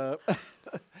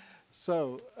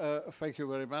 So, thank you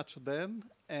very much, Dan.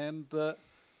 And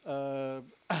I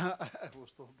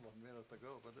was told 1 minute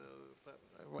ago, but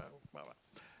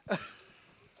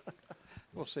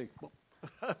we'll see.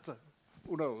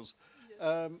 Who knows?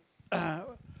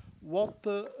 What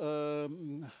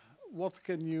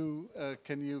can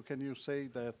you say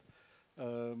that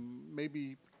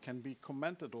maybe can be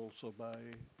commented also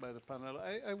by the panel?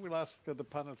 I will ask the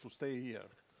panel to stay here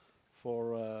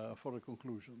for the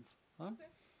conclusions. Huh?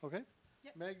 Okay.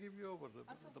 Yep. May I give you over the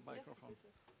microphone?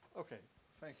 Yes. Okay.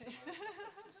 Thank you.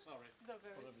 Sorry for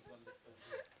the misunderstanding.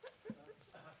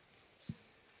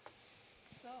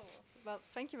 Well,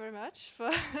 thank you very much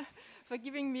for for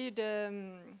giving me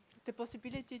the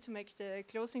possibility to make the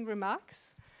closing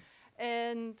remarks.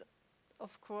 And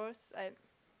of course, I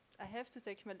have to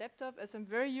take my laptop, as I'm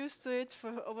very used to it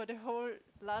for over the whole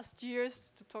last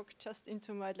years, to talk just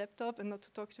into my laptop and not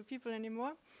to talk to people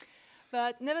anymore.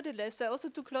 But nevertheless, I also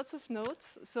took lots of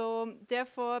notes. So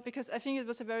therefore, because I think it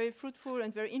was a very fruitful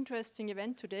and very interesting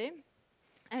event today,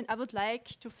 And I would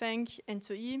like to thank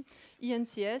ENTSO-E,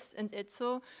 ENCS, and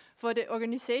E.DSO for the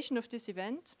organization of this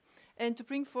event and to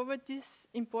bring forward this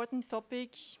important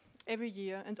topic every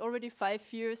year and already 5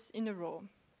 years in a row.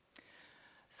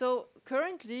 So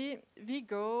currently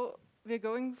we're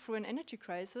going through an energy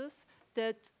crisis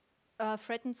that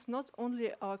threatens not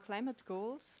only our climate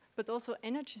goals, but also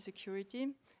energy security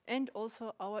and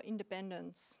also our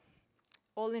independence,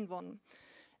 all in one.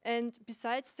 And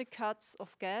besides the cuts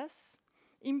of gas,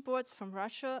 imports from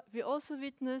Russia, we also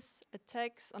witness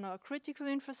attacks on our critical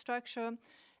infrastructure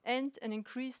and an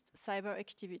increased cyber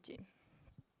activity.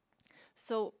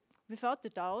 So, without a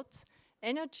doubt,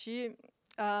 energy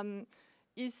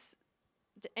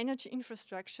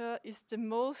infrastructure is the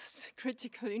most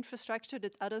critical infrastructure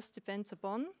that others depend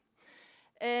upon.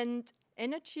 And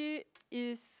energy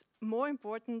is more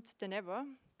important than ever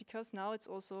because now it's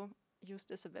also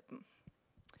used as a weapon.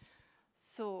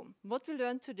 So what we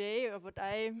learned today, or what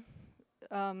I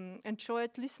enjoyed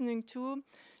listening to,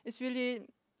 is really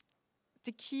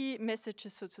the key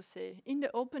messages, so to say. In the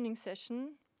opening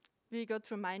session, we got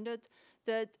reminded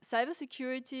that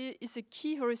cybersecurity is a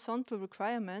key horizontal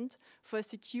requirement for a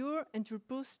secure and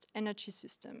robust energy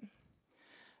system.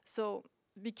 So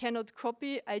we cannot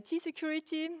copy IT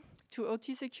security to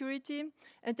OT security,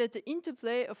 and that the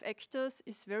interplay of actors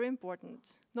is very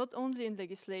important, not only in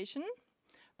legislation,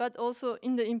 but also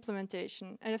in the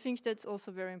implementation. And I think that's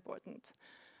also very important.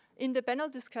 In the panel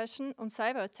discussion on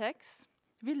cyber attacks,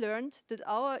 we learned that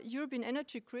our European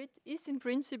energy grid is in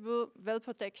principle well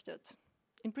protected.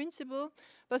 In principle,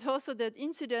 but also that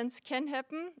incidents can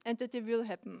happen and that they will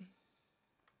happen.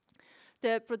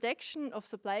 The protection of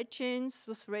supply chains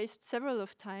was raised several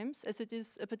of times as it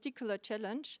is a particular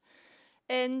challenge.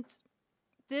 And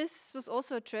this was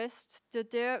also addressed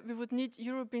that there we would need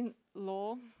European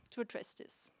law to address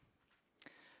this.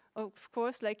 Of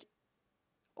course, like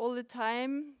all the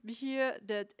time, we hear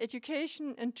that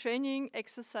education and training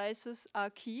exercises are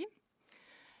key.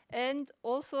 And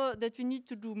also that we need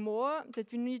to do more,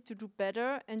 that we need to do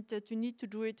better, and that we need to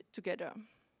do it together.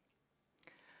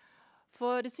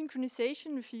 For the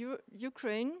synchronization with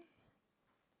Ukraine,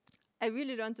 I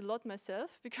really learned a lot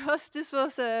myself because this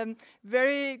was a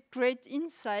very great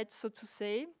insight, so to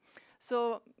say.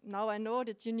 So now I know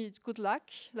that you need good luck,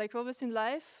 like always in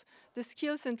life, the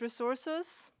skills and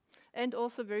resources, and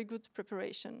also very good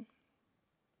preparation.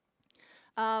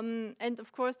 And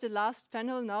of course, the last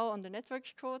panel now on the network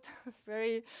code,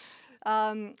 very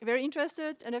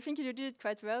interested, and I think you did it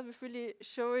quite well with really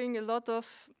showing a lot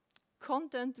of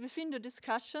content within the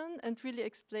discussion and really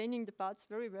explaining the parts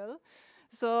very well.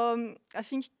 So I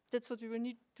think that's what we will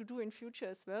need to do in future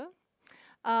as well.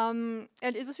 And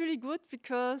it was really good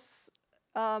because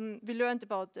we learned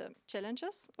about the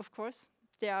challenges, of course,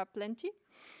 there are plenty.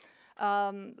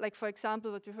 Like for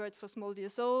example, what we heard for small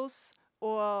DSOs,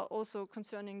 or also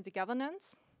concerning the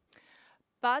governance.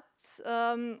 But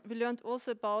we learned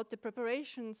also about the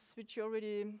preparations which you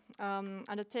already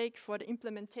undertake for the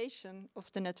implementation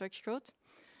of the network code.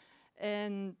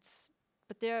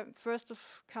 But there first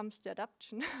comes the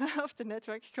adoption of the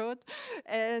network code.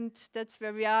 And that's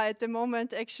where we are at the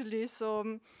moment, actually.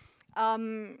 So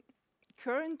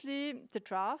currently, the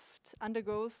draft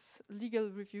undergoes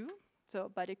legal review, so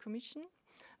by the Commission.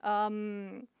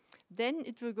 Then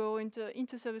it will go into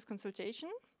inter-service consultation,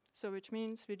 so which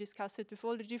means we discuss it with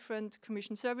all the different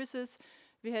Commission services.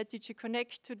 We had DG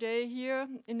Connect today here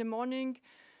in the morning.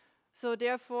 So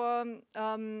therefore,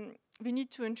 we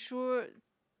need to ensure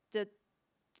that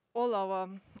all our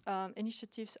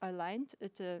initiatives are aligned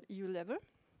at the EU level.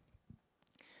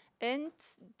 And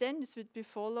then this will be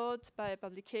followed by a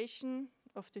publication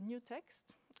of the new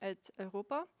text at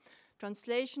Europa,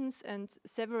 translations, and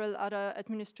several other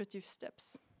administrative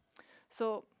steps.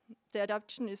 So the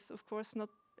adoption is, of course, not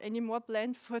anymore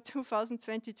planned for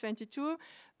 2020-22,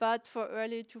 but for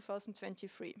early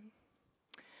 2023.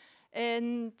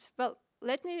 And, well,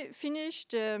 let me finish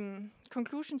the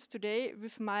conclusions today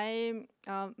with my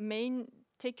main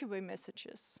takeaway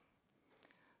messages.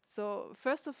 So,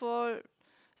 first of all,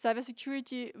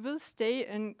 cybersecurity will stay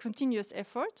a continuous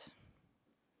effort.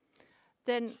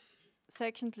 Then,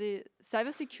 secondly,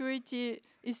 cybersecurity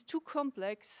is too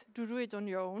complex to do it on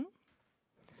your own.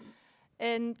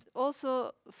 And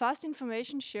also, fast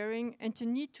information sharing and the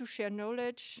need to share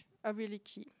knowledge are really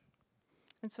key.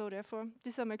 And so, therefore,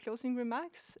 these are my closing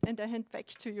remarks, and I hand back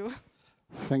to you.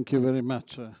 Thank you very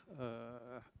much,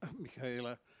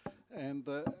 Michaela. And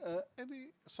any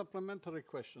supplementary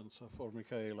questions for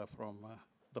Michaela from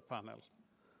the panel?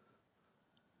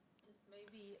 Just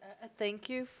maybe Thank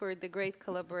you for the great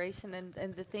collaboration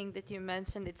and the thing that you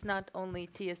mentioned. It's not only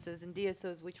TSOs and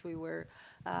DSOs which we were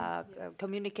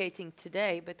communicating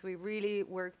today, but we really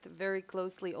worked very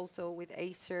closely also with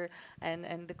Acer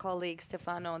and the colleagues,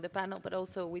 Stefano on the panel, but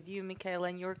also with you, Michaela,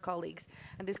 and your colleagues.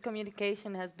 And this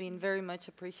communication has been very much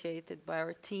appreciated by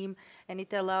our team, and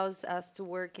it allows us to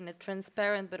work in a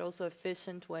transparent but also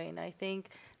efficient way. And I think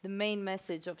the main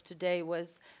message of today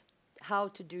was how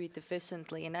to do it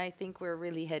efficiently, and I think we're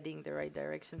really heading the right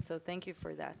direction. So thank you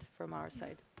for that from our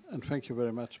side. And thank you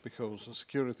very much, because the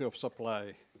security of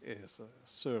supply is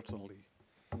certainly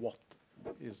what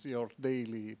is your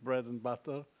daily bread and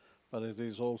butter, but it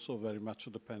is also very much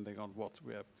depending on what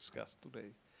we have discussed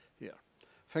today here.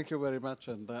 Thank you very much,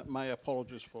 and my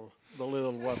apologies for the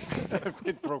little one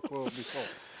quid pro quo before.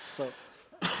 So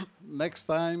next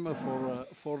time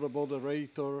for the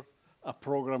moderator, a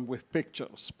program with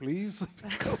pictures, please,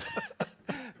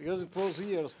 because it was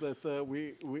years that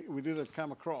we didn't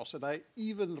come across, and I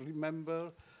even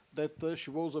remember that she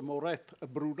was a morette, a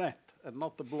brunette, and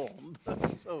not a blonde.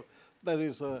 So that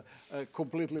is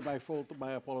completely my fault.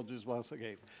 My apologies once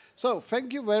again. So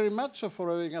thank you very much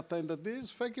for having attended this.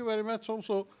 Thank you very much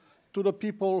also to the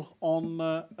people on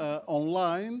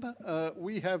online.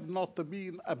 We have not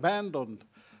been abandoned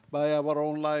by our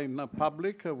online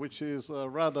public, which is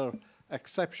rather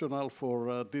exceptional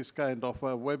for this kind of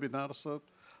webinars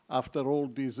after all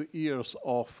these years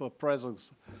of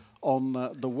presence on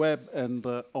the web and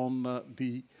on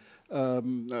the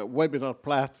webinar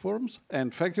platforms.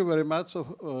 And thank you very much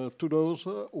to those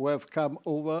who have come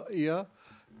over here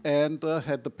and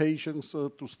had the patience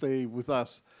to stay with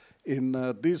us in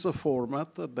this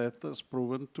format that has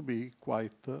proven to be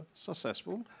quite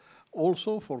successful,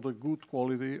 also for the good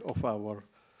quality of our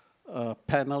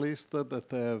panelists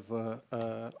that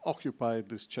have occupied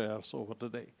these chairs over the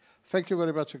day. Thank you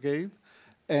very much again,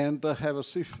 and have a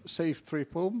safe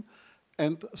trip home,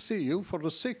 and see you for the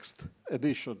 6th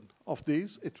edition of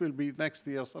this. It will be next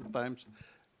year sometimes.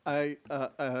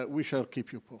 We shall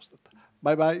keep you posted.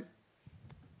 Bye-bye.